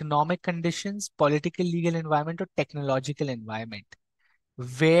 economic conditions, political legal environment, or technological environment.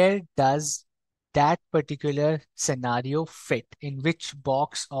 Where does that particular scenario fit? In which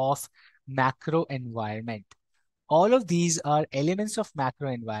box of macro environment? All of these are elements of macro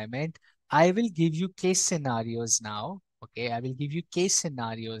environment. I will give you case scenarios now. Okay, I will give you case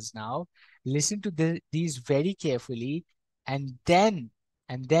scenarios now. Listen to these very carefully and then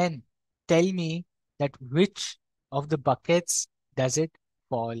tell me that which of the buckets does it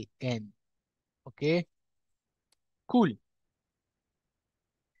fall in. Okay, cool.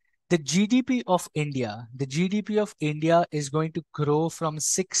 The GDP of India is going to grow from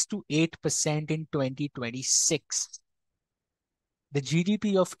 6 to 8% in 2026. The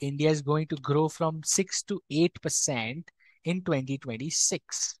GDP of India is going to grow from 6 to 8% in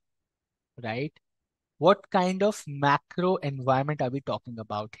 2026, right? What kind of macro environment are we talking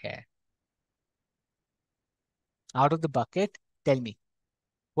about here? Out of the bucket, tell me,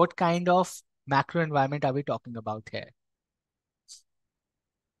 what kind of macro environment are we talking about here?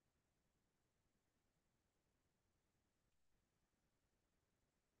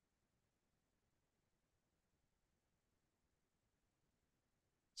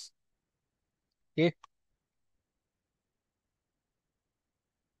 Okay,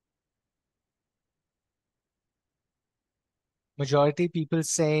 majority people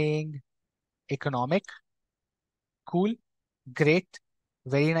saying economic, cool, great,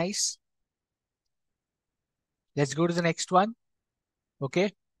 very nice. Let's go to the next one.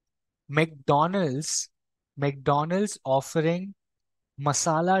 Okay, McDonald's offering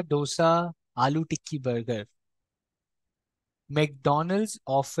masala dosa aloo tikki burger. McDonald's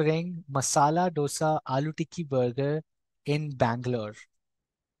offering masala dosa aloo tikki burger in Bangalore.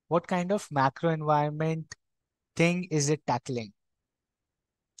 What kind of macro environment thing is it tackling?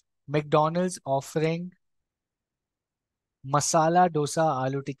 McDonald's offering masala dosa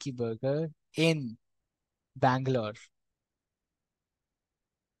aloo tikki burger in Bangalore.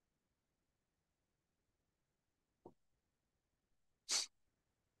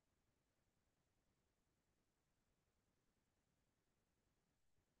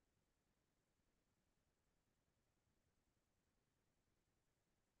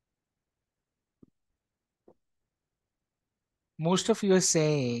 Most of you are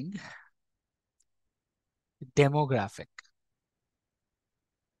saying demographic.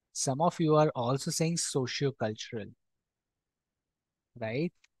 Some of you are also saying socio-cultural,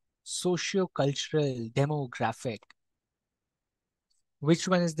 right? Socio-cultural, demographic. Which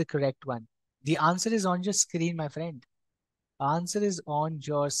one is the correct one? The answer is on your screen, my friend. Answer is on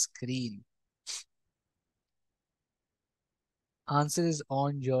your screen. Answer is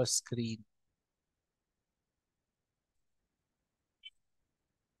on your screen.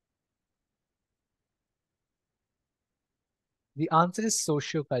 The answer is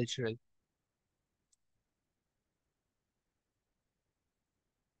socio-cultural.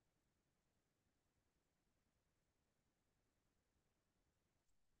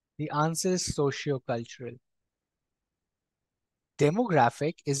 The answer is socio-cultural.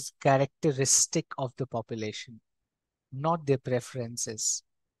 Demographic is characteristic of the population, not their preferences.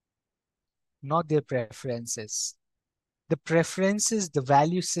 Not their preferences. The preferences, the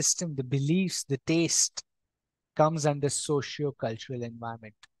value system, the beliefs, the taste comes under socio-cultural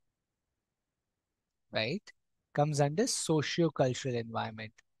environment, right? Comes under socio-cultural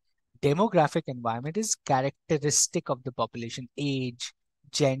environment. Demographic environment is characteristic of the population, age,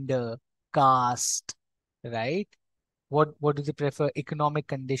 gender, caste, right? What do they prefer? Economic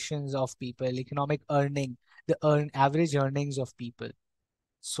conditions of people, economic earning, the average earnings of people.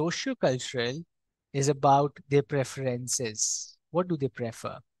 Sociocultural is about their preferences. What do they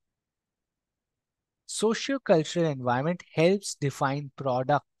prefer? Sociocultural environment helps define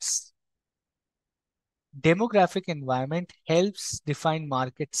products. Demographic environment helps define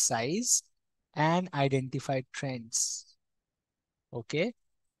market size and identify trends. Okay,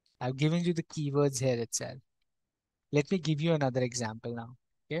 I've given you the keywords here itself. Let me give you another example now.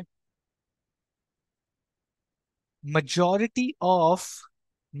 Okay, majority of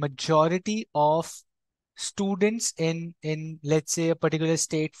majority of students in let's say a particular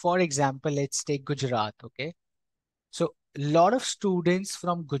state, for example, let's take Gujarat. Okay, so a lot of students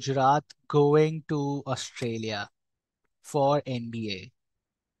from Gujarat going to Australia for MBA.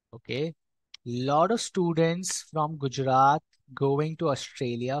 Okay, lot of students from Gujarat going to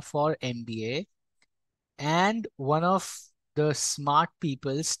Australia for MBA, and one of the smart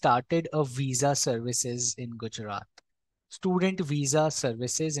people started a visa services in Gujarat. Student visa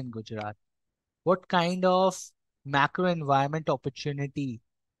services in Gujarat. What kind of macro environment opportunity,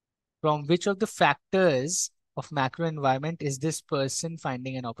 from which of the factors of macro environment is this person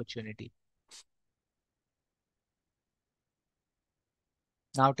finding an opportunity?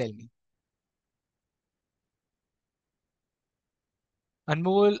 Now tell me.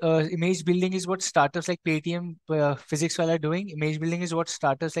 Anmol, image building is what startups like Paytm, Physics Wala are doing. Image building is what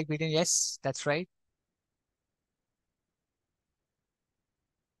startups like Paytm. Yes, that's right.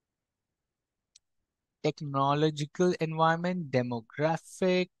 Technological environment,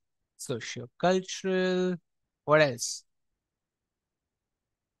 demographic, socio-cultural. What else?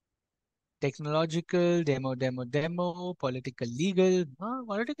 Technological, demo, political, legal.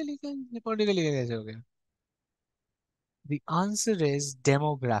 Political, legal, political, legal कैसे हो गया? The answer is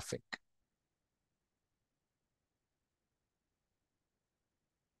demographic.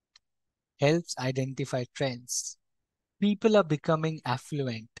 Helps identify trends. People are becoming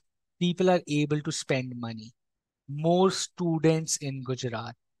affluent. People are able to spend money. More students in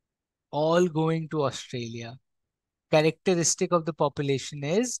Gujarat, all going to Australia. Characteristic of the population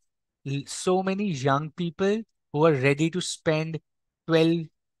is so many young people who are ready to spend 12,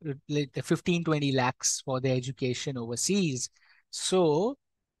 15, 20 lakhs for their education overseas. So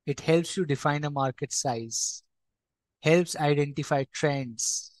it helps you define a market size, helps identify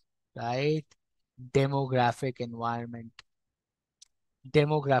trends, right? Demographic environment,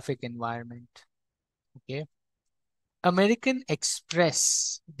 demographic environment. Okay. American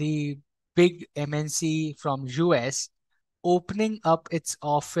Express, the big MNC from US, opening up its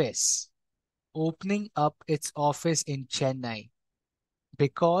office, opening up its office in Chennai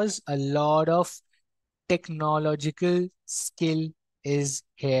because a lot of technological skill is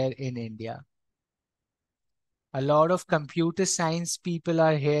here in India. A lot of computer science people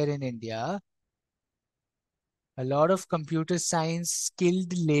are here in India. A lot of computer science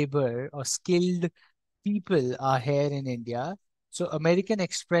skilled labor or skilled people are here in India. So American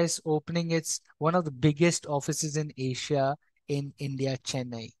Express opening its one of the biggest offices in Asia in India,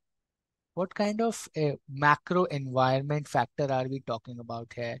 Chennai. What kind of a macro environment factor are we talking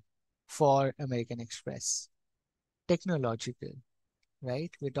about here for American Express? Technological, right?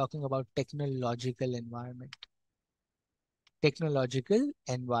 We're talking about technological environment. Technological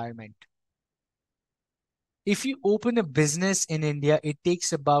environment. If you open a business in India, it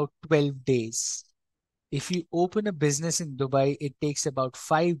takes about 12 days. If you open a business in Dubai, it takes about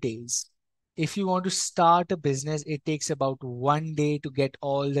 5 days. If you want to start a business, it takes about 1 day to get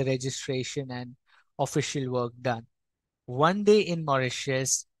all the registration and official work done. 1 day in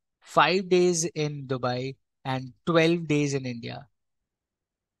Mauritius, 5 days in Dubai, and 12 days in India,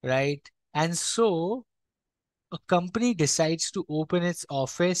 right? And so A company decides to open its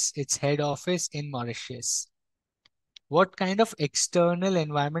head office in Mauritius. What kind of external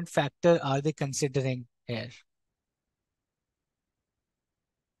environment factor are they considering here?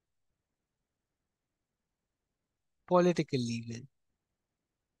 Political legal,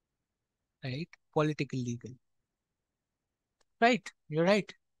 right? Political legal. Right, you're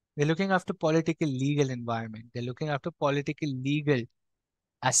right. They're looking after political legal environment. They're looking after political legal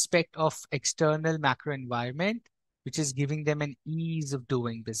aspect of external macro environment, which is giving them an ease of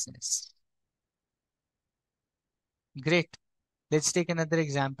doing business. Great. Let's take another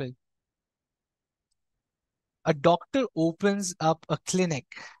example. A doctor opens up a clinic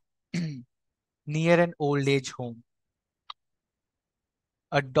near an old age home.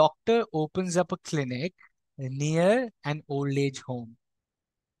 A doctor opens up a clinic near an old age home.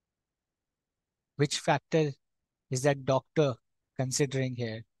 Which factor is that doctor considering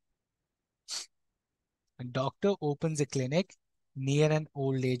here? A doctor opens a clinic near an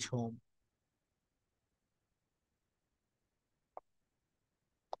old age home.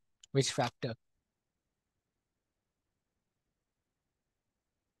 Which factor?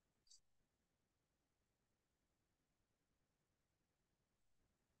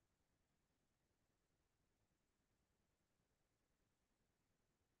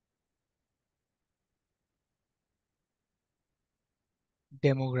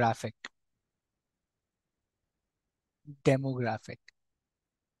 Demographic. Demographic,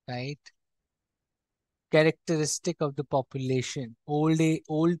 right? Characteristic of the population. Old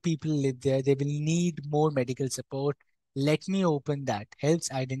people live there. They will need more medical support. Let me open that.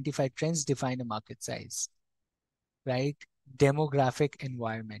 Helps identify trends, define a market size, right? Demographic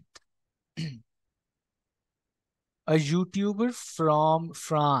environment. A YouTuber from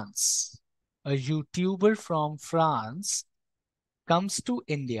France. A YouTuber from France comes to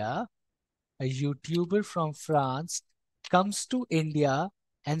India. A YouTuber from France comes to India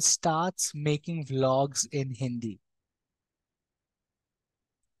and starts making vlogs in Hindi.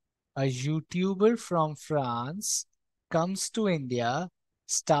 A YouTuber from France comes to India,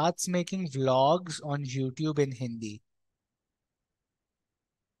 starts making vlogs on YouTube in Hindi.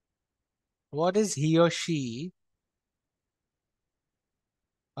 What is he or she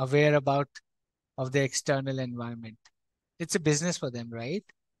aware about of the external environment? It's a business for them, right?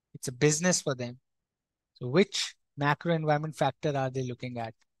 It's a business for them. So which macro environment factor are they looking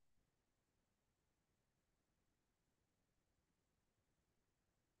at?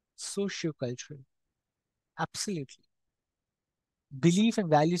 Sociocultural. Absolutely. Belief and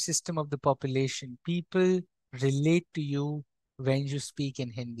value system of the population. People relate to you when you speak in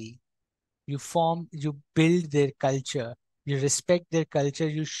Hindi. You build their culture, you respect their culture,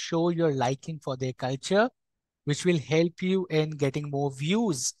 you show your liking for their culture, which will help you in getting more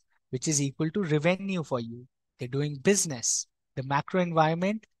views, which is equal to revenue for you. They're doing business. The macro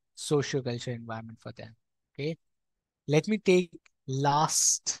environment, social culture environment for them. Okay. Let me take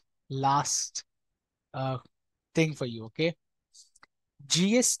last uh, thing for you. Okay.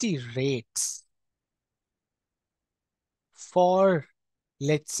 GST rates for,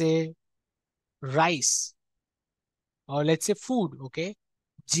 let's say, rice, or let's say food. Okay.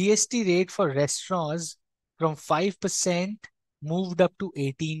 GST rate for restaurants from 5% moved up to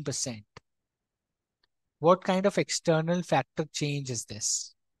 18%. What kind of external factor change is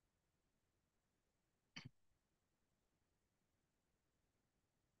this?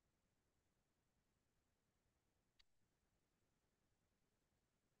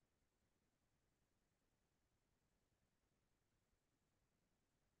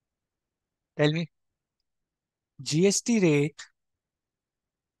 Tell me. GST rate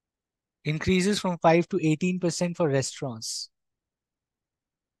increases from 5 to 18% for restaurants.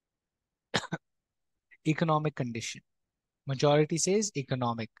 Economic condition. Majority says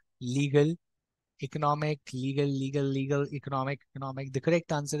economic, legal, economic, legal, legal, legal, economic, economic. The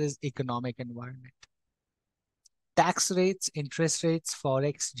correct answer is economic environment. Tax rates, interest rates,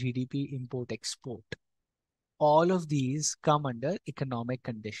 forex, GDP, import, export. All of these come under economic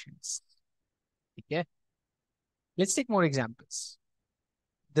conditions. Okay. Let's take more examples.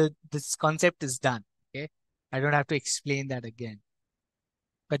 This concept is done. Okay. I don't have to explain that again.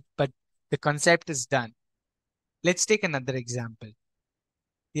 But the concept is done. Let's take another example.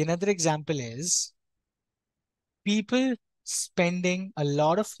 The another example is people spending a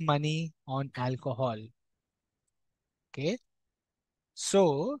lot of money on alcohol. Okay.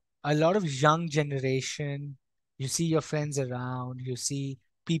 So a lot of young generation, you see your friends around, you see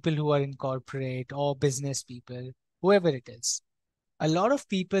people who are in corporate or business people, whoever it is. A lot of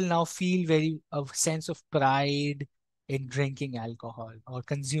people now feel very a sense of pride in drinking alcohol or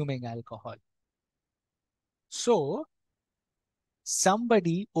consuming alcohol. So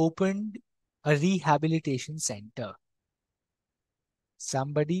somebody opened a rehabilitation center.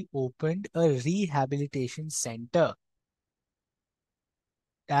 Somebody opened a rehabilitation center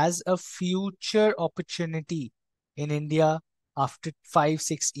as a future opportunity in India after 5,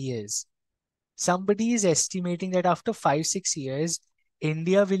 6 years. Somebody is estimating that after 5, 6 years,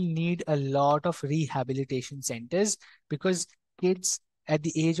 India will need a lot of rehabilitation centers because kids at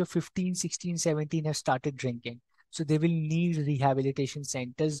the age of 15, 16, 17 have started drinking. So they will need rehabilitation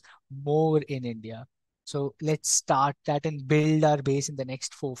centers more in India. So let's start that and build our base in the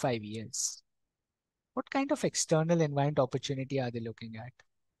next 4, 5 years. What kind of external environment opportunity are they looking at?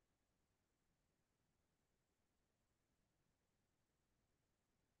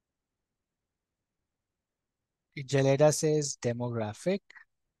 Jaleda says demographic.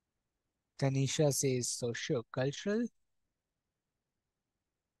 Tanisha says socio-cultural.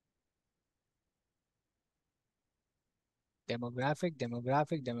 Demographic,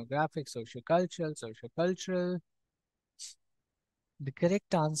 socio-cultural. The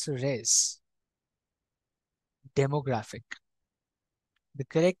correct answer is demographic. The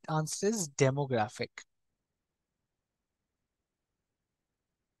correct answer is demographic.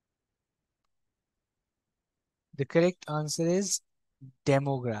 The correct answer is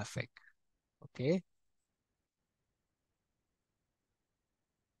demographic. Okay.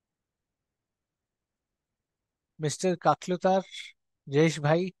 Mister काकलुतार Jayesh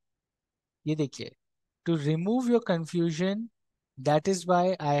भाई ये देखिए to remove your confusion that is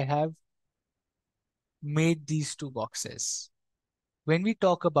why I have made these two boxes. When we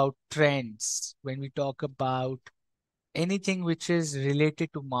talk about trends, when we talk about anything which is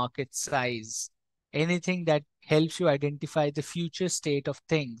related to market size, anything that helps you identify the future state of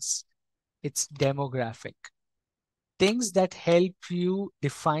things, it's demographic. Things that help you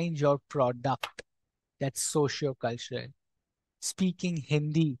define your product, that's socio-cultural. Speaking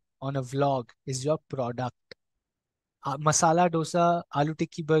Hindi on a vlog is your product. Masala dosa, aloo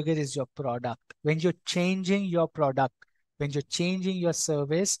tikki burger is your product. When you're changing your product, when you're changing your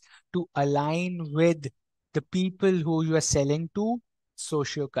service to align with the people who you are selling to,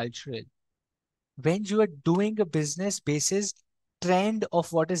 socio-cultural. When you are doing a business basis trend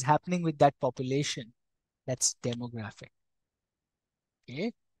of what is happening with that population, that's demographic.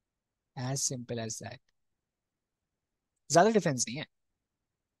 Okay, as simple as that. ज्यादा difference नहीं है.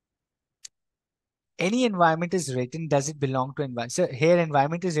 Any environment is written, does it belong to environment? So here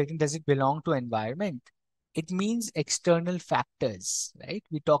environment is written, does it belong to environment? It means external factors, right?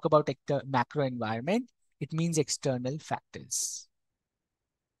 We talk about macro environment, it means external factors.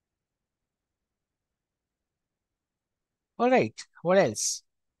 All right, what else?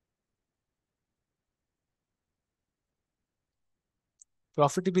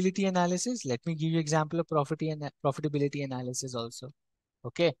 Profitability analysis. Let me give you example of profitability analysis also.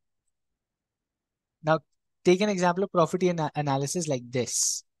 Okay. Now take an example of analysis like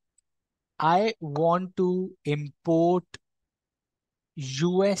this. I want to import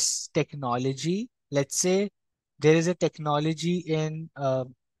US technology. Let's say there is a technology in,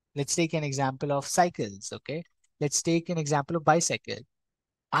 let's take an example of cycles. Okay. Let's take an example of bicycle.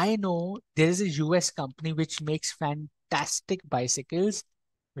 I know there is a US company which makes fantastic bicycles,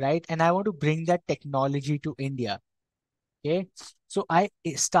 right? And I want to bring that technology to India. Okay. So I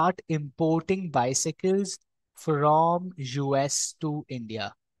start importing bicycles from US to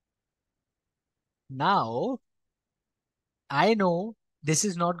India. Now I know this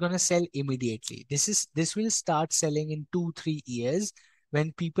is not going to sell immediately. This will start selling in 2, 3 years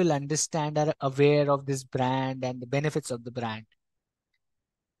when people understand, are aware of this brand and the benefits of the brand.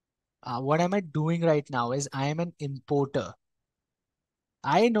 What am I doing right now is I am an importer.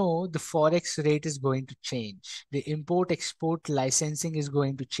 I know the forex rate is going to change. The import export licensing is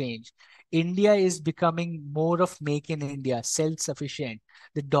going to change. India is becoming more of make in India, self-sufficient.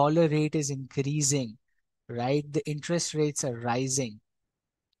 The dollar rate is increasing, right? The interest rates are rising.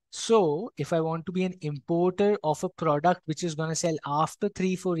 So, if I want to be an importer of a product which is going to sell after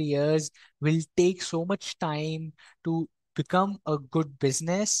 3, 4 years, will take so much time to become a good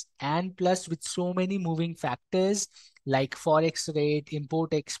business, and plus with so many moving factors like forex rate,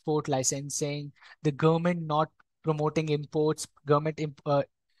 import export licensing, the government not promoting imports,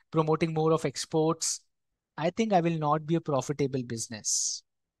 promoting more of exports, I think I will not be a profitable business.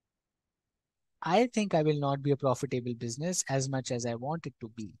 I think I will not be a profitable business as much as I want it to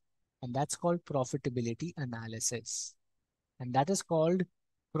be. And that's called profitability analysis. And that is called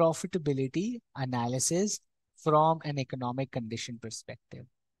profitability analysis from an economic condition perspective,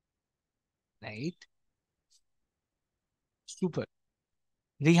 right? Super.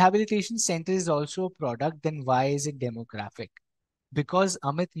 Rehabilitation center is also a product, then why is it demographic? Because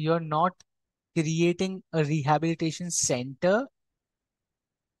Amit, you're not creating a rehabilitation center,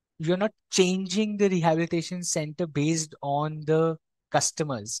 you're not changing the rehabilitation center based on the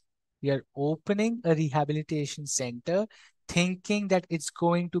customers. You're opening a rehabilitation center thinking that it's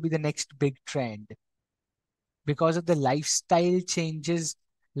going to be the next big trend because of the lifestyle changes.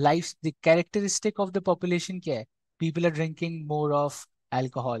 Life, the characteristic of the population care, people are drinking more of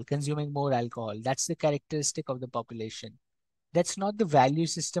alcohol, consuming more alcohol. That's the characteristic of the population. That's not the value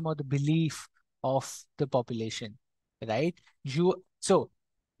system or the belief of the population, right? You so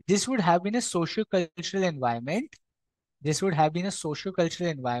this would have been a socio-cultural environment. This would have been a socio-cultural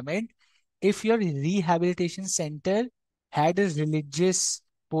environment if your rehabilitation center had a religious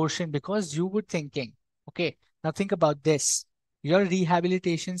portion, because you would thinking, okay, now think about this. Your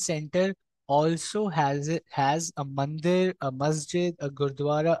rehabilitation center also has a mandir, a masjid, a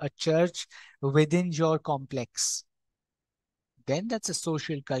gurdwara, a church within your complex. Then that's a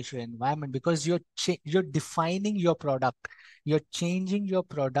social cultural environment, because you're defining your product. You're changing your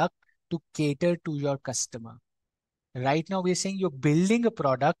product to cater to your customer. Right now, we're saying you're building a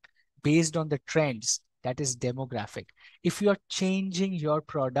product based on the trends, that is demographic. If you're changing your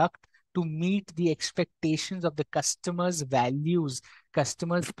product to meet the expectations of the customer's values,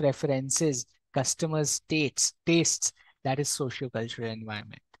 customers' preferences, customers' tastes, that is socio-cultural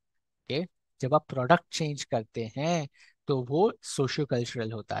environment. Okay? जब आप product change करते हैं तो वो socio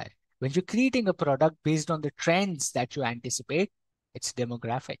cultural होता है. When you're creating a product based on the trends that you anticipate, it's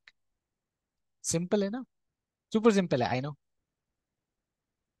demographic. Simple है ना? Super simple है, I know,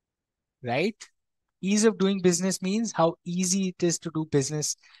 right? Ease of doing business means how easy it is to do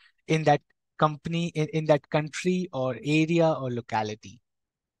business in that company, in that country or area or locality.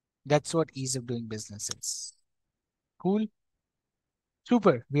 That's what ease of doing business is. Cool.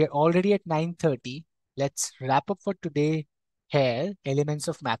 Super. We are already at 9:30. Let's wrap up for today here. Elements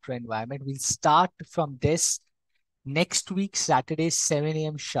of macro environment. We'll start from this next week, Saturday, 7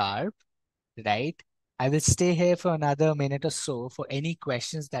 a.m. sharp, right? I will stay here for another minute or so for any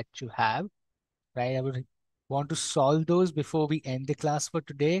questions that you have, right? I would want to solve those before we end the class for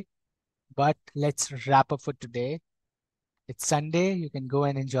today, but let's wrap up for today. It's Sunday. You can go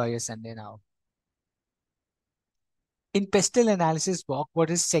and enjoy your Sunday now. In pestle analysis walk, what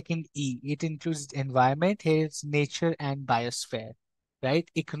is second E? It includes environment, here it's nature and biosphere, right?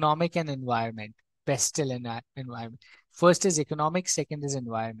 Economic and environment, pestle and environment. First is economic, second is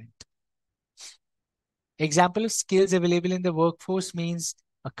environment. Example of skills available in the workforce means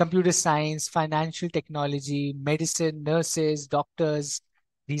computer science, financial technology, medicine, nurses, doctors.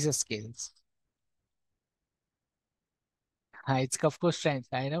 These are skills. It's of course strength,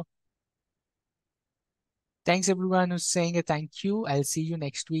 I know. Thanks everyone who's saying a thank you. I'll see you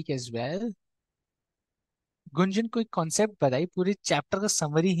next week as well. Gunjan कोई concept बताइए, पूरे chapter का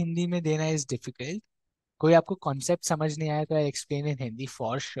summary Hindi में देना is difficult. कोई आपको concept समझ नहीं आया तो I explain in Hindi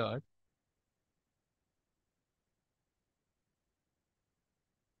for sure.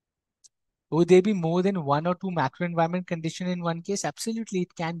 Would there be more than one or two macro environment condition in one case? Absolutely,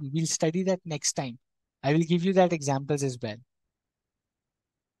 it can be. We'll study that next time. I will give you that examples as well.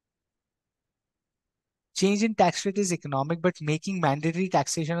 Change in tax rate is economic, but making mandatory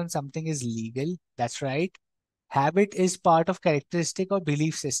taxation on something is legal. That's right. Habit is part of characteristic or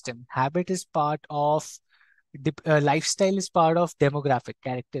belief system. Habit is part of lifestyle is part of demographic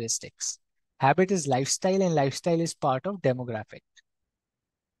characteristics. Habit is lifestyle and lifestyle is part of demographic.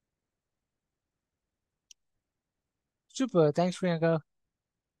 Super. Thanks, Priyanka.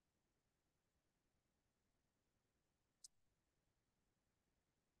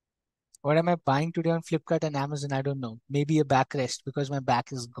 What am I buying today on Flipkart and Amazon? I don't know. Maybe a backrest because my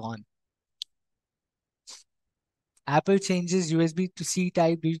back is gone. Apple changes USB to C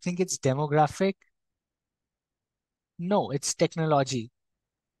type. Do you think it's demographic? No, it's technology.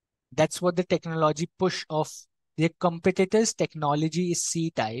 That's what the technology push of their competitors' technology is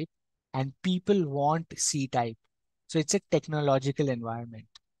C type, and people want C type. So it's a technological environment.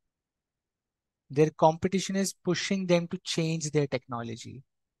 Their competition is pushing them to change their technology.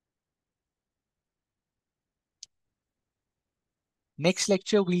 Next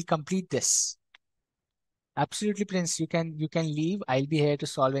lecture, we'll complete this. Absolutely, Prince. You can leave. I'll be here to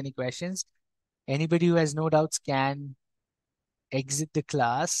solve any questions. Anybody who has no doubts can exit the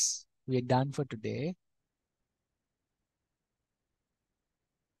class. We're done for today.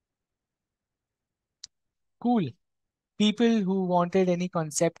 Cool. People who wanted any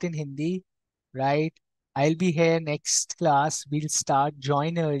concept in Hindi, right? I'll be here next class. We'll start.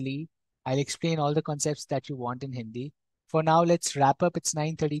 Join early. I'll explain all the concepts that you want in Hindi. For now, let's wrap up. It's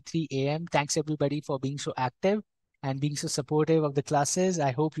 9:33 a.m. Thanks everybody for being so active and being so supportive of the classes.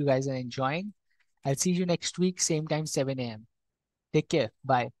 I hope you guys are enjoying. I'll see you next week, same time, 7 a.m. Take care.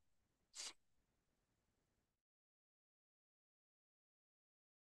 Bye.